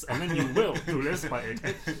age 6, and then you will do this by age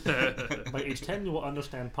 8. By age 10, you will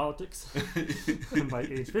understand politics. And by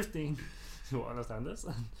age 15, you will understand this.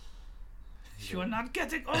 You are not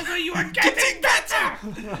getting older, you are getting better!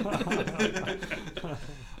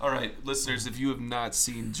 All right, listeners, if you have not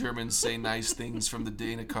seen Germans say nice things from the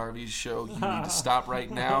Dana Carvey show, you need to stop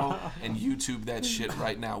right now and YouTube that shit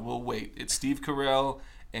right now. We'll wait. It's Steve Carell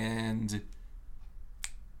and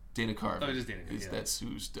Dana Carvey. Oh, just Dana Carvey. That's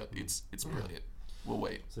who's done. It's brilliant. We'll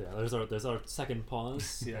wait. So yeah, there's our second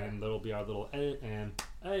pause, and that'll be our little edit. And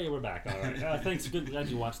hey, we're back. All right, thanks. Glad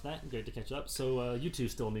you watched that. Great to catch up. So you two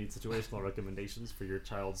still need situational recommendations for your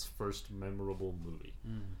child's first memorable movie.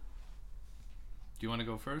 Do you want to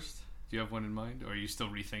go first? Do you have one in mind, or are you still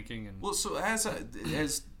rethinking? And well, so as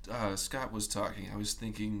Scott was talking, I was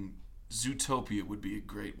thinking Zootopia would be a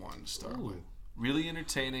great one to start with. Really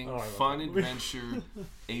entertaining, fun adventure,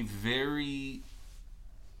 a very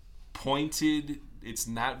pointed. It's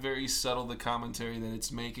not very subtle, the commentary that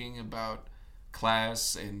it's making about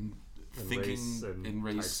class and thinking and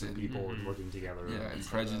race and people and working together. And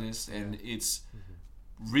prejudice. And it's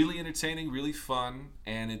really entertaining, really fun,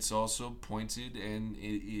 and it's also pointed, and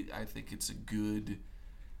I think it's a good...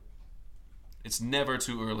 It's never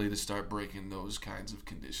too early to start breaking those kinds of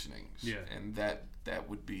conditionings. Yeah. And that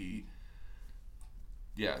would be...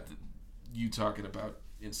 you talking about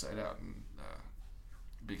Inside Out and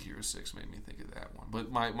Big Hero 6 made me think of that one.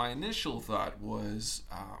 But my initial thought was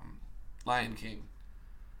Lion King.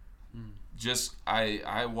 Just,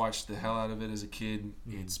 I watched the hell out of it as a kid.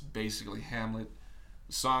 It's basically Hamlet.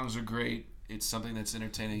 The songs are great. It's something that's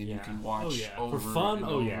entertaining and you can watch over for fun. and Oh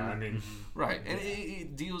over. yeah, I mean, right, and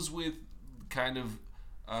it deals with kind of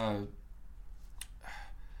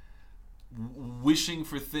wishing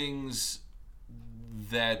for things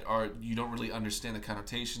that you don't really understand the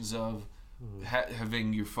connotations of.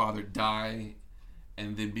 Having your father die,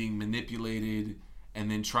 and then being manipulated, and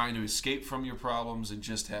then trying to escape from your problems and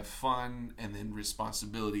just have fun, and then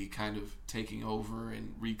responsibility kind of taking over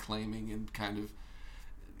and reclaiming, and kind of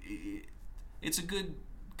it's a good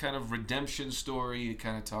kind of redemption story. It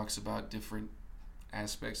kind of talks about different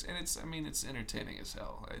aspects, and it's entertaining as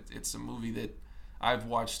hell. It's a movie that I've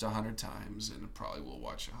watched 100 times and probably will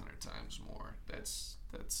watch 100 times more. That's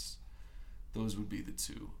those would be the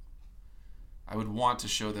two. I would want to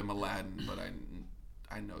show them Aladdin, but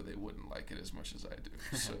I know they wouldn't like it as much as I do.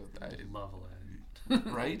 So I love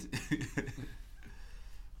Aladdin. Right?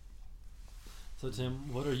 So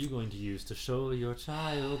Tim, what are you going to use to show your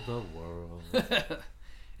child the world?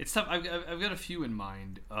 It's tough. I've got a few in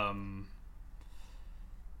mind. I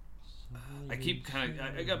keep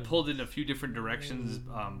I got pulled in a few different directions.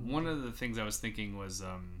 One of the things I was thinking was,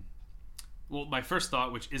 my first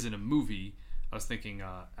thought, which isn't a movie, I was thinking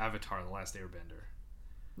Avatar: The Last Airbender.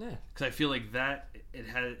 Yeah, because I feel like that it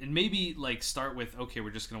had, and maybe like start with, okay,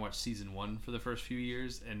 we're just gonna watch season 1 for the first few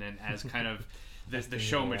years, and then as kind of the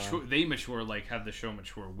show mature, like have the show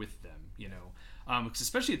mature with them, because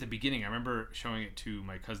especially at the beginning, I remember showing it to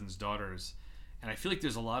my cousin's daughters, and I feel like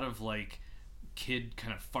there's a lot of like kid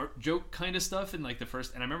kind of fart joke kind of stuff in like the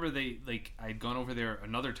first, and I remember I'd gone over there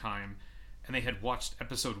another time, and they had watched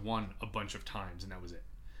episode 1 a bunch of times, and that was it.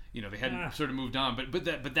 You know, they hadn't sort of moved on,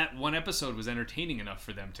 but that one episode was entertaining enough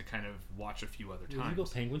for them to kind of watch a few other times. Will you go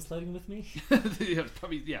penguin sledding with me? Yeah,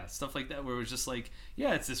 probably, yeah, stuff like that, where it was just like,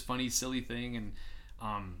 yeah, it's this funny, silly thing, and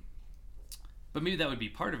but maybe that would be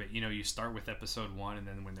part of it. You know, you start with episode 1, and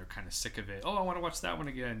then when they're kind of sick of it, oh, I want to watch that one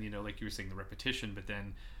again. You know, like you were saying, the repetition. But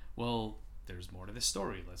then, well, there's more to this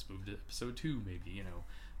story. Let's move to episode 2, maybe. You know,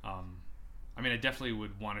 I mean, I definitely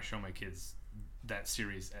would want to show my kids that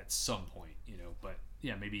series at some point. You know, but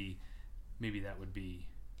yeah, maybe that would be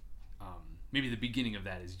maybe the beginning of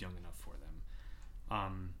that is young enough for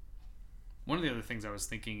them. One of the other things I was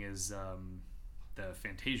thinking is the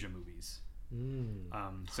Fantasia movies.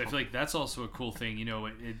 So I feel like that's also a cool thing. You know,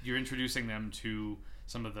 you're introducing them to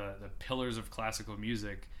some of the pillars of classical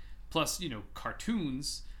music, plus, you know,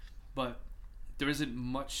 cartoons, but there isn't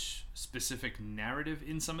much specific narrative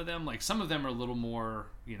in some of them. Like, some of them are a little more,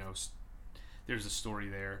 you know, there's a story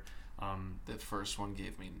there. That first one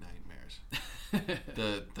gave me nightmares.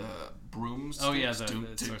 the broomsticks. Oh yeah,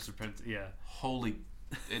 yeah. Holy,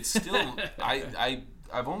 it's still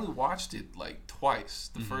I've only watched it like twice.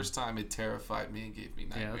 The first time it terrified me and gave me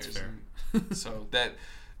nightmares. Yeah, that's fair. So that,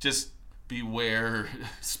 just beware,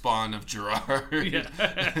 Spawn of Gerard. Yeah.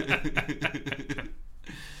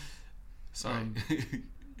 Sorry.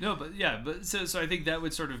 No, but yeah, but so I think that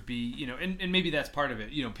would sort of be, you know, and maybe that's part of it.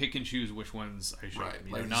 You know, pick and choose which ones I show. Right,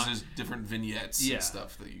 You like know, there's different vignettes and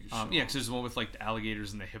stuff that you show. Yeah, because there's the one with like the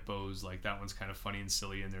alligators and the hippos. Like, that one's kind of funny and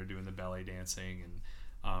silly, and they're doing the ballet dancing,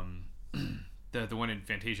 and the one in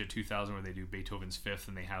Fantasia 2000 where they do Beethoven's Fifth,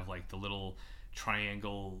 and they have like the little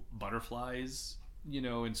triangle butterflies, you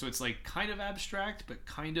know, and so it's like kind of abstract, but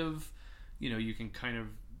kind of, you know, you can kind of,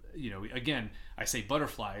 you know, again, I say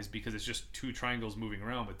butterflies because it's just two triangles moving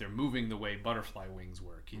around, but they're moving the way butterfly wings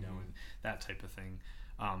work, you know, and that type of thing.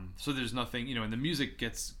 So there's nothing, you know, and the music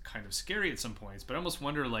gets kind of scary at some points, but I almost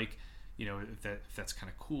wonder, like, you know, if that's kind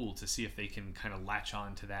of cool to see if they can kind of latch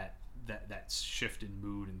on to that shift in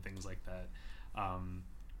mood and things like that.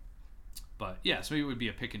 But yeah, so maybe it would be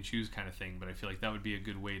a pick and choose kind of thing, but I feel like that would be a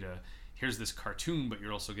good way to, here's this cartoon, but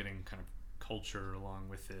you're also getting kind of culture along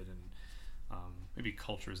with it, and maybe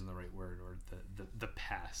culture isn't the right word, or the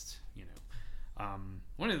past, you know.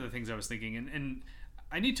 One of the things I was thinking, and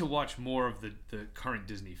I need to watch more of the current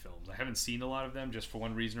Disney films. I haven't seen a lot of them, just for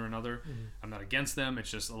one reason or another. I'm not against them.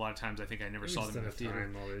 It's just a lot of times I think I never saw them in the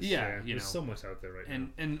theater. Yeah, you there's know, so much out there right now.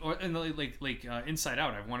 And like Inside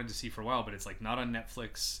Out, I've wanted to see for a while, but it's like not on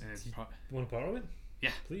Netflix. And it's you want to borrow it? Yeah,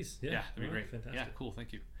 please. Yeah, that'd be great. Fantastic. Yeah, cool.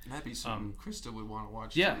 Thank you. That'd be something Krista would want to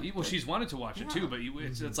watch. Yeah, too, well, she's wanted to watch it too, but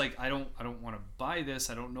it's like I don't want to buy this.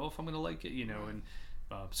 I don't know if I'm gonna like it, you know. And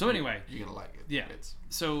so anyway, you're gonna like it. Yeah.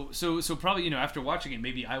 So probably, you know, after watching it,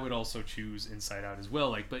 maybe I would also choose Inside Out as well.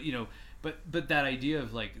 Like, but you know, but that idea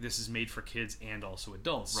of like this is made for kids and also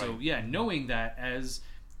adults. Right. So yeah, knowing that as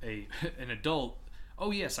an adult. Oh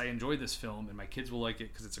yes, I enjoy this film, and my kids will like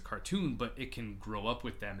it because it's a cartoon. But it can grow up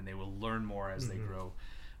with them, and they will learn more as they grow.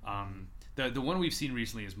 The one we've seen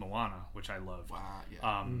recently is Moana, which I love. Wow,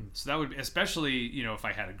 yeah. So that would be, especially, you know, if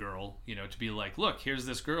I had a girl, you know, to be like, look, here's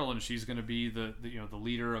this girl, and she's going to be the you know, the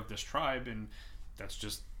leader of this tribe, and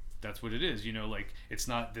that's what it is, you know. Like, it's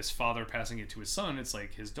not this father passing it to his son, it's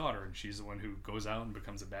like his daughter, and she's the one who goes out and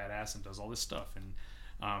becomes a badass and does all this stuff.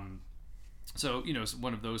 And so, you know, it's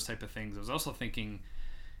one of those type of things. I was also thinking,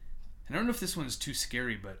 and I don't know if this one is too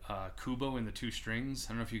scary, but Kubo and the Two Strings. I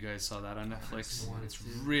don't know if you guys saw that on Netflix. It's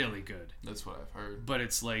really good. That's what I've heard. But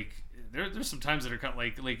it's like there's some times that are kind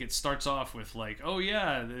of like it starts off with like, oh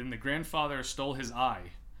yeah, and the grandfather stole his eye,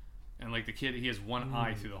 and like the kid, he has one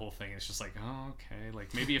eye through the whole thing. It's just like, oh, okay.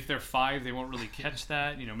 Like, maybe if they're 5, they won't really catch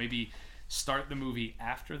that. You know, maybe start the movie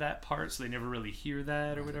after that part so they never really hear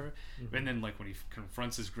that or whatever. And then like when he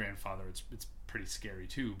confronts his grandfather, it's pretty scary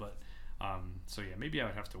too. But so yeah, maybe I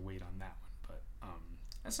would have to wait on that one. But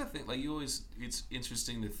that's the thing. Like, it's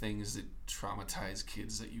interesting, the things that traumatize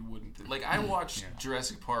kids that you wouldn't. Like, I watched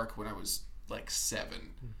Jurassic Park when I was like 7,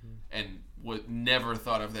 and never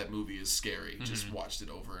thought of that movie as scary. Just watched it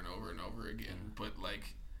over and over and over again. But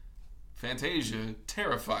like, Fantasia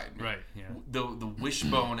terrified me. Right. Yeah. The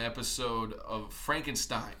Wishbone episode of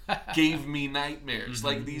Frankenstein gave me nightmares.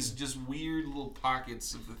 Like, these just weird little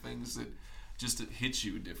pockets of the things that just hit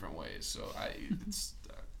you in different ways. So it's.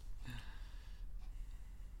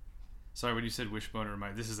 Sorry, when you said Wishbone,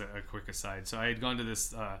 this is a quick aside. So I had gone to this.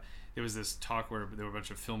 There was this talk where there were a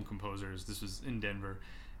bunch of film composers. This was in Denver,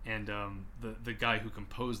 and the guy who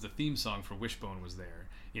composed the theme song for Wishbone was there.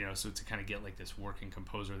 You know, so to kind of get like this working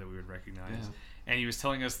composer that we would recognize. And he was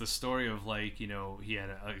telling us the story of, like, you know, he had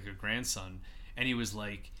a grandson, and he was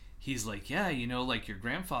like, he's like, yeah, you know, like your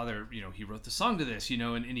grandfather, you know, he wrote the song to this, you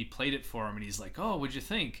know, and he played it for him, and he's like, oh, what'd you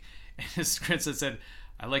think? And his grandson said,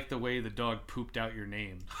 I like the way the dog pooped out your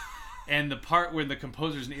name. And the part where the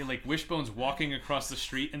composer's name, like Wishbone's walking across the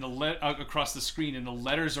street and across the screen, and the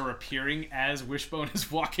letters are appearing as Wishbone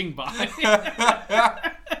is walking by.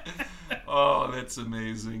 Oh, that's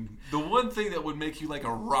amazing. The one thing that would make you like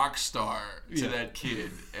a rock star to that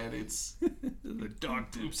kid, and it's the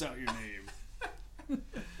dog poops out your name.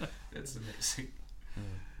 That's amazing.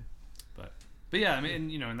 But yeah, I mean,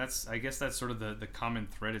 you know, and I guess that's sort of the common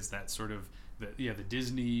thread is that sort of the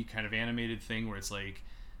Disney kind of animated thing where it's like,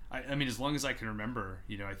 I mean, as long as I can remember,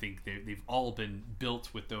 you know, I think they've all been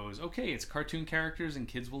built with those. Okay, it's cartoon characters and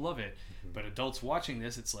kids will love it, but adults watching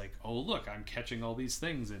this, it's like, oh look, I'm catching all these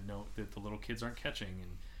things that the little kids aren't catching,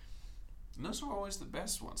 and those are always the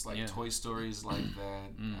best ones. Like Toy Story's like that.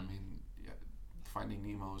 I mean, Finding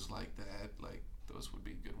Nemo's like that. Like those would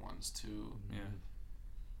be good ones too. Yeah.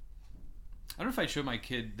 I don't know if I show my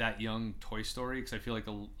kid that young Toy Story, because I feel like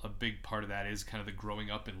a big part of that is kind of the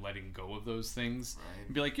growing up and letting go of those things. Right.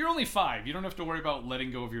 And be like, you're only 5. You don't have to worry about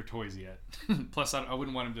letting go of your toys yet. Plus, I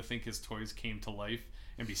wouldn't want him to think his toys came to life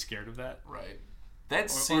and be scared of that. Right.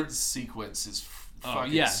 That Sid sequence is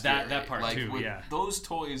fucking scary. that part like, too. Yeah. Those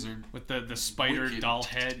toys are with the spider wicked. doll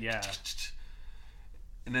head. Yeah.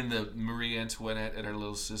 And then the Marie Antoinette and her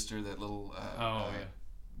little sister, that little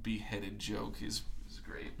beheaded joke is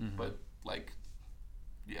great. Mm-hmm. But like,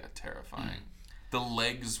 terrifying. The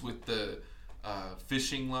legs with the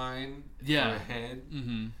fishing line for a head.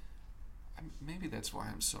 Mm-hmm. Maybe that's why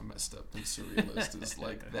I'm so messed up and surrealist. Is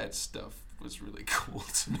like that stuff was really cool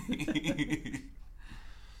to me.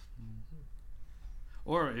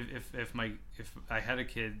 Or if I had a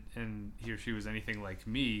kid and he or she was anything like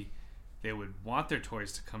me, they would want their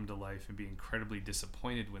toys to come to life and be incredibly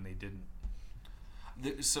disappointed when they didn't.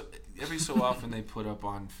 So every so often they put up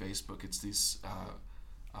on Facebook, it's these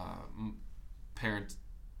parents,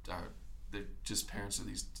 they're just parents of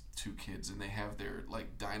these 2 kids, and they have their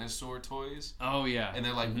like dinosaur toys. Oh yeah. And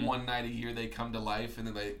they're like one night a year they come to life, and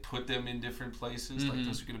then they put them in different places. Like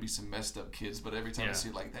those are gonna be some messed up kids, but every time I see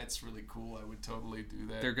it, like, that's really cool. I would totally do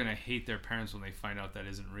that. They're gonna hate their parents when they find out that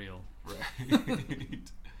isn't real. Right.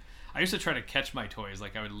 I used to try to catch my toys.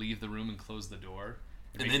 Like I would leave the room and close the door.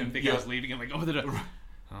 And make then them think I was leaving. I'm like, oh, the door.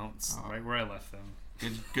 Oh, it's right where I left them.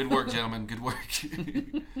 Good work, gentlemen. Good work.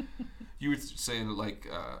 You were saying like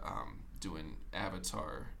doing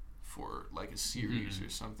Avatar for like a series or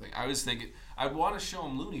something. I was thinking I'd want to show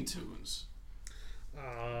them Looney Tunes.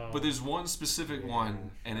 But there's one specific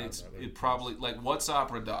one, and it probably like What's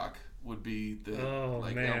Opera Doc would be the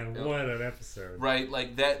what an episode. Right,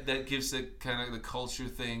 like that gives it kind of the culture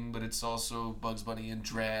thing, but it's also Bugs Bunny and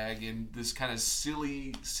drag and this kind of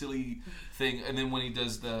silly thing. And then when he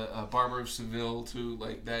does the Barber of Seville too,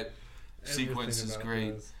 like that sequence is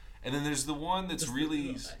great. Those. And then there's the one that's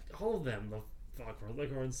really all of them, the Foghorn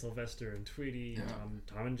Leghorn, Sylvester and Tweety,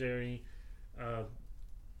 Tom and Jerry.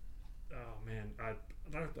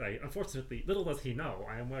 Unfortunately, little does he know,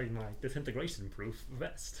 I am wearing my disintegration-proof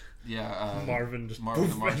vest. Yeah, Marvin the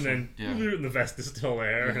Martian, and the vest is still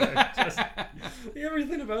there.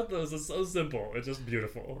 Everything about those is so simple. It's just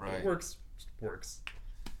beautiful. Right. It works.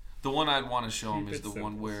 The one I'd want to show him is the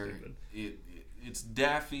one where it's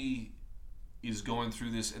Daffy is going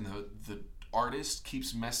through this, and the artist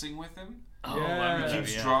keeps messing with him. He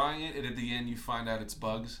keeps drawing it, and at the end you find out it's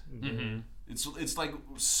Bugs. Mm-hmm. It's like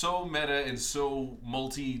so meta and so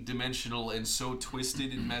multi-dimensional and so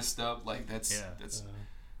twisted and messed up. Like that's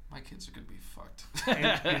my kids are gonna be fucked.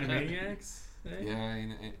 Animaniacs? Eh? Yeah,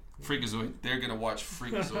 Freakazoid. They're gonna watch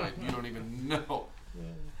Freakazoid. You don't even know.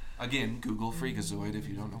 Again, Google Freakazoid if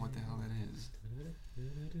you don't know what the hell that is.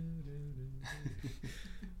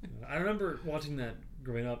 I remember watching that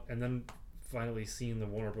growing up, and then finally seeing the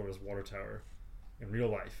Warner Brothers Water Tower in real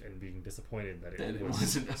life and being disappointed that it was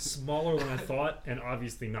smaller than I thought, and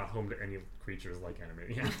obviously not home to any creatures like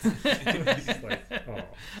Animaniacs. Like,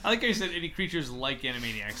 I like how you said any creatures like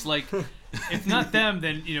Animaniacs. Like, if not them,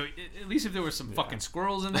 then at least if there were some fucking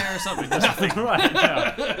squirrels in there or something. Right?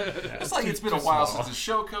 Yeah. It's like it's been a while since the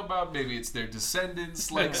show come out. Maybe it's their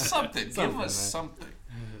descendants. Like something. Give us something.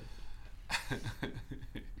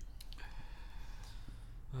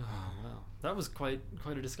 That was quite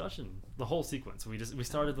a discussion. The whole sequence. We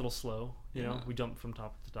started a little slow, you know. We jumped from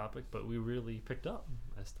topic to topic, but we really picked up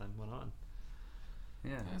as time went on.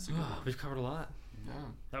 Yeah, that's a good one. We've covered a lot. Yeah,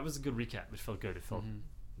 that was a good recap. It felt good. It felt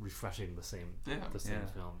refreshing. The same films,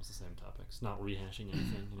 the same topics, not rehashing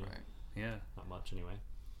anything. Right. Yeah, not much anyway.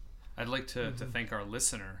 I'd like to thank our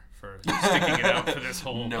listener for sticking it out for this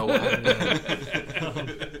whole. No.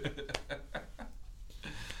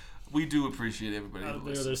 We do appreciate everybody who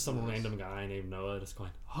listens. There's some to this. random guy named Noah just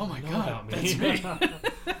going, Oh my know God, about me. that's me.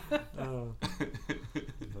 But, no.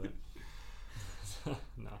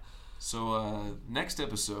 So next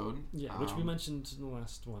episode. Yeah, which we mentioned in the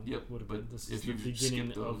last one. Yep, Would have but been. This if is the you've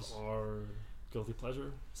beginning skipped of those- our guilty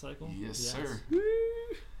pleasure cycle. Yes, sir.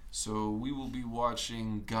 So we will be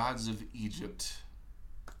watching Gods of Egypt.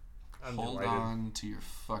 I'm Hold delighted. on to your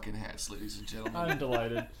fucking hats, ladies and gentlemen. I'm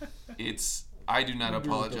delighted. I do not I'm really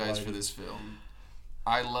apologize for delighted. this film.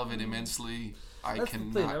 I love it immensely. I That's the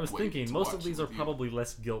cannot thing. I was wait thinking to most watch of these it are with you. probably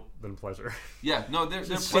less guilt than pleasure. Yeah, no, they're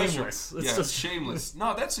just pleasure. shameless. It's Yeah, just- shameless.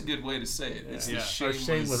 No, that's a good way to say it. It's Yeah. the Or shameless,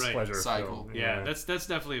 shameless Right. pleasure cycle. film. Yeah, that's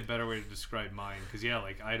definitely a better way to describe mine. Because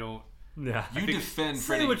like I don't. Yeah. You defend Say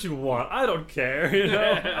Freddie. what you want. I don't care. You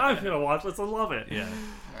know, I'm gonna watch this and love it.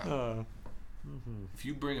 Yeah. If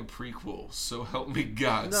you bring a prequel, so help me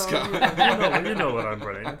God, No, Scott. you know what I'm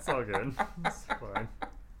bringing. It's all good. It's fine.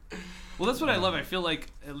 Well, that's what I love. I feel like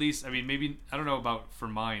at least maybe I don't know about for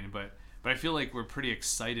mine, but I feel like we're pretty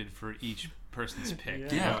excited for each person's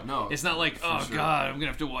pick. Yeah, no. It's not like, oh sure. God, I'm gonna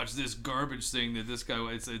have to watch this garbage thing that this guy.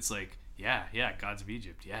 It's like, yeah, Gods of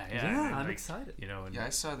Egypt, yeah. Yeah, and I'm like, excited. You know, and Yeah, I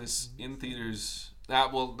saw this in theaters.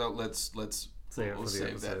 Well, no, let's Save it we'll for the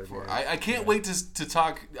save that episode, for. yeah. I can't wait to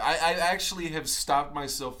talk. I actually have stopped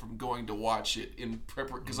myself from going to watch it in prep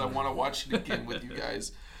because I want to watch it again with you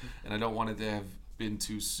guys, and I don't want it to have been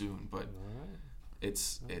too soon. But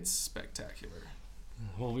it's spectacular.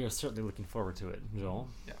 Well, we are certainly looking forward to it, Joel.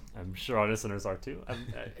 Yeah. I'm sure our listeners are too.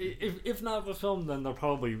 If not the film, then they're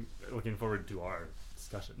probably looking forward to our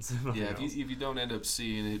discussions. Yeah, if you don't end up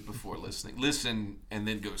seeing it before listening, listen and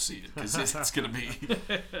then go see it because it's gonna be.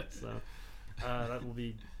 So that'll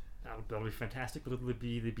be fantastic. But it'll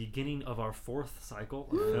be the beginning of our fourth cycle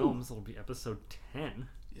of films. It'll be episode 10.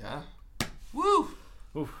 Yeah. Woo!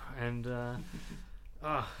 Ooh, and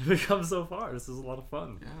we've come so far. This is a lot of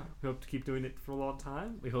fun. Yeah. We hope to keep doing it for a long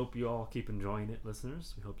time. We hope you all keep enjoying it,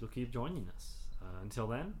 listeners. We hope you'll keep joining us. Until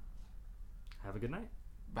then, have a good night.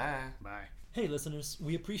 Bye. bye. Hey listeners,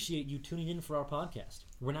 we appreciate you tuning in for our podcast.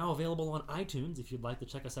 We're now available on iTunes if you'd like to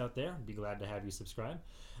check us out there. We'd be glad to have you subscribe.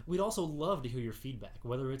 We'd also love to hear your feedback,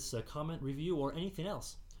 whether it's a comment, review, or anything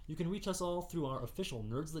else. You can reach us all through our official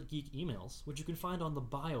Nerds That Geek emails, which you can find on the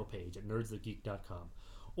bio page at nerdsthatgeek.com.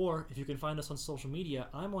 Or if you can find us on social media,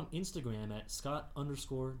 I'm on Instagram at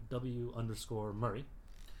Scott_W_Murray.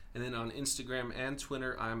 And then on Instagram and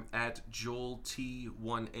Twitter, I'm at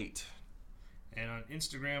JoelT18. And on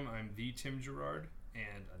Instagram, I'm the Tim Gerard,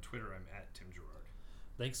 and on Twitter, I'm at Tim Gerard.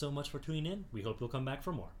 Thanks so much for tuning in. We hope you'll come back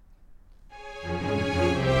for more.